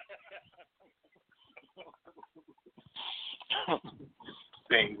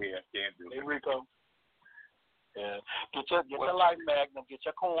 Same here, can't do it. Hey, Rico. Yeah. Get your life, Magnum. Get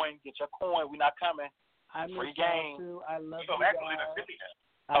your coin. We're not coming. Free game. Too. I love You know, you actually, guys. the 50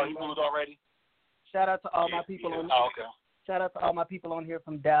 now. Oh, he moved already? Shout out to all my people on. Oh, okay. Shout out to all my people on here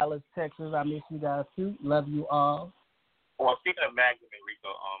from Dallas, Texas. I miss you guys too. Love you all. Well, speaking of Magnum and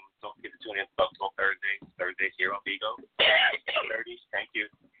Rico, don't forget to tune in to Thursdays here on Vigo. Thursdays, thank you.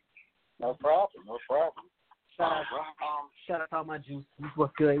 No problem. Shout out to all my juices.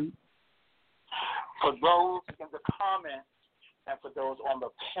 What's good? For those in the comments and for those on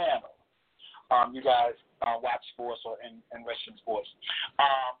the panel, you guys watch sports or in Western sports.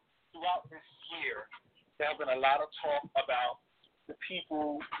 Throughout this year, there has been a lot of talk about the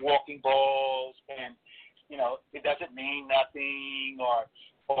people walking balls, and you know it doesn't mean nothing, or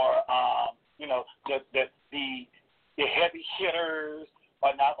you know the heavy hitters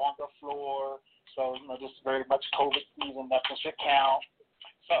are not on the floor. So you know this is very much COVID season. Nothing should count.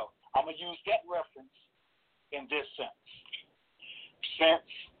 So I'm gonna use that reference in this sense. Since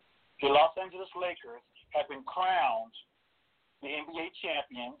the Los Angeles Lakers have been crowned the NBA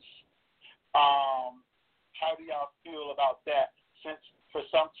champions, how do y'all feel about that? Since for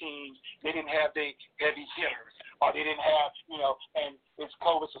some teams they didn't have the heavy hitters, or they didn't have, you know, and it's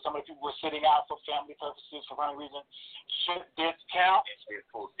COVID, so some of the people were sitting out for family purposes for any reason. Should this count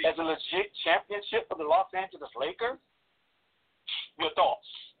as a legit championship for the Los Angeles Lakers? Your thoughts?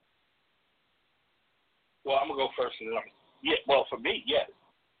 Well, I'm gonna go first. Yeah. Well, for me, yes.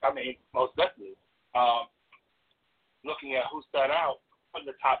 I mean, most definitely. Looking at who sat out, putting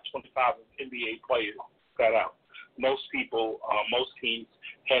the top 25 NBA players sat out. Most people, most teams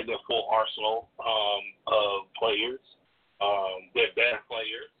had their full arsenal of players. They're bad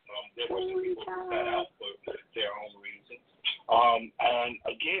players. There were some people who sat out for their own reasons. And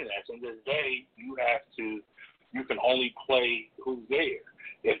again, at the end of the day, you can only play who's there.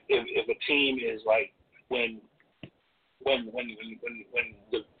 If a team is like when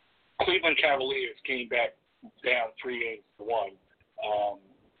the Cleveland Cavaliers came back down 3-1,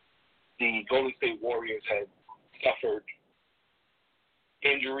 the Golden State Warriors had suffered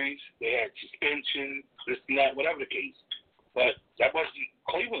injuries, they had suspension, this and that, whatever the case. But that wasn't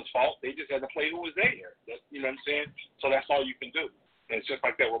Cleveland's fault. They just had to play who was there. You know what I'm saying? So that's all you can do. And it's just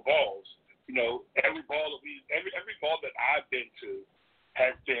like that with balls. You know, every ball that I've been to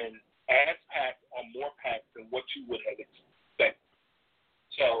has been as packed or more packed than what you would have expected.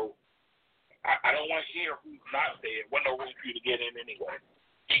 So I don't want to hear who's not there. Wasn't no room for you to get in anyway.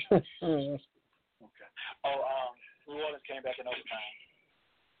 Okay. New Orleans came back in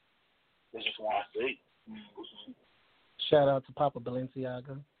They just want to see. Mm-hmm. Shout out to Papa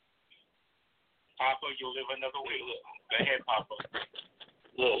Balenciaga. Papa, you'll live another way. Look, go ahead, Papa.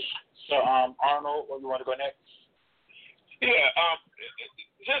 Yes. So, Arnold, where you want to go next? Yeah,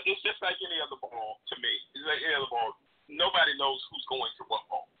 it's just like any other ball to me. It's like any other ball. Nobody knows who's going to what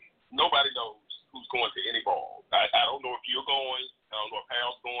ball. Nobody knows who's going to any ball. I don't know if you're going. I don't know if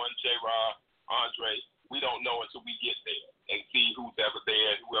Al's going, J-Rod, Andre. We don't know until we get there and see who's ever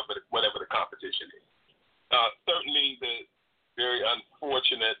there, whatever the competition is. Certainly the very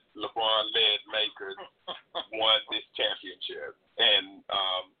unfortunate LeBron-led Lakers won this championship. And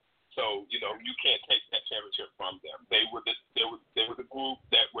so, you can't take that championship from them. They were the group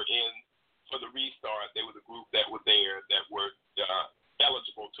that were in for the restart. They were the group that were there that were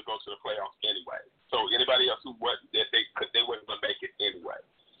eligible to go to the playoffs anyway. So anybody else who wasn't, they weren't going to make it anyway.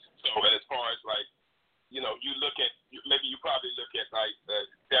 So and as far as like, you look at, maybe you probably look at like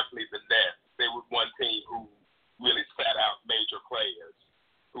definitely the Nets. They were one team who really sat out major players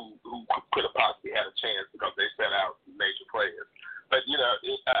who could have possibly had a chance because they sat out major players. But,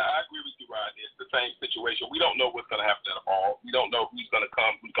 I agree with you, Rodney. It's the same situation. We don't know what's going to happen in the ball. We don't know who's going to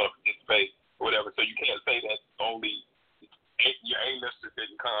come, who's going to participate, or whatever. So you can't say that only your A-listers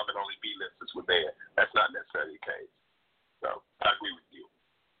didn't come and only B-listers were there. That's not necessarily the case. So I agree with you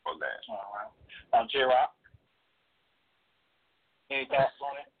on that. All right. J-Rock, any thoughts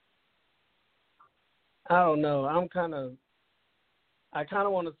on it? I don't know. I kind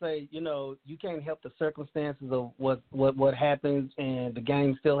of want to say, you can't help the circumstances of what happens, and the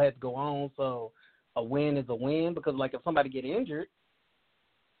game still has to go on. So a win is a win, because like if somebody get injured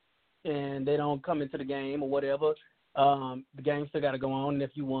and they don't come into the game or whatever, the game still got to go on. And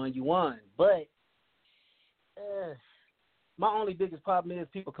if you won, you won. But my only biggest problem is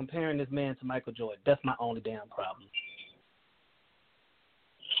people comparing this man to Michael Jordan. That's my only damn problem.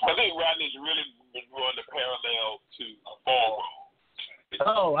 I think Rodney's really been drawing the parallel to ballroom.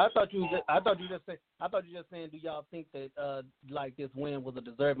 Oh, I thought you just saying, do y'all think that like this win was a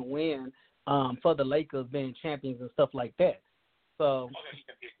deserving win for the Lakers being champions and stuff like that? So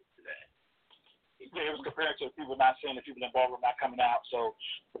it was compared to people not saying the people in the ballroom not coming out. So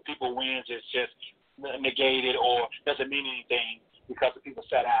the people wins is just negated or doesn't mean anything because the people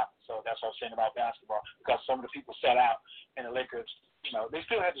sat out. So that's what I was saying about basketball, because some of the people sat out and the Lakers, they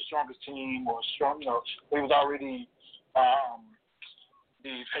still had the strongest team or strong. They was already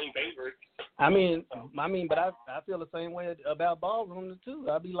the favorite. But I feel the same way about ballroom too.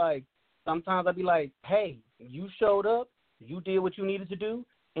 Sometimes I'd be like, hey, you showed up, you did what you needed to do,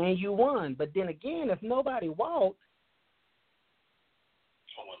 and you won. But then again, if nobody walked,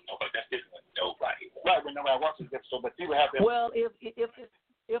 that's different. Nobody. Right, when nobody walks is different. So, but people have. Well, if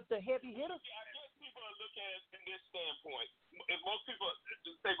the heavy hitters. I guess people are looking at it from this standpoint. If most people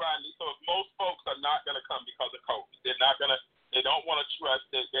say, Rodney, so if most folks are not going to come because of COVID, they don't want to trust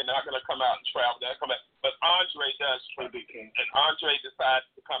it. They're not going to come out and travel. They're come out. But Andre does, and Andre decides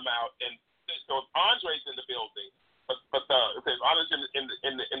to come out. And so if Andre's in the building, if Andre's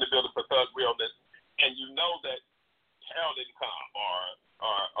in the building for Thug Realness, and you know that Hell didn't come, or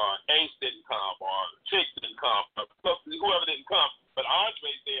Ace didn't come, or Chick didn't come, or whoever didn't come, but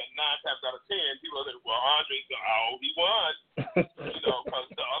Andre's there 9 times out of 10. People are like, well, Andre's he won,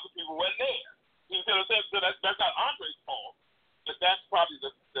 because the other people weren't there. You see what I'm saying? So that's not Andre's fault. But that's probably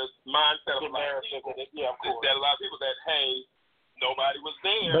the mindset of a lot of people. Yeah, of course. That a lot of people that, hey, nobody was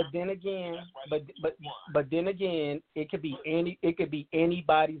there. But then again, but then again, it could be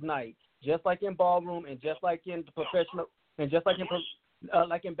anybody's night. Just like in ballroom, and just like in the professional, and just like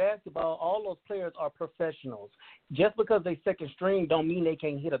like in basketball, all those players are professionals. Just because they second string don't mean they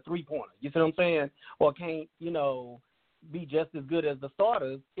can't hit a 3-pointer. You see what I'm saying? Or can't, be just as good as the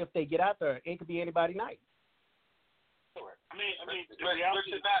starters if they get out there. It could be anybody's night. I mean, the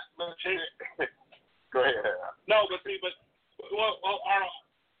reality is not. Go ahead. No, Arnold,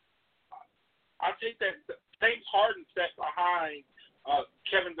 I think that James Harden sat behind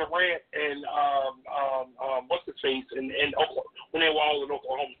Kevin Durant and what's his face in when they were all in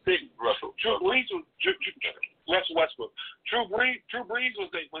Oklahoma City. Russell Westbrook. Drew Brees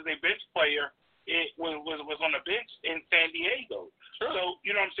was a bench player. It was on the bench in San Diego. Sure. So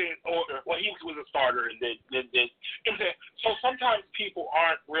you know what I'm saying, or he was a starter, and then you know what I'm saying. So sometimes people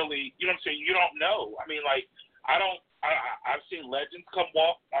aren't really, you know what I'm saying. You don't know. I mean, like I've seen legends come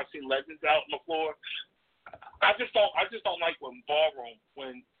walk. I've seen legends out on the floor. I just don't like when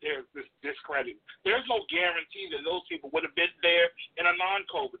there's this discredit. There's no guarantee that those people would have been there in a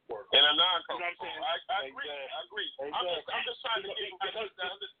non-COVID world. In a non-COVID world. You know what I'm saying? I agree. I agree. I'm just trying to get.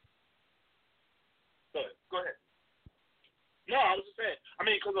 Go ahead. No, I was just saying. I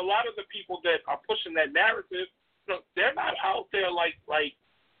mean, because a lot of the people that are pushing that narrative, they're not out there like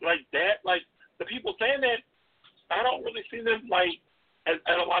that. Like the people saying that, I don't really see them like at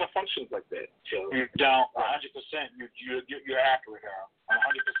a lot of functions like that. So, you don't 100%. You're accurate, Harold. 100%.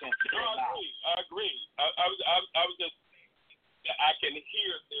 I agree. I was just, I can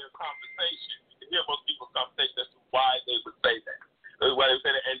hear their conversation. You can hear most people's conversation as to why they would say that. Why they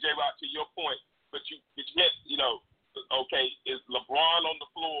say that. And J. Rock, to your point, but you get, okay, is LeBron on the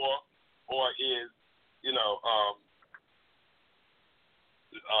floor or is,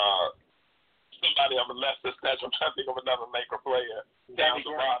 somebody of a lesser stature? I'm trying to think of another Laker player down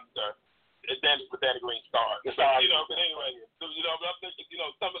the roster. Danny Green starts. But anyway, but I'm thinking,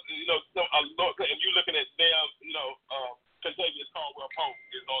 some of and you looking at them, Contavious Caldwell Pope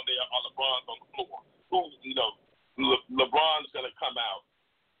is on there, or LeBron's on the floor. LeBron's gonna come out,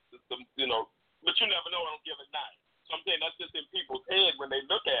 but you never know on a given night. So I'm saying that's just in people's head when they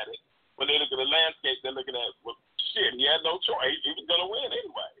look at it. When they look at the landscape, they're looking at, well, shit, he had no choice. He was gonna win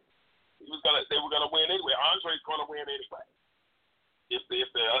anyway. They were gonna win anyway. Andre's gonna win anyway. If the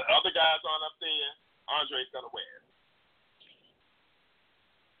other guys aren't up there, Andre's gonna win.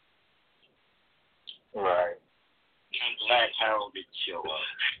 Right. I'm glad Harold didn't show up.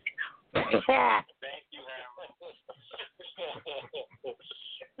 Thank you, Harold.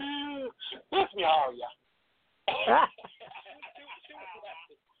 Bless me, how are ya?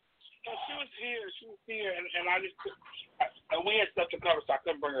 She was here, and I just, and we had stuff to cover, so I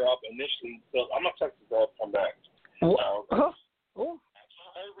couldn't bring her up initially. So I'm gonna text her up, come back. Oh.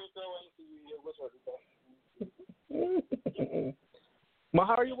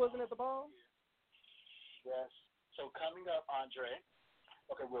 Maharia wasn't at the ball? Yes. So coming up, Andre.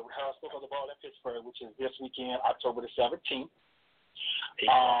 Okay, we're Harold of the ball in Pittsburgh, which is this weekend, October the 17th.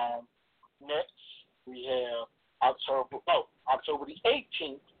 Next, we have October the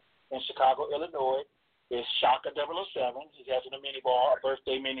 18th in Chicago, Illinois. Is Shaka 007. He's having a a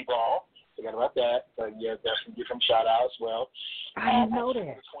birthday mini ball. Forget about that. But yeah, definitely give him a shout out as well. I didn't know that.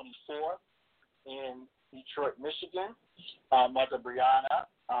 October the 24th in Detroit, Michigan. Mother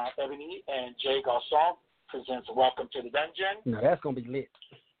Brianna, Ebony, and Jay Garçon presents Welcome to the Dungeon. No, that's gonna be lit.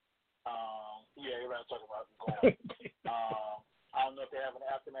 Yeah, everybody talking about it. I don't know if they have an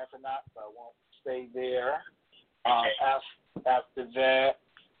aftermath or not, so I won't stay there. After that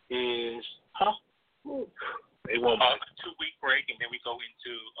is They will a 2-week break, and then we go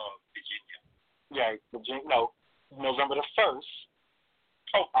into Virginia. Yeah, Virginia. No, November the 1st.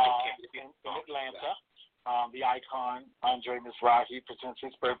 In Atlanta. The icon Andre Mizrahi presents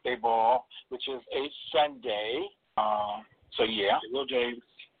his birthday ball, which is a Sunday. So yeah, Will James.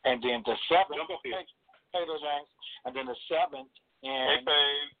 And then the 7th. Hey, James. And then the 7th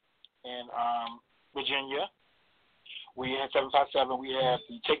in Virginia. We had 757. We have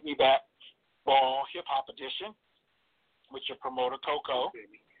the Take Me Back Ball Hip Hop Edition with your promoter Coco.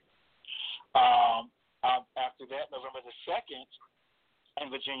 After that, November the 2nd. In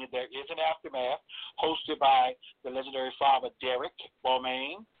Virginia, there is an aftermath hosted by the legendary father Derek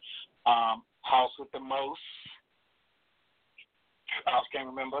Balmain, House with the Most. I can't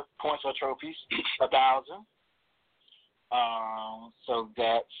remember points or trophies, 1,000. So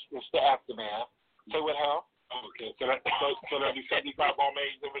it's the aftermath. Say what, Hal? Okay, so that'll be 75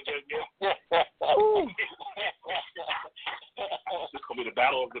 Balmains in Virginia. It's gonna be the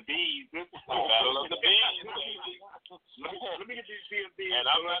battle of the bees. Battle of the bees, baby. Let me get these DMV. And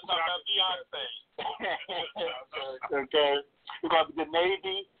I'm not talking about Beyonce. Okay, we're gonna be the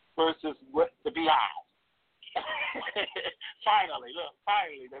Navy versus the Beehive. Finally,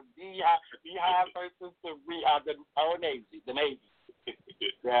 the Beehive versus the Navy, the Navy.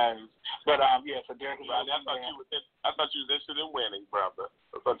 Yes, but so Derek is I thought you was interested in winning, brother.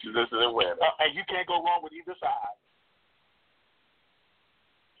 I thought you was interested in winning. And you can't go wrong with either side.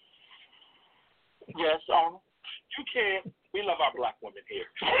 Yes, you can't. We love our black women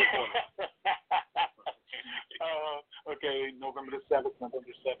here. Okay, November the 7th.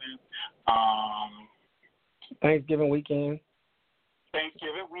 Thanksgiving weekend.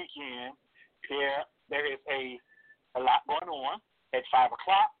 There is a lot going on. At 5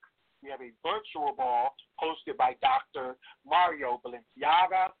 o'clock, we have a virtual ball hosted by Dr. Mario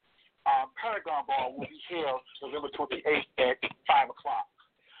Balenciaga. Paragon Ball will be held November 28th at 5 o'clock.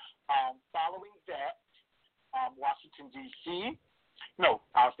 Following that, Washington, D.C. No,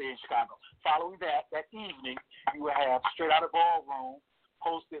 I'll stay in Chicago. Following that evening, you will have Straight Outta Ballroom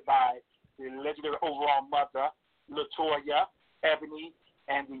hosted by the legendary overall mother, LaToya, Ebony,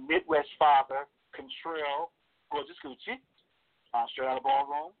 and the Midwest father, Contrell Gorgeous Gucci. Straight Outta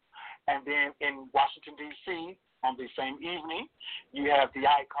Ballroom. And then in Washington, D.C., On the same evening, you have the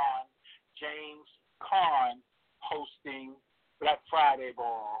icon James Caan hosting Black Friday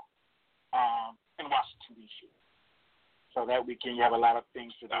Ball in Washington, D.C. So that weekend you have a lot of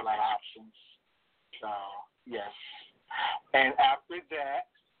things to do, a lot of options. So, yes. And after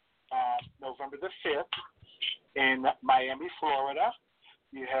that, November the 5th, in Miami, Florida,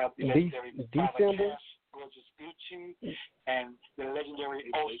 you have the legendary December. Gorgeous Gucci and the legendary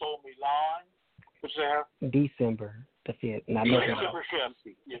Oso Milan. What's there? December the 5th. Not December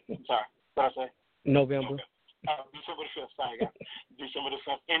 5th. Yes, I'm sorry. What did I say? November. December the 5th. Sorry, guys. December the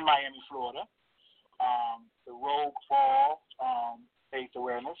 5th in Miami, Florida. The Rogue Ball, AIDS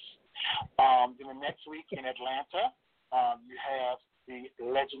awareness. Then the next week in Atlanta, you have the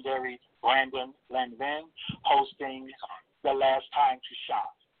legendary Brandon Lanvin hosting The Last Time to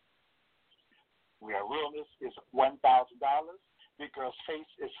Shop. Where realness is $1,000. Big Girl's Face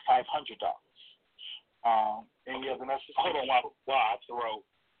is $500. Any other messages? Hold on, while I throw.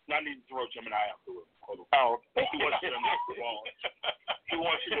 I need to throw Gemini afterwards. Hold on. Oh, He wants you to knock the ball. He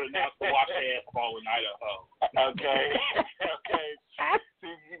wants you to knock the wash ass ball in Idaho. Okay. Okay.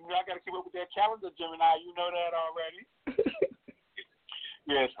 See, I got to keep up with that calendar, Gemini. You know that already.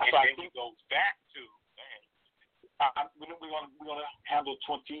 Yes. And So I then think he goes back to, we're gonna handle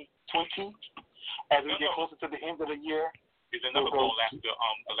 2020 as we get closer to the end of the year. There's another goal after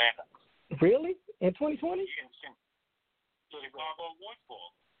Atlanta. Really? In 2020? Chicago Awards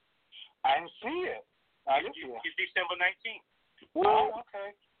Ball. I didn't see it. I didn't see it. It's December 19th. Oh,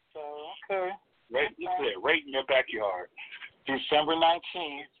 okay. So, okay. Right in your backyard. December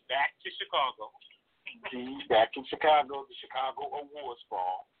 19th. Back to Chicago. Back in Chicago, the Chicago Awards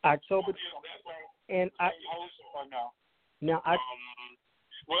Ball. October. And I. Host or no? Now,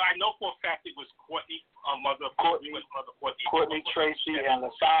 Well, I know for a fact it was Courtney, mother Courtney, Tracy, and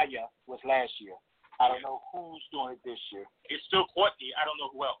LaSaya was last year. I don't know who's doing it this year. It's still Courtney. I don't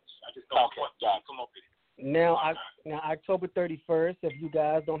know who else. I just know Courtney. Come up with it. Now, October 31st, if you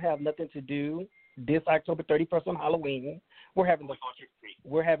guys don't have nothing to do, this October 31st on Halloween, we're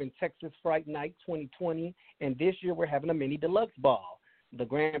having Texas Fright Night 2020, and this year we're having a mini deluxe ball. The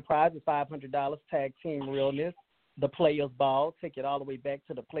grand prize is $500, tag team realness. The Players Ball, take it all the way back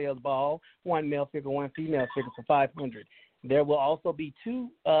to the Players Ball. One male figure, one female figure for $500. There will also be two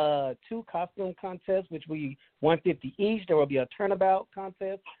costume contests, which will be $150 each. There will be a turnabout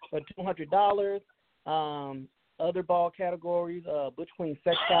contest for $200. Other ball categories: Butch Queen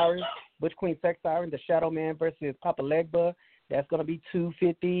Sex Siren, the Shadow Man versus Papa Legba. That's going to be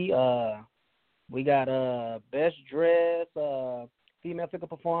 $250. We got best dress, female figure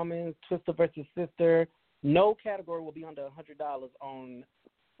performance, Twister versus Sister. No category will be under $100 on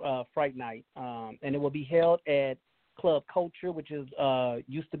Fright Night, and it will be held at Club Culture, which is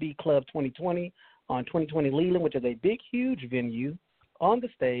used to be Club 2020 on 2020 Leland, which is a big, huge venue on the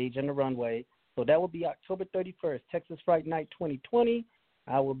stage and the runway. So that will be October 31st, Texas Fright Night 2020.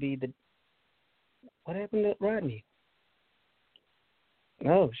 I will be the. What happened to Rodney?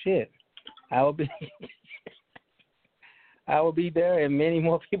 Oh shit! I will be. I will be there, and many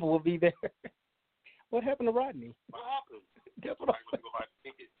more people will be there. What happened to Rodney? What happened? That's what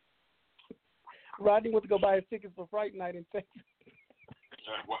Rodney went to go buy his tickets for Fright Night in Texas.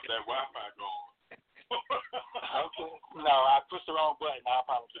 That Wi-Fi gone. Okay. No, I pushed the wrong button. I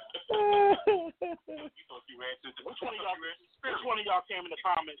apologize. You thought you answered. Which one of y'all came in the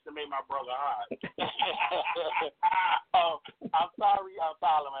comments and made my brother hot? Oh, I'm sorry,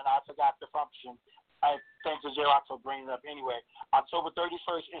 Solomon. I forgot the function. Thanks to J-Rock for bringing it up. Anyway, October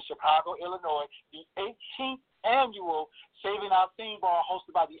 31st in Chicago, Illinois, the 18th annual Saving Our Theme Ball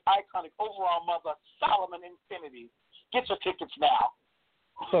hosted by the iconic overall mother, Solomon Infinity. Get your tickets now.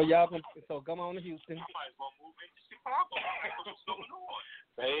 So come on to Houston. I might as well move into Chicago. What's going on?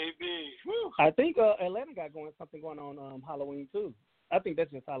 Baby. Whew. I think Atlanta got something going on Halloween too. I think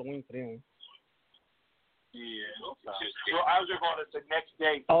that's just Halloween for them. Yeah. Well, I was just going to the next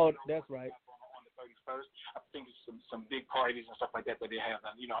day. Oh, that's right. On the 31st, I think it's some big parties and stuff like that they have.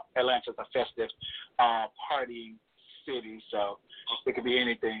 Atlanta's a festive party city, so it could be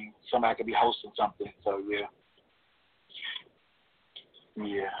anything. Somebody could be hosting something. So yeah.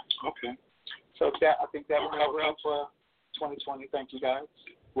 Yeah. Okay. So I think that will cover up for 2020. Thank you, guys.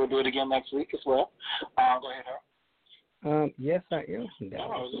 We'll do it again next week as well. Go ahead, Harold. Yes, I am.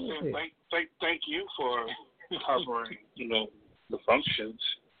 Thank you for covering, the functions.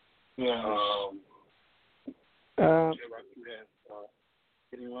 Yeah. You have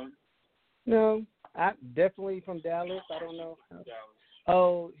anyone? No, I definitely from Dallas. I don't know.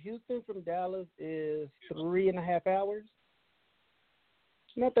 Oh, Houston from Dallas is 3.5 hours.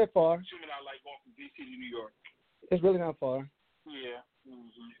 Not that far. Assuming I like going from DC to New York. It's really not far. Yeah.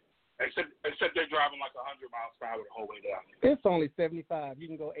 Mm-hmm. Except they're driving like 100 miles per hour the whole way down. It's only 75. You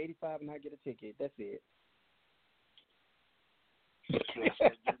can go 85 and not get a ticket. That's it. Yes,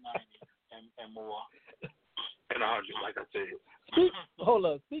 90 and more. And 100, like I said. Hold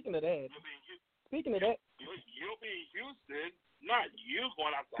up. Speaking of that. You'll be in Houston, not you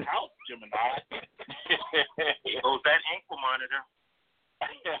going out the house, Gemini. Oh, that ankle monitor.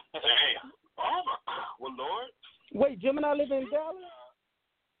 Damn. Oh, well, Lord. Wait, Gemini live in Dallas?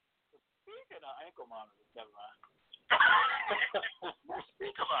 Speaking of ankle monitors, never mind.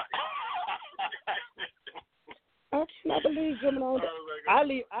 Think about it. I cannot believe Gemini. I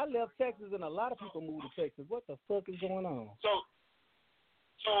left Texas and a lot of people moved to Texas. What the fuck is going on? So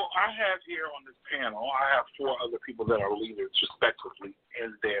I have here on this panel, I have 4 other people that are leaders, respectively,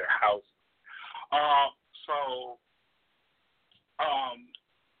 in their house.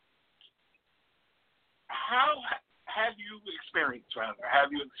 How have you experienced,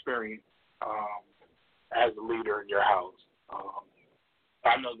 as a leader in your house?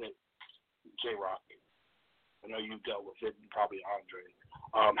 I know that J-Rock, I know you've dealt with it, and probably Andre.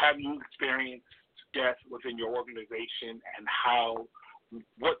 Have you experienced death within your organization, and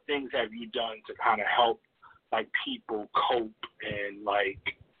what things have you done to kind of help, like, people cope and,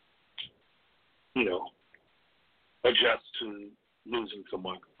 like, you know, adjust to losing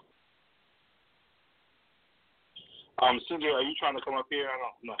someone? Cindy, are you trying to come up here?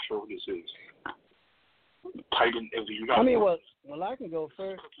 I'm not sure what this is. Well, I can go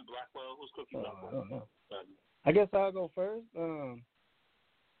first. Cookie Blackwell? Who's Cookie Blackwell? I don't know. I guess I'll go first.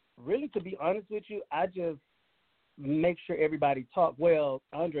 Really, to be honest with you, I just make sure everybody talk. Well,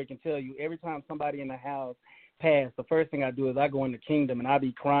 Andre can tell you, every time somebody in the house passed, the first thing I do is I go in the kingdom and I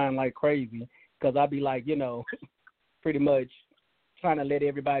be crying like crazy because I be like, you know, pretty much trying to let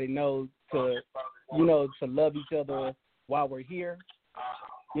everybody know to love each other while we're here.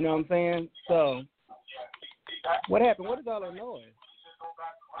 You know what I'm saying? So, what happened? What is all that noise?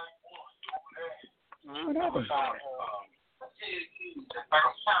 What happened?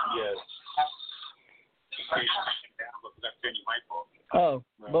 Yes. Oh,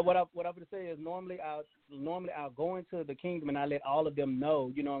 but what I would say is normally I'll go into the kingdom and I let all of them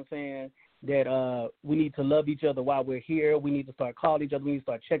know, you know what I'm saying, that we need to love each other while we're here. We need to start calling each other. We need to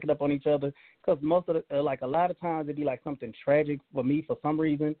start checking up on each other because most of the, like a lot of times it'd be like something tragic for me for some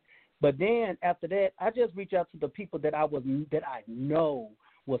reason. But then after that, I just reach out to the people that I know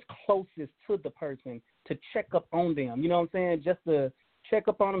was closest to the person to check up on them. You know what I'm saying? Just to check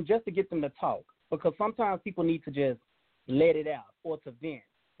up on them, just to get them to talk. Because sometimes people need to just let it out or to vent.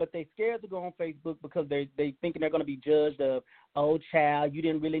 But they scared to go on Facebook because they thinking they're going to be judged of, oh, child, you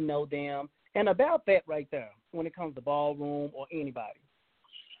didn't really know them. And about that right there, when it comes to ballroom or anybody,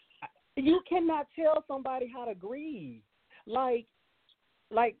 you cannot tell somebody how to grieve. Like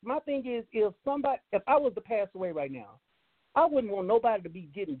my thing is, if I was to pass away right now, I wouldn't want nobody to be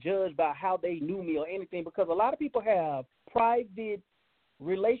getting judged by how they knew me or anything, because a lot of people have private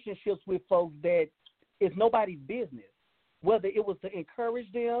relationships with folks that is nobody's business. Whether it was to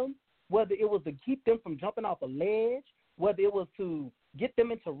encourage them, whether it was to keep them from jumping off a ledge, whether it was to get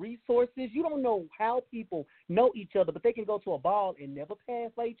them into resources. You don't know how people know each other, but they can go to a ball and never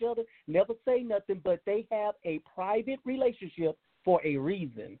pass by each other, never say nothing, but they have a private relationship for a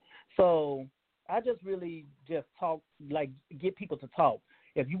reason. So I just really just talk, like get people to talk.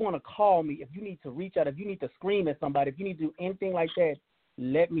 If you want to call me, if you need to reach out, if you need to scream at somebody, if you need to do anything like that,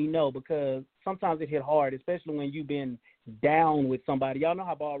 let me know, because sometimes it hit hard, especially when you've been down with somebody. Y'all know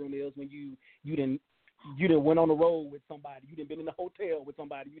how ballroom is when you didn't went on the road with somebody, you didn't been in the hotel with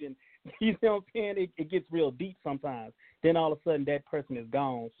somebody, you know what I'm saying? It gets real deep sometimes. Then all of a sudden that person is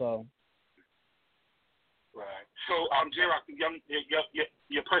gone. So. Right. So, J-Rock,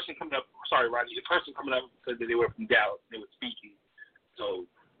 your person coming up. Sorry, Rodney. Your person coming up said that they were from Dallas. They were speaking. So,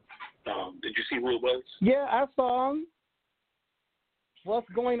 did you see who it was? Yeah, I saw him. What's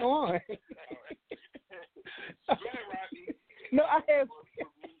going on? No, I have.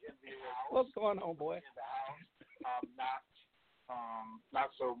 What's going on, boy? Not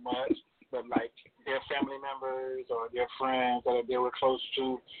so much, but like their family members or their friends that they were close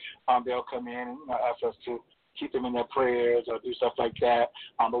to, they'll come in and ask us to keep them in their prayers or do stuff like that.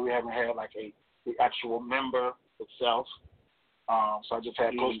 But we haven't had like the actual member itself. So I just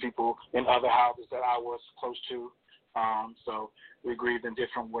had close people in other houses that I was close to. So we grieved in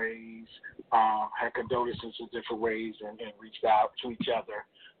different ways, had condolences in different ways, and reached out to each other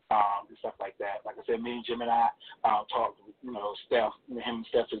and stuff like that. Like I said, me and Jim and I talked. You know, Steph, him and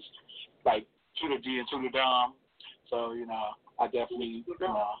Steph is like to the D and to the Dom. So I definitely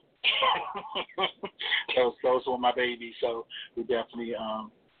those were my babies. So we definitely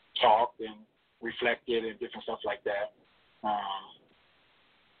talked and reflected and different stuff like that.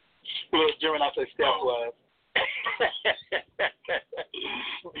 During I said Steph was.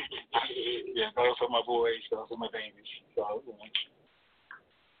 Yeah, those are my boys. Those are my babies. So.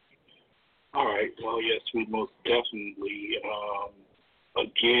 All right. Well, yes, we most definitely,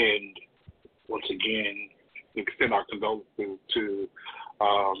 once again, extend our condolences to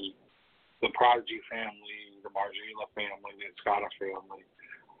the Prodigy family, the Margiela family, the Escada family.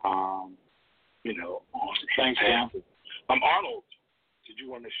 Thanks, Sam. Arnold, did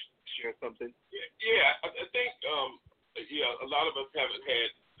you want to share something? Yeah, I think a lot of us haven't had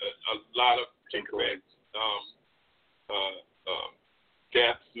a lot of incorrect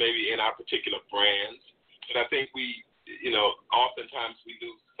deaths maybe in our particular brands, but I think we, oftentimes we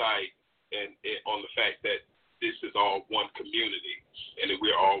lose sight and on the fact that this is all one community and that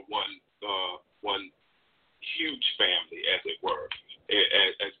we're all one huge family, as it were,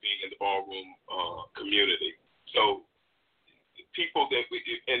 as being in the ballroom community. So people that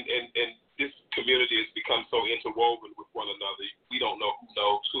and this community has become so interwoven with one another. We don't know who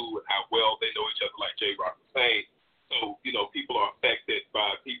knows who and how well they know each other, like J. Rock was saying. So, people are affected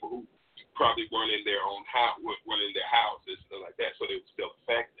by people who probably weren't in their own house, weren't in their houses, and like that, so they were still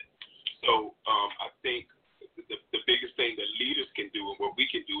affected. So I think the biggest thing that leaders can do and what we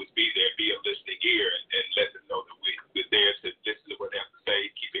can do is be there, be a listening ear, and let them know that we're there to listen to what they have to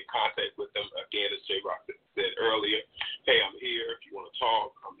say, keep in contact with them. Again, as J. Rock said earlier, hey, I'm here. If you want to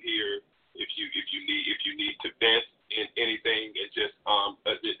talk, I'm here. If you need to vent in anything, and just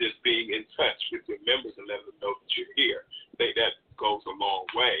being in touch with your members and letting them know that you're here. I think that goes a long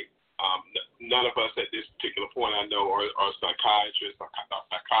way. None of us at this particular point I know are psychiatrists or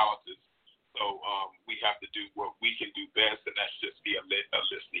psychologists, so we have to do what we can do best, and that's just be a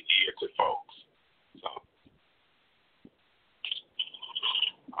listening ear to folks. So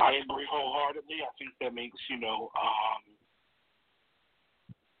I agree wholeheartedly. I think that makes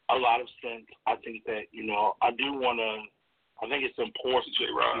a lot of sense. I think that I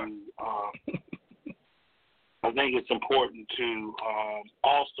think it's important to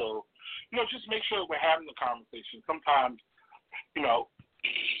also, just make sure that we're having the conversation. Sometimes,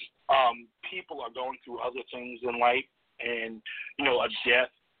 people are going through other things in life, and a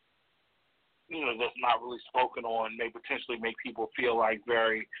death, that's not really spoken on may potentially make people feel like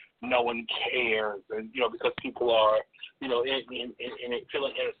no one cares, and because people are feeling in a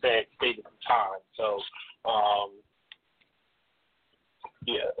sad state at the time. So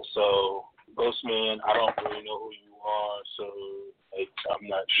so Ghostman, I don't really know who you are, so I'm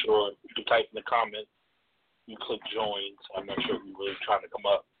not sure. You can type in the comments. You click join, so I'm not sure if you're really trying to come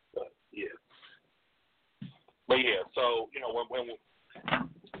up, but yeah. But yeah, so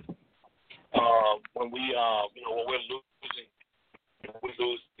when we're losing, we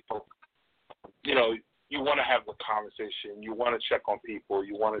lose people. You want to have the conversation. You want to check on people.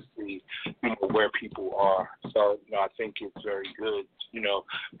 You want to see, where people are. So, I think it's very good,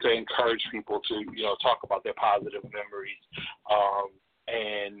 to encourage people to, talk about their positive memories,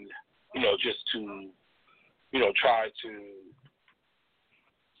 and, just to, try to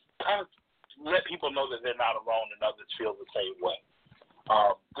kind of let people know that they're not alone and others feel the same way.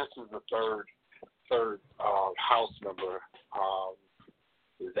 This is the third house member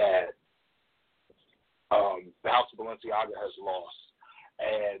that the House of Balenciaga has lost,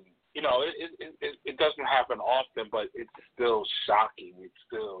 and it doesn't happen often, but it's still shocking. It's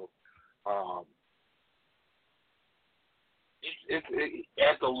still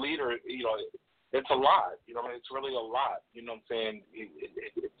as a leader, it's a lot. It's really a lot. You know what I'm saying?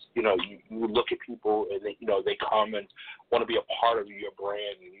 It's you look at people and they come and want to be a part of your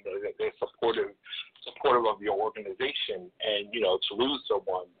brand, and they're supportive of your organization, and to lose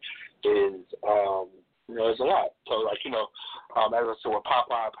someone is it's a lot. So as I said with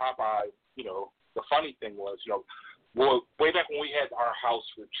Popeye, the funny thing was, way back when we had our house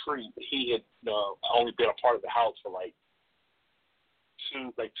retreat, he had only been a part of the house for like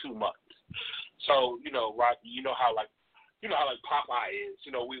 2 months. So Rodney, how Popeye is.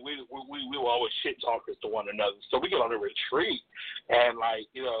 We were always shit talkers to one another. So we get on a retreat, and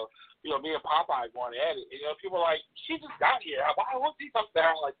me and Popeye going at it. People are like, she just got here. Why won't she come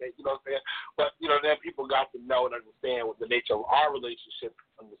down like that? You know what I'm saying? But then people got to know and understand what the nature of our relationship.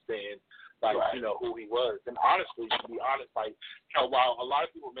 Understand. Who he was. And honestly, to be honest, while a lot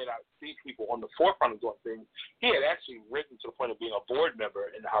of people may not see people on the forefront of doing things, he had actually risen to the point of being a board member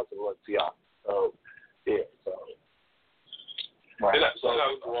in the House of Balenciaga. So, yeah. I want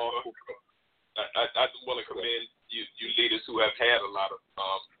to commend you leaders who have had a lot of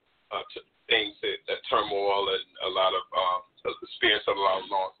things that turmoil and a lot of experience of a lot of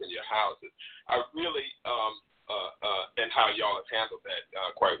loss in your houses. I really and how y'all have handled that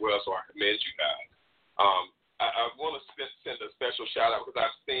quite well. So I commend you guys. I want to send a special shout out because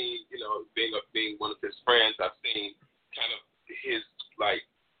I've seen, being one of his friends, I've seen kind of his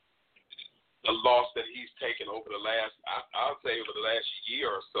the loss that he's taken over the last, I'll say over the last year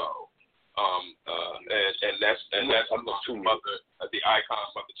or so. And that's Mother, the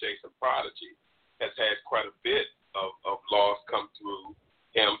icon Mother Jason Prodigy has had quite a bit of loss come through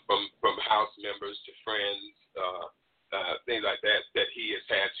him from house members to friends, things like that he has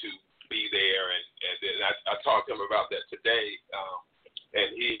had to be there, and I talked to him about that today,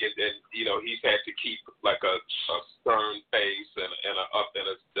 and he's had to keep like a stern face and a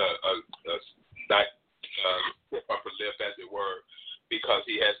stiff upper lip, as it were, because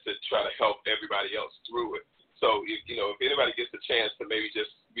he has to try to help everybody else through it. So if anybody gets a chance to maybe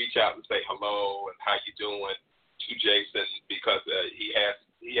just reach out and say hello and how you doing to Jason, because he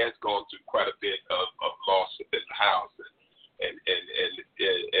has gone through quite a bit of loss within the house and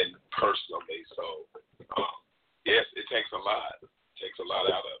personally. So yes, it takes a lot. It takes a lot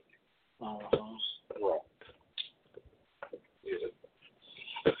out of you.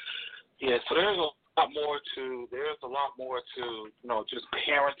 Yeah. So there's a lot more to just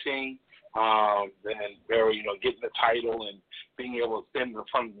parenting than very getting the title and being able to stand in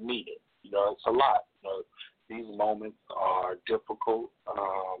front of the meeting. It's a lot. These moments are difficult,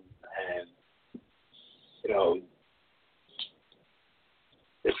 and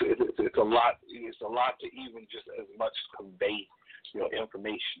it's a lot. It's a lot to even just as much convey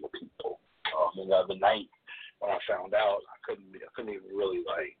information to people. The other night when I found out, I couldn't even really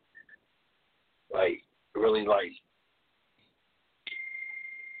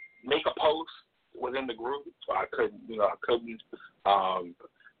make a post within the group. So I couldn't.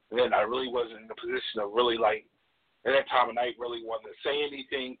 Then I really wasn't in a position of really at that time of night really wanting to say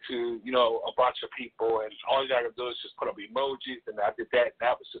anything to a bunch of people, and all you got to do is just put up emojis, and I did that. And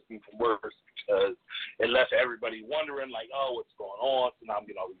that was just even worse because it left everybody wondering oh, what's going on? So now I'm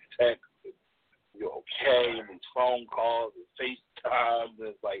getting all these texts. You're okay, and these phone calls and FaceTime.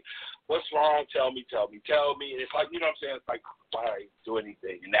 And it's what's wrong? Tell me. And it's what I'm saying? It's why do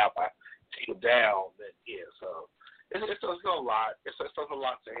anything? And now if I take it down, then yeah. So it's a lot. It's a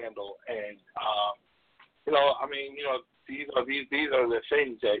lot to handle, and these are the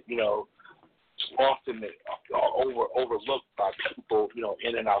things that often are overlooked by people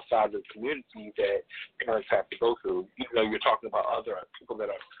in and outside the community that parents have to go through. You're talking about other people that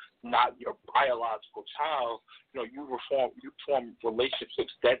are not your biological child. You form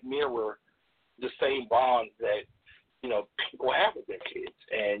relationships that mirror the same bonds that people have with their kids,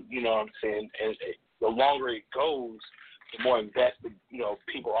 and what I'm saying. And the longer it goes, the more invested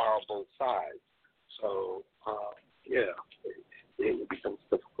people are on both sides. So it becomes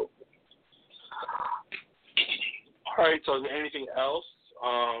difficult. All right. So, is there anything else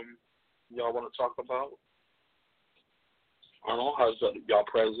y'all want to talk about? Arnold, how's y'all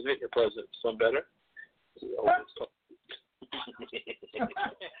president? Your president's done better. No,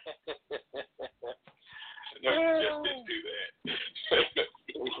 you just didn't do that.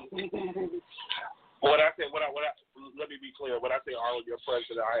 Let me be clear. When I say Arnold, your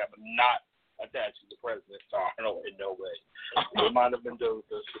president, I am not attached to the president, so Arnold in no way. It might have been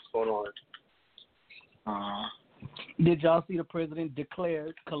what's going on. Did y'all see the president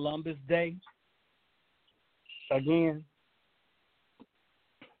declare Columbus Day again?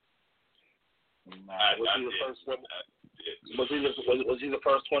 Was he the first one? Was he the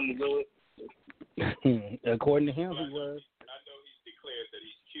first one to do it? According to him, he was. I know he's declared that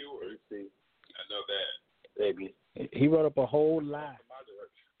he's cured. I know that. Maybe. He wrote up a whole lie.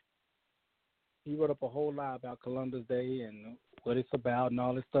 He wrote up a whole lie about Columbus Day and what it's about and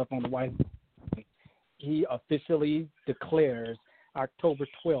all this stuff on the White House. He officially declares October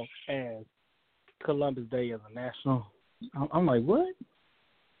 12th as Columbus Day as a national. I'm like, what?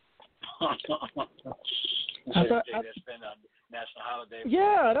 It's been a national holiday.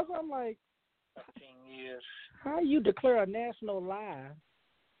 Yeah, that's what I'm like. 15 years. How you declare a national lie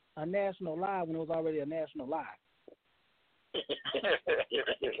when it was already a national lie? Wow.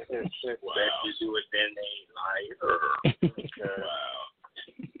 That you do it, then they liar. Wow.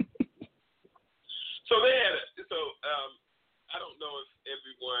 So they had I don't know if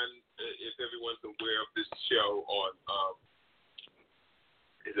everyone's aware of this show on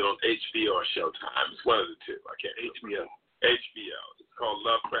is it on HBO or Showtime? It's one of the two. I can't. HBO. It's called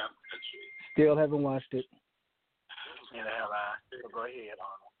Lovecraft Country. Still haven't watched it. Go ahead,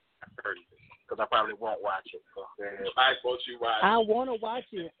 Arnold. I heard it. because I probably won't watch it. So, Why won't you watch it? I want to watch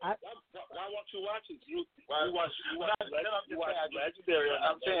it. Why won't you watch it? You watch Legendary.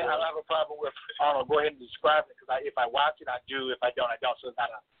 I'm saying I don't have a problem with Arnold. Go ahead and describe it, because if I watch it, I do. If I don't, I don't. So it's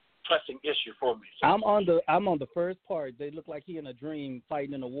not a pressing issue for me. So. I'm on the first part. They look like he in a dream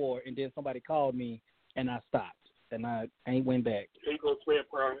fighting in a war, and then somebody called me, and I stopped, and I ain't went back. Here you go, Fred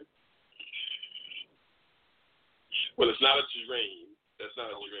Prime. Well, it's not a dream. That's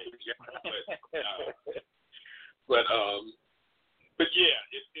not a dream. But yeah,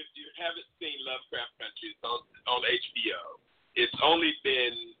 if you haven't seen Lovecraft Country, it's on HBO. It's only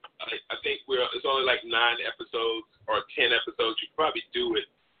been, I think it's only like 9 episodes or 10 episodes. You can probably do it.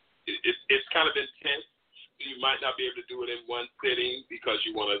 It's kind of intense. So you might not be able to do it in one sitting because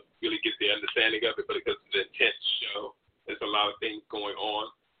you want to really get the understanding of it, but because it's an intense show, there's a lot of things going on.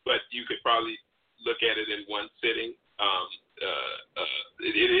 But you could probably look at it in one sitting.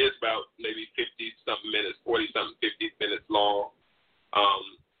 It is about maybe 50-something minutes, 40-something, 50 minutes long,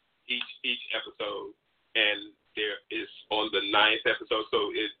 each episode, and there is on the 9th episode, so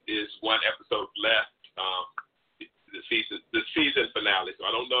it is one episode left. The season finale. So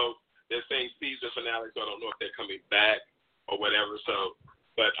I don't know. They're saying season finale, so I don't know if they're coming back or whatever. So,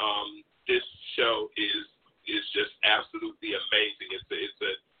 but this show is just absolutely amazing. It's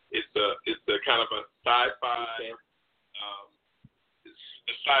a kind of a sci-fi. It's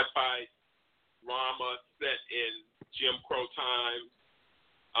a sci-fi drama set in Jim Crow times,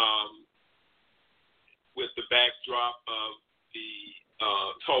 with the backdrop of the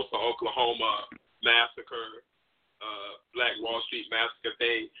Tulsa, Oklahoma massacre, Black Wall Street massacre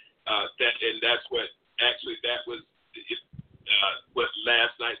thing. That's what what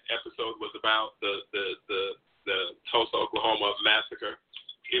last night's episode was about, the Tulsa, Oklahoma massacre.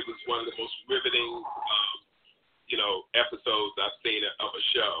 It was one of the most riveting episodes I've seen of a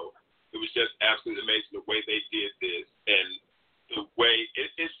show. It was just absolutely amazing the way they did this, and the way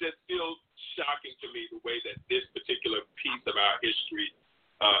it's just still shocking to me the way that this particular piece of our history,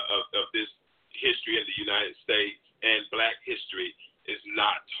 of this history in the United States and Black history, is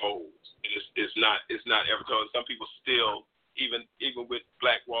not told. It's not ever told. Some people still, even with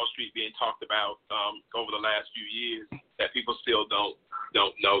Black Wall Street being talked about over the last few years, that people still don't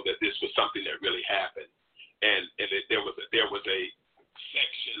know that this was something that really happened. And there was a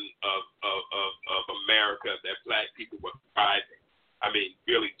section of America that Black people were thriving. I mean,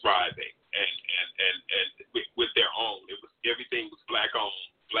 really thriving, and with their own. Everything was Black owned,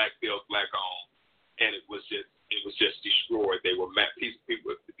 Black built, Black owned, and it was just destroyed. They were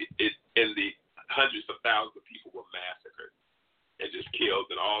people in the hundreds of thousands of people were massacred and just killed,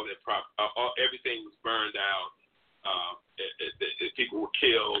 and all their everything was burned out. People were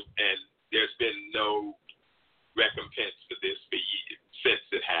killed, and there's been no recompense for this for years since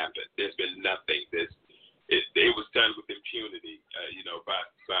it happened. There's been nothing. It was done with impunity,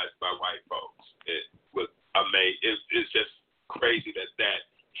 by white folks. It was amazing. It's just crazy that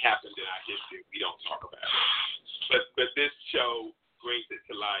happened in our history. We don't talk about it. But this show brings it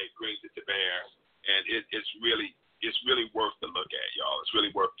to light, brings it to bear, and it's really worth to look at, y'all. It's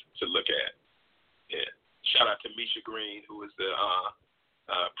really worth to look at. Yeah. Shout out to Misha Green, who is the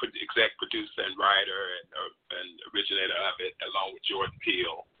exec producer and writer and originator of it, along with Jordan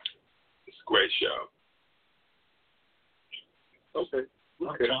Peele. It's a great show. Okay.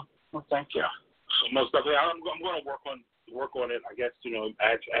 Well, thank you. So most definitely, I'm going to work on it. I guess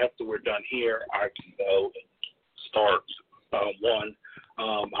after we're done here, I can go and start one.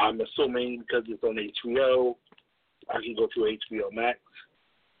 I'm assuming because it's on HBO, I can go to HBO Max.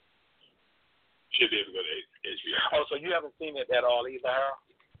 Should be able to go to HBO. Oh, so you haven't seen it at all either, Harold?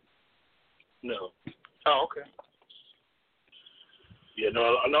 No. Oh, okay. Yeah,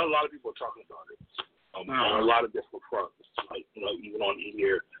 no, I know a lot of people are talking about it on a lot of different fronts. Like, even on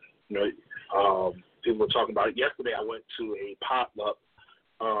here, people were talking about it. Yesterday, I went to a potluck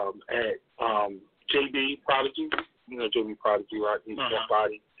at JB Prodigy. JB Prodigy, right? He's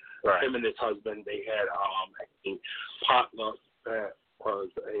body. Right. Him and his husband, they had a potluck that was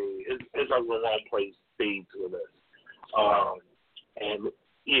it's like a long place stayed with us. And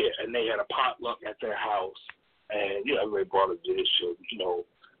they had a potluck at their house, and everybody brought a dish.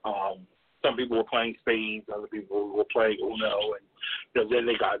 Some people were playing spades, other people were playing Uno, and then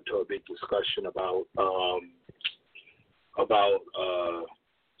they got into a big discussion about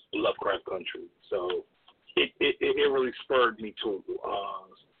Lovecraft Country. So it really spurred me to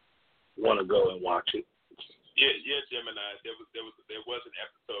want to go and watch it. Yeah, Gemini. There was an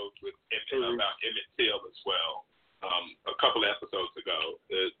episode with about Emmett Till as well. A couple of episodes ago,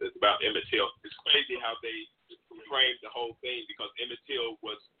 it's about Emmett Till. It's crazy how they framed the whole thing, because Emmett Till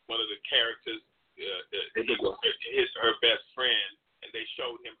was one of the characters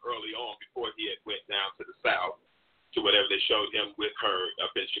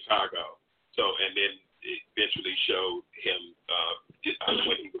Chicago. So, and then it eventually showed him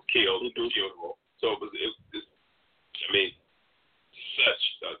when he was killed at the funeral. So it was I mean,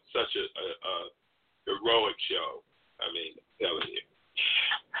 such a heroic show. I mean, I'm telling you.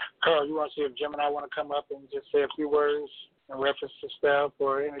 Carl, you want to see if Jim and I want to come up and just say a few words in reference to stuff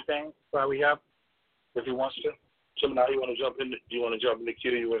or anything while we have, if he wants to? Jim and I, you want to jump in? You want to jump in the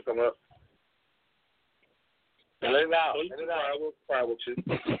queue? You want to come up? Let it out. Let it out. We'll cry with you.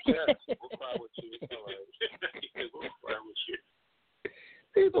 Yeah, we'll cry with you. It's all right. We'll cry with you.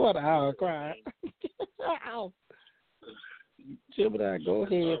 He's the one I'll cry. Jim and I, go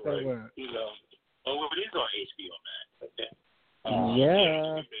ahead. Right. You know. Oh, it is on HBO Max. Okay.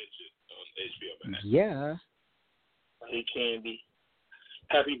 Yeah. On HBO Max. Yeah. Hey, Candy.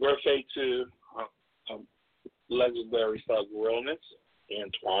 Happy birthday to legendary thug realness,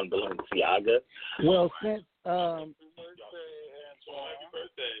 Antoine Balenciaga. Well, since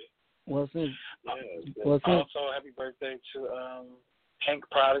Happy birthday. Also, happy birthday to Hank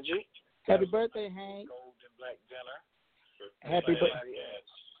Prodigy. Happy birthday, Hank. Golden Black Dinner. Happy birthday to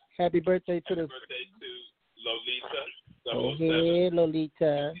the. Happy birthday to Lolita. Go ahead,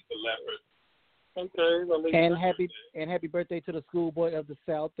 Lolita. The leopard. Okay, Lolita. And happy birthday to the schoolboy of the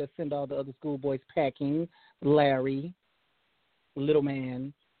South that send all the other schoolboys packing. Larry, little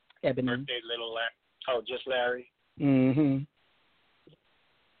man, Ebony. Birthday, little Larry. Oh, just Larry. Mm-hmm.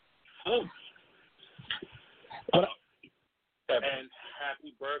 Oh. But, and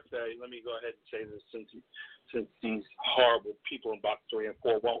happy birthday. Let me go ahead and say this since these horrible people in box 3 and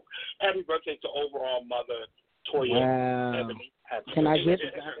 4 won't. Happy birthday to overall mother Toya. wow. Ebony. Can I get?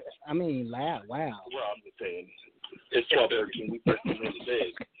 I mean, loud. Wow. Well, I'm just saying. It's 12:13. We 13 minutes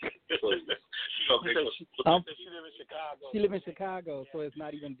big. She lives in Chicago, so it's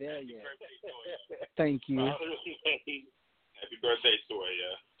not even there yet. Thank you. Happy birthday,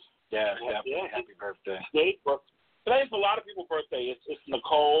 Toya. Yeah, happy birthday. Today's a lot of people's birthday. It's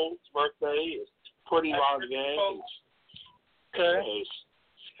Nicole's birthday. It's Pretty Roseanne. Okay.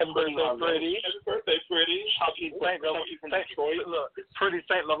 Happy birthday, Pretty. Happy birthday, Pretty. Look, it's Pretty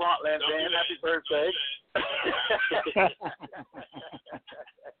St. Laurent Landon. Happy birthday.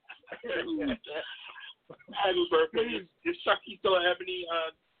 Happy birthday. Is Chucky still at Ebony,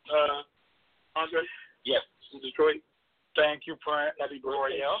 Andre? Yes. In Detroit? Thank you, Prince. Happy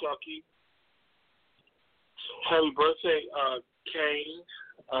birthday, Chucky. Happy birthday, Kane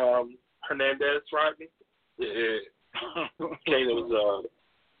Hernandez, Rodney. Yeah. Kane was,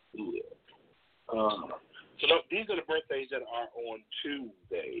 so these are the birthdays that are on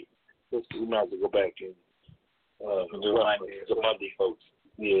Tuesday. We might as well go back and the Monday folks.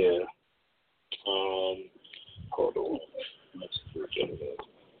 Yeah. Hold on.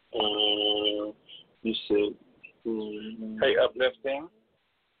 You said Hey, uplifting.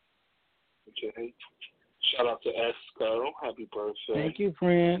 Okay. Shout out to Esco. Happy birthday. Thank you,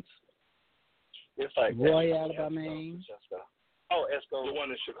 Prince. It's like Royale, Balmain. Oh, Esco. The one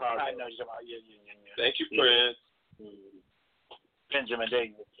in Chicago. I know you're about. Yeah. Thank you, Prince. Benjamin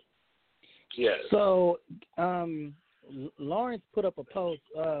Davis. Yes. So, Lawrence put up a post.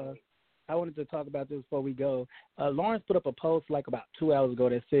 I wanted to talk about this before we go. Lawrence put up a post like about 2 hours ago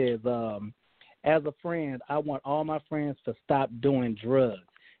that says, as a friend, I want all my friends to stop doing drugs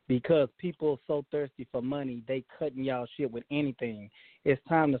because people are so thirsty for money, they cutting y'all shit with anything. It's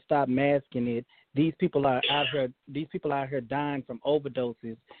time to stop masking it. These people are out here dying from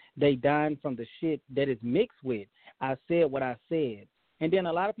overdoses. They dying from the shit that is mixed with. I said what I said. And then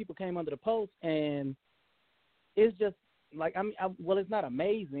a lot of people came under the post, and it's just like, well, it's not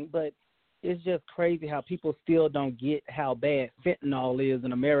amazing, but it's just crazy how people still don't get how bad fentanyl is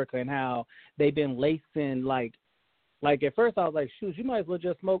in America and how they've been lacing, like at first I was like, shoot, you might as well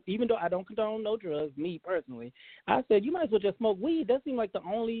just smoke, even though I don't condone no drugs, me personally. I said, you might as well just smoke weed. That seems like the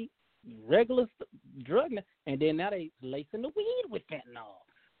only regular drug. And then now they lacing the weed with fentanyl.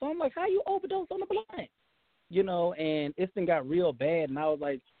 So I'm like, how you overdose on the blunt? You know, and it's been got real bad. And I was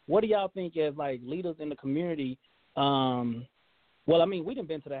like, what do y'all think as, like, leaders in the community? Well, I mean, we done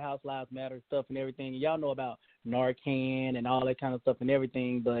been to the House Lives Matter stuff and everything. Y'all know about Narcan and all that kind of stuff and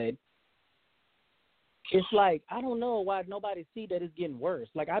everything. But it's like, I don't know why nobody see that it's getting worse.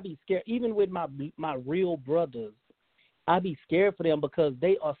 Like, I be scared. Even with my real brothers, I be scared for them because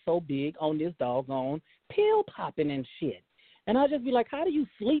they are so big on this doggone pill popping and shit. And I just be like, how do you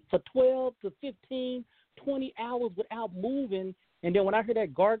sleep for 12 to 15, 20 hours without moving? And then when I hear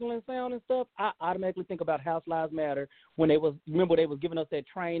that gargling sound and stuff, I automatically think about House Lives Matter when they was giving us that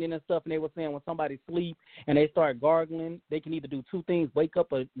training and stuff, and they were saying when somebody sleep and they start gargling, they can either do two things, wake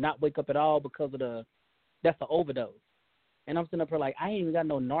up or not wake up at all because of that's the overdose. and I'm sitting up here like, I ain't even got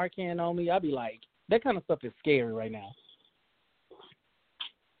no Narcan on me. I'd be like, that kind of stuff is scary right now.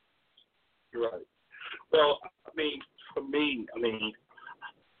 Right. Well, I mean, for me,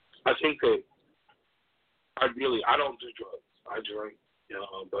 I think that ideally, I don't do drugs. I drink,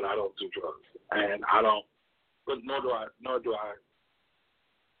 but I don't do drugs, and I don't. But nor do I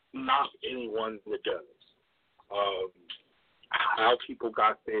knock anyone that does. How people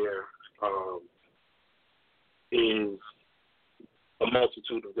got there is a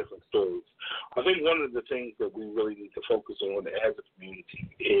multitude of different stories. I think one of the things that we really need to focus on as a community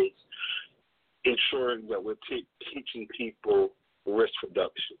is ensuring that we're teaching people risk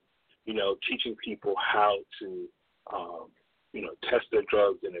reduction. Teaching people how to, test their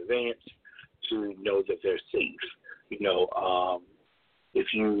drugs in advance to know that they're safe.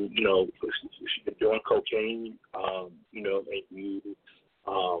 If you've been doing cocaine, and you,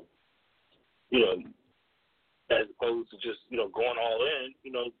 as opposed to just, going all in,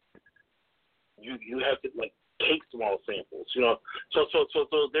 you have to take small samples,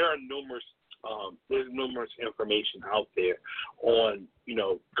 So there are there's numerous information out there on,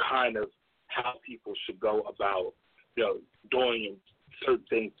 kind of how people should go about, doing certain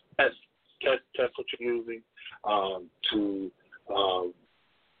things, test what you're using, to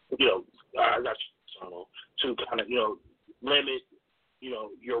kind of, limit,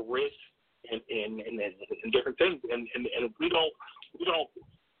 your risk and different things. And we don't,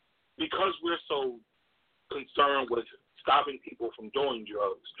 because we're so concerned with stopping people from doing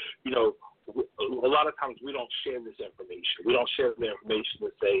drugs, a lot of times we don't share this information. We don't share the information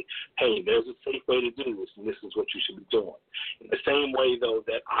to say, hey, there's a safe way to do this, and this is what you should be doing. In the same way, though,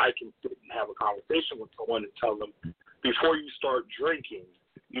 that I can sit and have a conversation with someone and tell them, before you start drinking,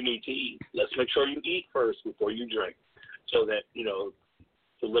 you need to eat. Let's make sure you eat first before you drink, so that,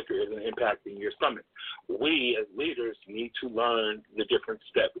 the liquor isn't impacting your stomach. We, as leaders, need to learn the different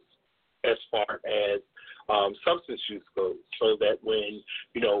steps as far as substance use goes, so that when,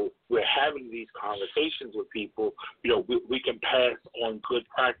 we're having these conversations with people, we can pass on good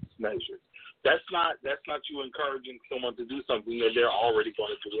practice measures. That's not you encouraging someone to do something that they're already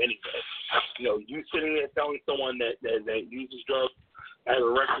going to do anyway. You sitting there telling someone that uses drugs as a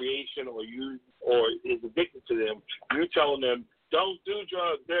recreation or is addicted to them, you're telling them, don't do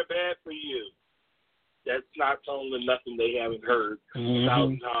drugs, they're bad for you. That's not telling them nothing they haven't heard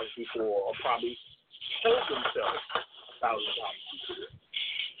 1,000 times before, or probably told themselves 1,000 times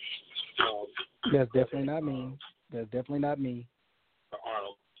before. That's definitely not me.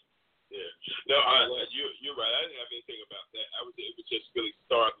 Arnold. Yeah. No, you're right. I didn't have anything about that. It was just really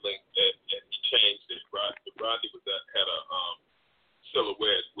startling that he changed it. Rodney had a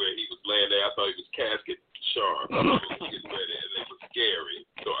silhouette where he was laying there. I thought he was casket sharp. I thought he was getting ready, and it was scary.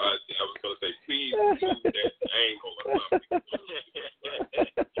 So I was going to say, please do that angle or something.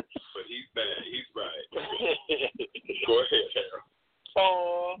 But he's bad. He's right. Go ahead, Harold.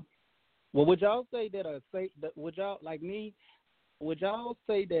 Oh. Well, would y'all say that would y'all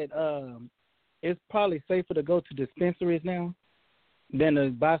say that it's probably safer to go to dispensaries now than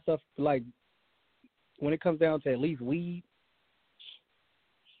to buy stuff, like, when it comes down to at least weed?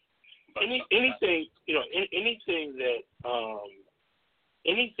 Anything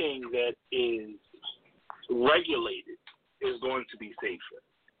that is regulated is going to be safer.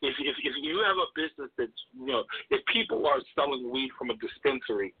 If you have a business that's, if people are selling weed from a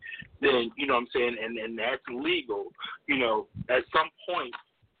dispensary, then, you know what I'm saying, and that's legal, at some point,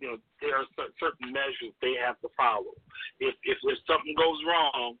 there are certain measures they have to follow. If something goes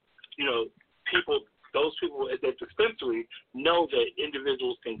wrong, those people at that dispensary know that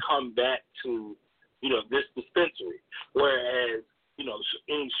individuals can come back to, this dispensary. Whereas,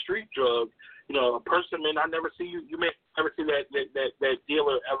 in street drugs, a person may not never see you. You may never see that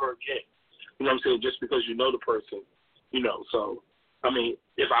dealer ever again. You know what I'm saying? Just because you know the person, So,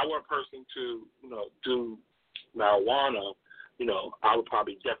 if I were a person to, do marijuana, I would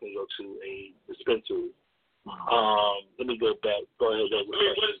probably definitely go to a dispensary. Let me go back. Go ahead.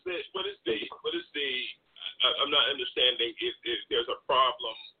 What is the? I'm not understanding if there's a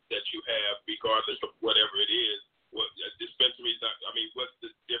problem that you have, regardless of whatever it is. What dispensaries? What's the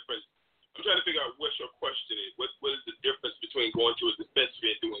difference? I'm trying to figure out what your question is. What is the difference between going to a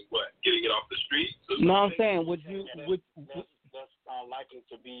dispensary and doing what? Getting it off the street? No, I'm saying, would that's likely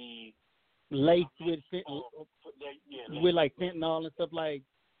to be laced with like fentanyl and stuff, like.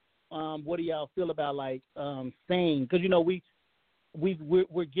 What do y'all feel about saying? Because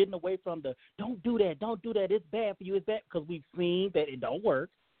we're getting away from the don't do that, it's bad for you, it's bad, because we've seen that it don't work,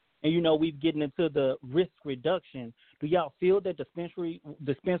 and we've getting into the risk reduction. Do y'all feel that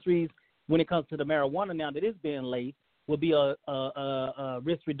dispensaries, when it comes to the marijuana now that it's being laced, would be a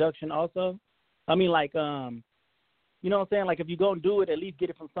risk reduction also. I mean, like, you know what I'm saying? Like, if you're going to do it, at least get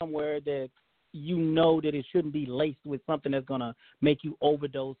it from somewhere that you know that it shouldn't be laced with something that's going to make you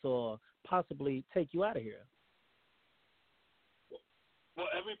overdose or possibly take you out of here. Well,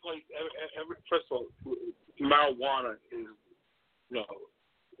 every place, first of all, marijuana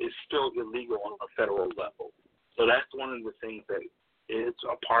is still illegal on a federal level. So that's one of the things that is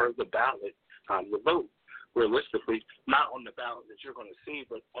a part of the ballot on the vote. Realistically, not on the ballot that you're going to see,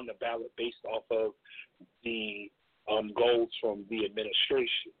 but on the ballot based off of the goals from the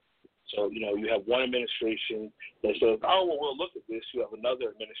administration. So, you have one administration that says, oh, well, we'll look at this. You have another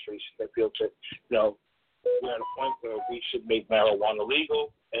administration that feels that, we're at a point where we should make marijuana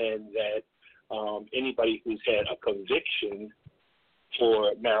legal, and that anybody who's had a conviction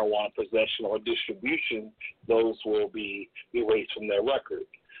for marijuana possession or distribution, those will be erased from their record.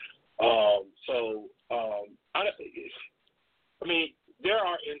 I mean, there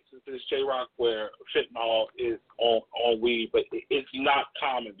are instances, J-Rock, where fentanyl is on weed, but it's not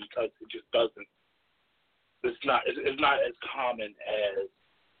common because it just doesn't. It's not as common as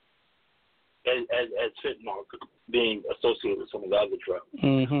fentanyl being associated with some of the other drugs.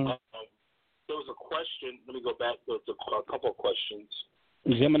 Mm-hmm. There was a question. Let me go back. There was a couple of questions.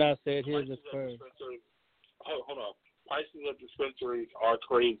 Gemini said his is first. Hold on. Prices of dispensaries are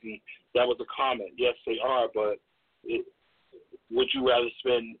crazy. That was a comment. Yes, they are, but would you rather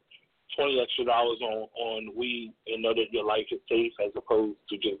spend $20 extra on weed and know that your life is safe as opposed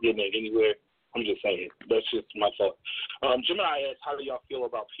to just getting it anywhere? I'm just saying. That's just my thought. Gemini asked, how do y'all feel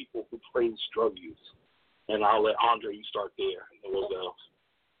about people who praise drug use? And I'll let Andre, you start there, and then we'll go.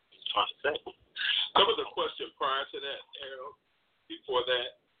 Trying to say. Cover the question prior to that, Harold. Before that,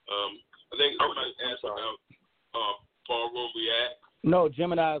 I think somebody asked about ballroom react. No,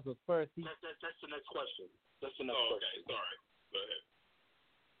 Gemini was first. That's the next question. That's the next question. Okay, sorry. Go ahead.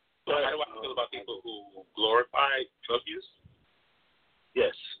 So how do I feel about people who glorify drug use?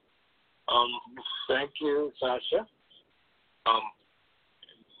 Yes. Thank you, Sasha.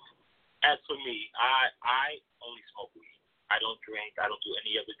 As for me, I only smoke weed. I don't drink. I don't do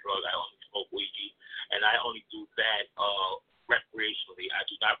any other drug. I only smoke weed, and I only do that recreationally. I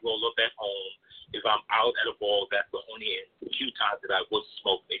do not roll up at home. If I'm out at a ball, that's the only few times that I would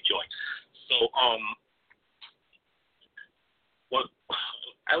smoke a joint. So,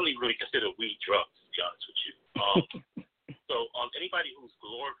 I don't even really consider weed drugs, to be honest with you. So, anybody who's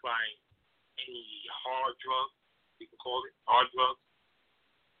glorifying any hard drugs, we can call it hard drugs,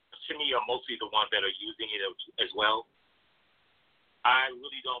 to me are mostly the ones that are using it as well. I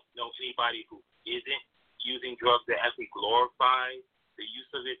really don't know anybody who isn't using drugs that actually glorify the use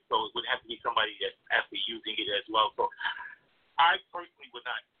of it, so it would have to be somebody that's actually using it as well. So I personally would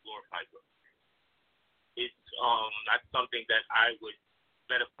not glorify drugs. It's not something that I would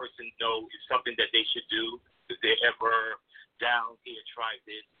let a person know is something that they should do if they're ever down here, try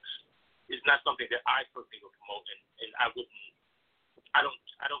this. It's not something that I personally would promote, and I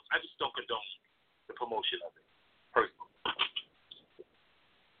just don't condone the promotion of it personally.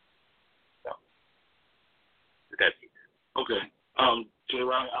 So, that's it. Okay.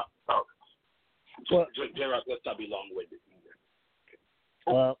 J-Rock, J-Rock, let's not be long-winded either.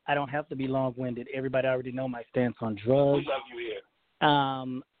 Well, I don't have to be long-winded. Everybody already know my stance on drugs. We love you here.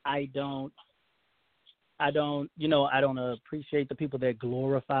 I don't appreciate the people that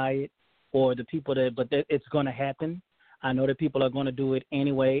glorify it or the people but it's going to happen. I know that people are going to do it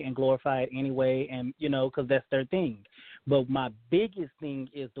anyway and glorify it anyway, and, because that's their thing. But my biggest thing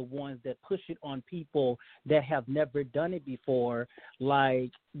is the ones that push it on people that have never done it before.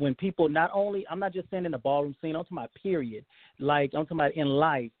 Like when people I'm not just saying in the ballroom scene, I'm talking about period. Like I'm talking about in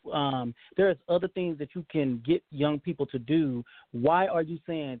life. There's other things that you can get young people to do. Why are you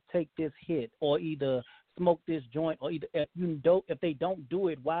saying take this hit or either smoke this joint or either if they don't do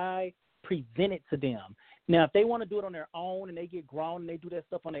it, why present it to them? Now, if they want to do it on their own and they get grown and they do that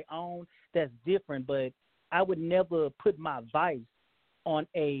stuff on their own, that's different. But I would never put my vice on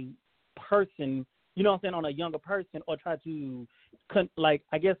a person, on a younger person or try to,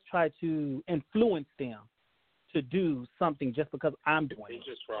 influence them to do something just because I'm doing it. It's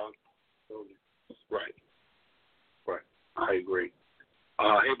just wrong. Right. I agree.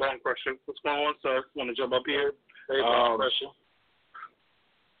 Hey, Bone Crusher, what's going on, sir? Want to jump up here? Hey, Bone Crusher.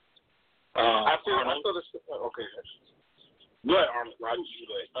 I feel this. Okay. Go ahead, Arnold.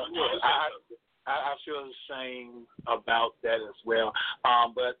 I feel the same about that as well.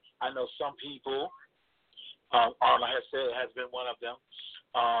 But I know some people, Arnold has been one of them,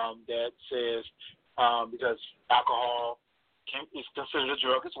 that says because alcohol is considered a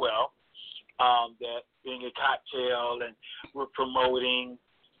drug as well, that being a cocktail and we're promoting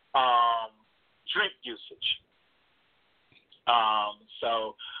drink usage.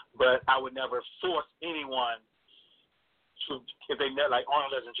 But I would never force anyone to, if they met, like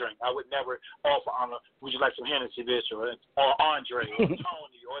Arnold doesn't drink, I would never offer Arnold, would you like some Hennessy, bitch, or Andre, or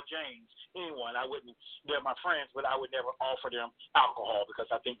Tony, or James, anyone. I wouldn't, they're my friends, but I would never offer them alcohol because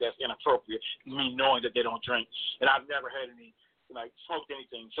I think that's inappropriate, me knowing that they don't drink. And I've never had any, like, smoked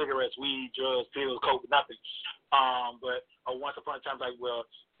anything, cigarettes, weed, drugs, pills, coke, nothing. But once upon a time, like, well,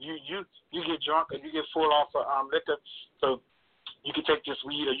 you get drunk and you get full off of liquor, so you can take this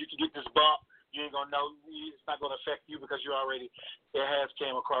weed or you can get this bump. You ain't gonna know. It's not gonna affect you because you already. It has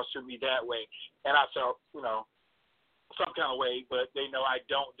came across to me that way, and I felt, some kind of way. But they know I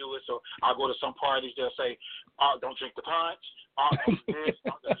don't do it, so I'll go to some parties. They'll say, "Don't drink the punch." Don't do this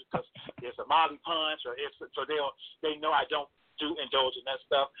because it's a Molly punch, or so they know I don't do indulge in that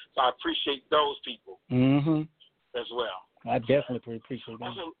stuff. So I appreciate those people as well. I definitely appreciate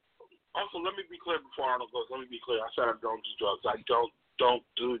that. Also, let me be clear before Arnold goes. Let me be clear. I said I don't do drugs. I don't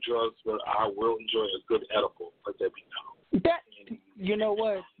do drugs, but I will enjoy a good edible. Let that be known. That, you know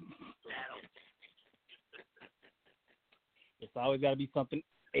what? It's always got to be something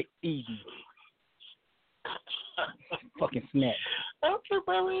easy. Fucking snack. Okay,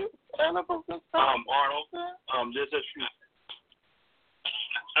 baby. Arnold, there's a few.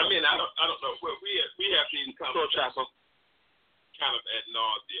 I mean, I don't know. We have these conversations kind of ad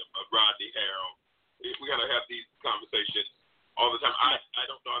nauseum of Rodney, Harold. We gotta have these conversations all the time. I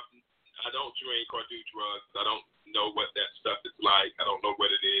don't know. I don't drink or do drugs. I don't know what that stuff is like. I don't know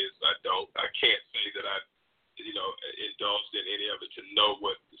what it is. I can't say that I, indulged in any of it to know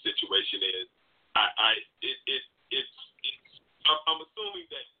what the situation is. I'm assuming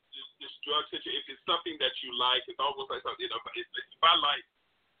that this drug situation, if it's something that you like, it's almost like something. If I like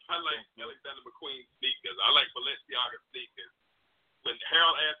Alexander McQueen sneakers, I like Balenciaga sneakers. When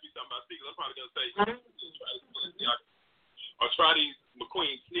Harold asks me something about sneakers, I'm probably gonna say, try this Balenciaga or try these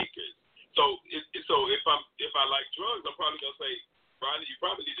McQueen sneakers. So if I like drugs, I'm probably gonna say, Rodney, you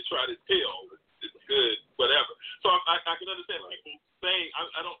probably need to try this pill. It's good, whatever. So I can understand people saying,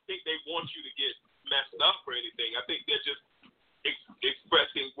 I don't think they want you to get messed up or anything. I think they're just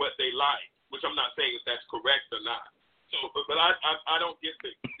expressing what they like, which I'm not saying if that's correct or not. So, but I don't get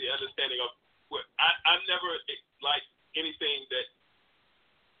the understanding of what I never like anything that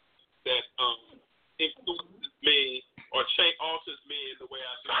influences me or alters me in the way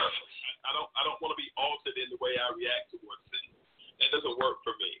I do. I don't want to be altered in the way I react towards things. That doesn't work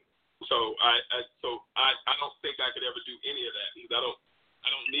for me. So I don't think I could ever do any of that because I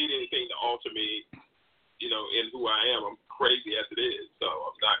don't need anything to alter me, in who I am. I'm crazy as it is, so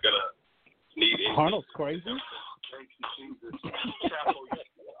I'm not gonna need anything. Arnold's crazy. Thank you, Jesus.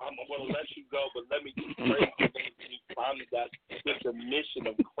 I'm gonna let you go, but let me get crazy. You finally got the definition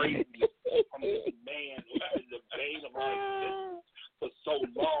of crazy from this man who's been the bane of my existence for so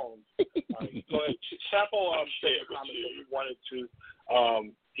long. Go ahead, Chapo. Said a comment that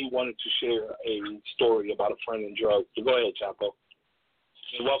he wanted to share a story about a friend in drugs. So go ahead, Chapo.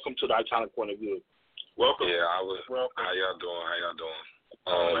 And welcome to the Iconic Point of View. Welcome. Yeah, Welcome. How y'all doing?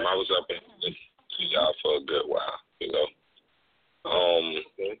 I was up in y'all for a good while,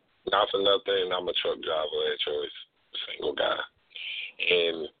 Not for nothing, I'm a truck driver at choice, single guy.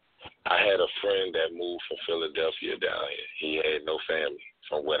 And I had a friend that moved from Philadelphia down here. He had no family,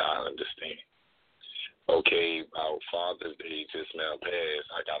 from what I understand. Okay, about Father's Day just now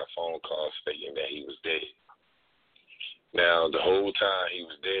passed, I got a phone call stating that he was dead. Now, the whole time he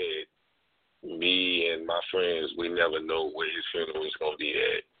was dead, me and my friends, we never know where his funeral is going to be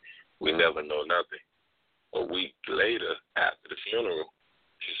at. We never know nothing. A week later, after the funeral,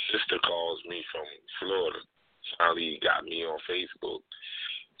 his sister calls me from Florida. Finally got me on Facebook.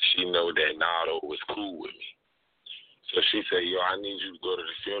 She know that Nardo was cool with me. So she said, I need you to go to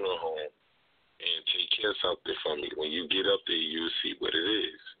the funeral home and take care of something for me. When you get up there, you'll see what it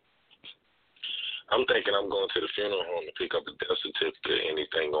is. I'm thinking I'm going to the funeral home to pick up a death certificate,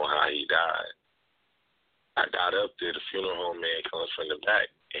 anything on how he died. I got up there, the funeral home man comes from the back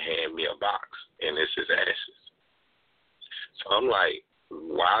and hand me a box, and it's his ashes. So I'm like,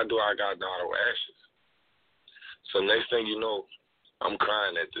 why do I got Nardo ashes? So next thing you know, I'm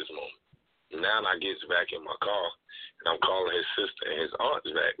crying at this moment. Now I get back in my car, and I'm calling his sister and his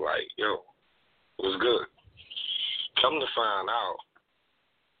aunt's back like, it was good. Come to find out,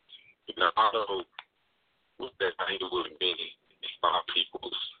 Nardo was that he would be in my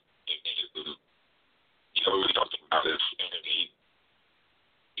people's, we talked about this, and he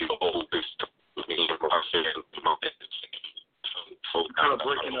always with me, kind of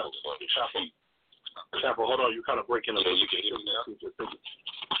breaking up. Chapel, hold on. You're kind of breaking up. Yeah, you can hear me now?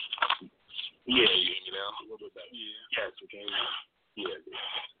 Yeah. Can you hear me now? A little bit better. Yeah. Yes, we can. Yeah.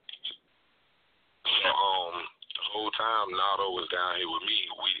 So, the whole time Nardo was down here with me,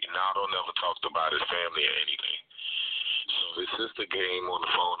 Nardo never talked about his family or anything. So his sister came on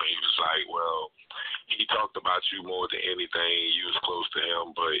the phone and he was like, well, he talked about you more than anything. You was close to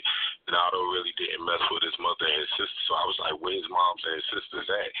him, but Nardo really didn't mess with his mother and his sister. So I was like, where his moms and his sisters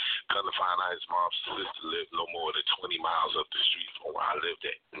at? Come to find out his mom's sister lived no more than 20 miles up the street from where I lived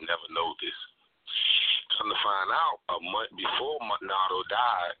at. Never know this. Come to find out, a month before Nardo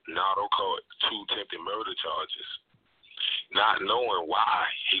died, Nardo caught 2 attempted murder charges. Not knowing why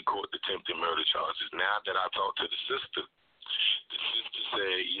he caught the attempted murder charges. Now that I talked to the sister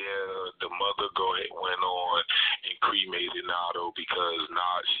said, yeah, the mother went on and cremated Nardo because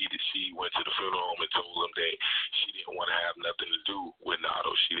she went to the funeral home and told him that she didn't want to have nothing to do with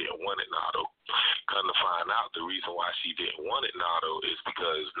Nardo. She didn't want it, Nardo. Come to find out, the reason why she didn't want it, Nardo, is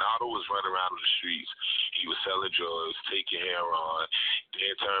because Nardo was running around the streets. He was selling drugs, taking heroin,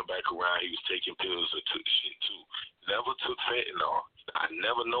 then turned back around. He was taking pills or took shit too. Never took fentanyl. I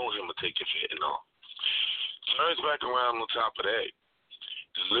never known him to take fentanyl. Turns back around on top of that.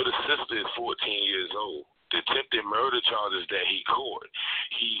 His little sister is 14 years old. The attempted murder charges that he caught,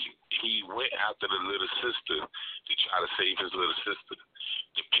 he went after the little sister to try to save his little sister.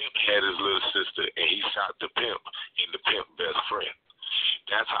 The pimp had his little sister, and he shot the pimp and the pimp best friend.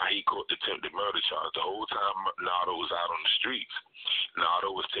 That's how he caught the attempted murder charge. The whole time Nardo was out on the streets,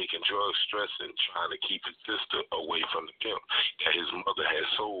 Nardo was taking drugs, stressing, trying to keep his sister away from the pimp that his mother had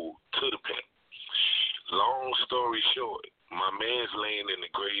sold to the pimp. Long story short, my man's laying in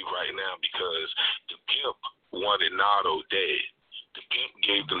the grave right now because the pimp wanted Nardo dead. The pimp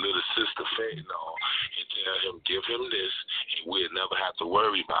gave the little sister fentanyl and tell him, give him this, and we'll never have to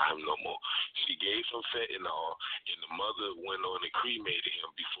worry about him no more. She gave him fentanyl, and the mother went on and cremated him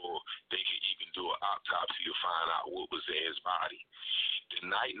before they could even do an autopsy to find out what was in his body. The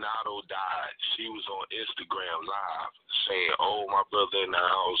night Nardo died, she was on Instagram Live saying, oh, my brother in the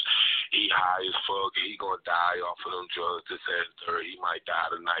house, he high as fuck, he gonna die off of them drugs, this, that, and third. He might die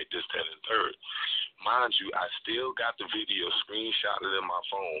tonight, this, that, and third. Mind you, I still got the video screenshotted in my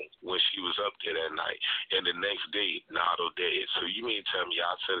phone when she was up there that night. And the next day, Nardo dead. So you mean tell me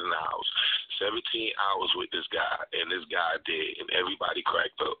I sat in the house 17 hours with this guy, and this guy dead, and everybody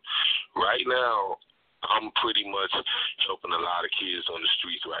cracked up. Right now, I'm pretty much helping a lot of kids on the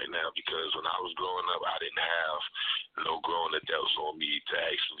streets right now because when I was growing up, I didn't have no grown adults on me to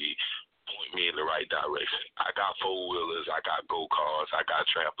actually point me in the right direction. I got four-wheelers, I got go-karts, I got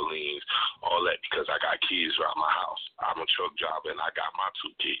trampolines, all that because I got kids around my house. I'm a truck driver, and I got my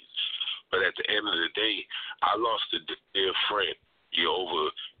 2 kids. But at the end of the day, I lost a dear friend over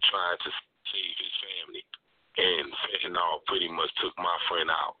trying to save his family, and fentanyl pretty much took my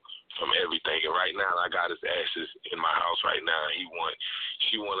friend out from everything. And right now, I got his ashes in my house right now.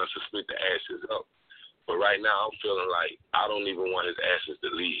 She want us to split the ashes up. But right now, I'm feeling like I don't even want his ashes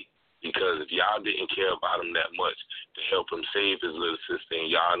to leave. Because if y'all didn't care about him that much to help him save his little sister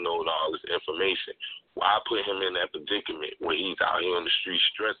and y'all know all this information, why put him in that predicament when he's out here on the street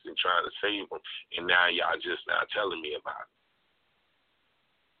stressing, trying to save him, and now y'all just not telling me about it?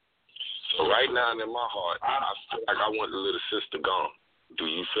 So right now in my heart, I feel like I want the little sister gone. Do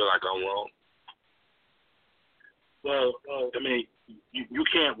you feel like I'm wrong? Well, I mean, you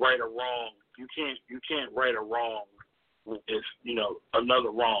can't right a wrong. You can't right a wrong if another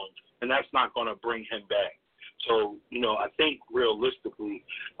wrong, and that's not going to bring him back. So I think realistically,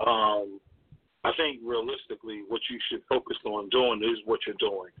 what you should focus on doing is what you're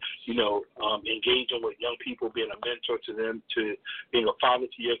doing. Engaging with young people, being a mentor to them, to being a father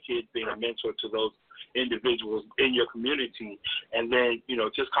to your kids, being a mentor to those individuals in your community, and then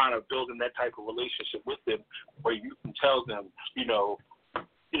just kind of building that type of relationship with them where you can tell them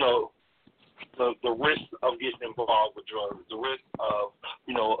the risk of getting involved with drugs, the risk of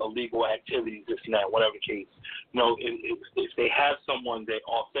illegal activities, this and that, whatever case. If they have someone that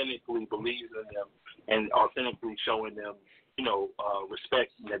authentically believes in them and authentically showing them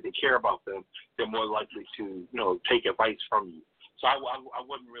respect and that they care about them, they're more likely to take advice from you. So I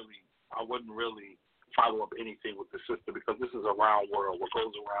wouldn't really follow up anything with the sister because this is a round world. What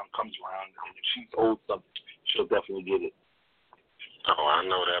goes around comes around, and if she's owed something, she'll definitely get it. Oh, I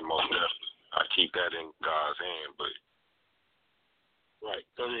know that most definitely. I keep that in God's hand, but right.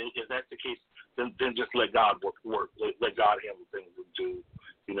 So if that's the case, then just let God work. Let God handle things and do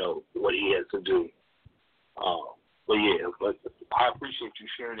what He has to do. But I appreciate you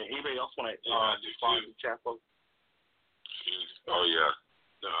sharing it. Anybody else want to respond to Chapo? Oh yeah.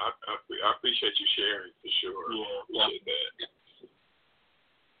 No, I appreciate you sharing for sure. Yeah, appreciate that.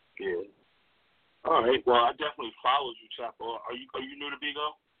 Yeah. All right. Well, I definitely followed you, Chapo. Are you new to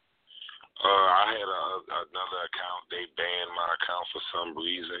Bigo? I had another account. They banned my account for some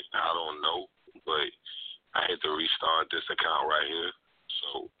reason. I don't know, but I had to restart this account right here.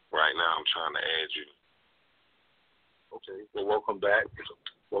 So right now I'm trying to add you. Okay. Well, welcome back.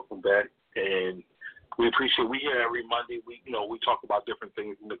 Welcome back. And we appreciate. We here every Monday. We talk about different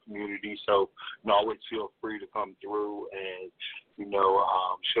things in the community. So always feel free to come through and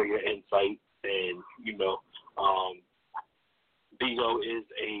share your insight. And Bigo is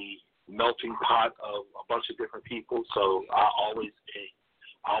a melting pot of a bunch of different people. So I always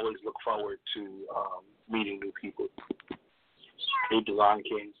look forward to meeting new people. Hey, Design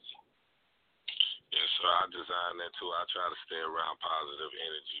Kings. Yeah, so I design that too. I try to stay around positive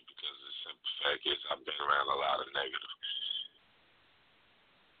energy because the simple fact is I've been around a lot of negative.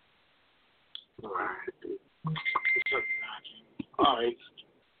 All right.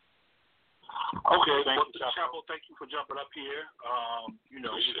 Okay, Chapo, thank you for jumping up here.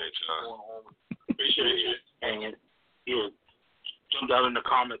 Appreciate y'all. Appreciate you. And jump down in the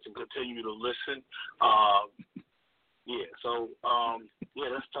comments and continue to listen.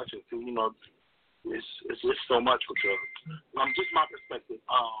 Let's touch it. It's so much with you. Just my perspective.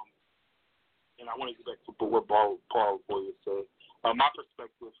 And I want to get back to what Paul Boyer said. My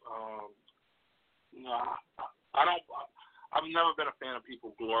perspective. I've never been a fan of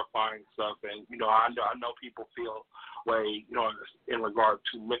people glorifying stuff, and I know people feel way in regard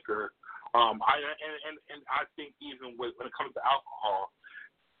to liquor. I think even when it comes to alcohol,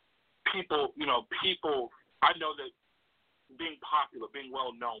 people. I know that being popular, being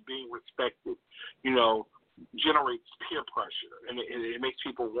well known, being respected, generates peer pressure, and it makes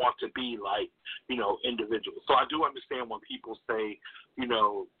people want to be like individuals. So I do understand when people say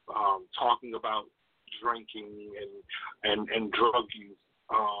talking about drinking and drug use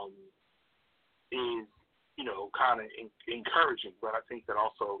is kind of encouraging, but I think that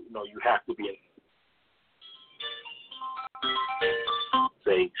also you have to be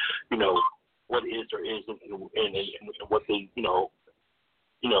say what is or isn't and what they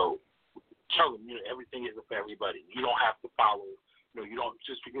tell them everything isn't for everybody. You don't have to follow. You don't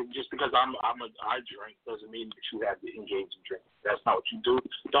just because I drink doesn't mean that you have to engage in drinking. That's not what you do.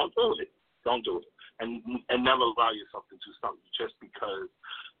 Don't do it. Don't do it. And never allow yourself to do something just because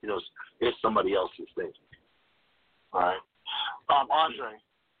it's somebody else's thing. All right. Andre.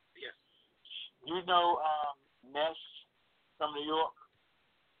 Yes. You Ness from New York?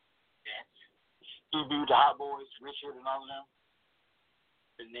 Yes. He viewed the Hot Boys, Richard, and all of them.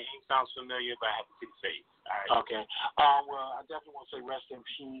 The name sounds familiar, but I have to see the face. All right. Okay. Well, I definitely want to say rest in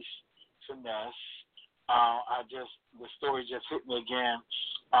peace to Ness. The story just hit me again.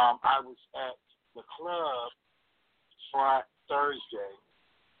 I was at the club for Thursday,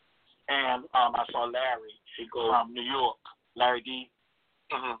 and I saw Larry from New York, Larry D.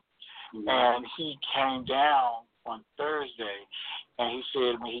 Mm-hmm. And he came down on Thursday, and he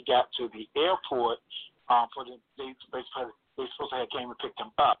said when he got to the airport, they supposed to have came and picked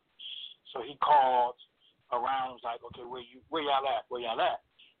him up. So he called around and was like, okay, where y'all at?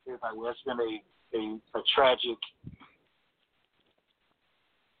 He was like, well, it's been a tragic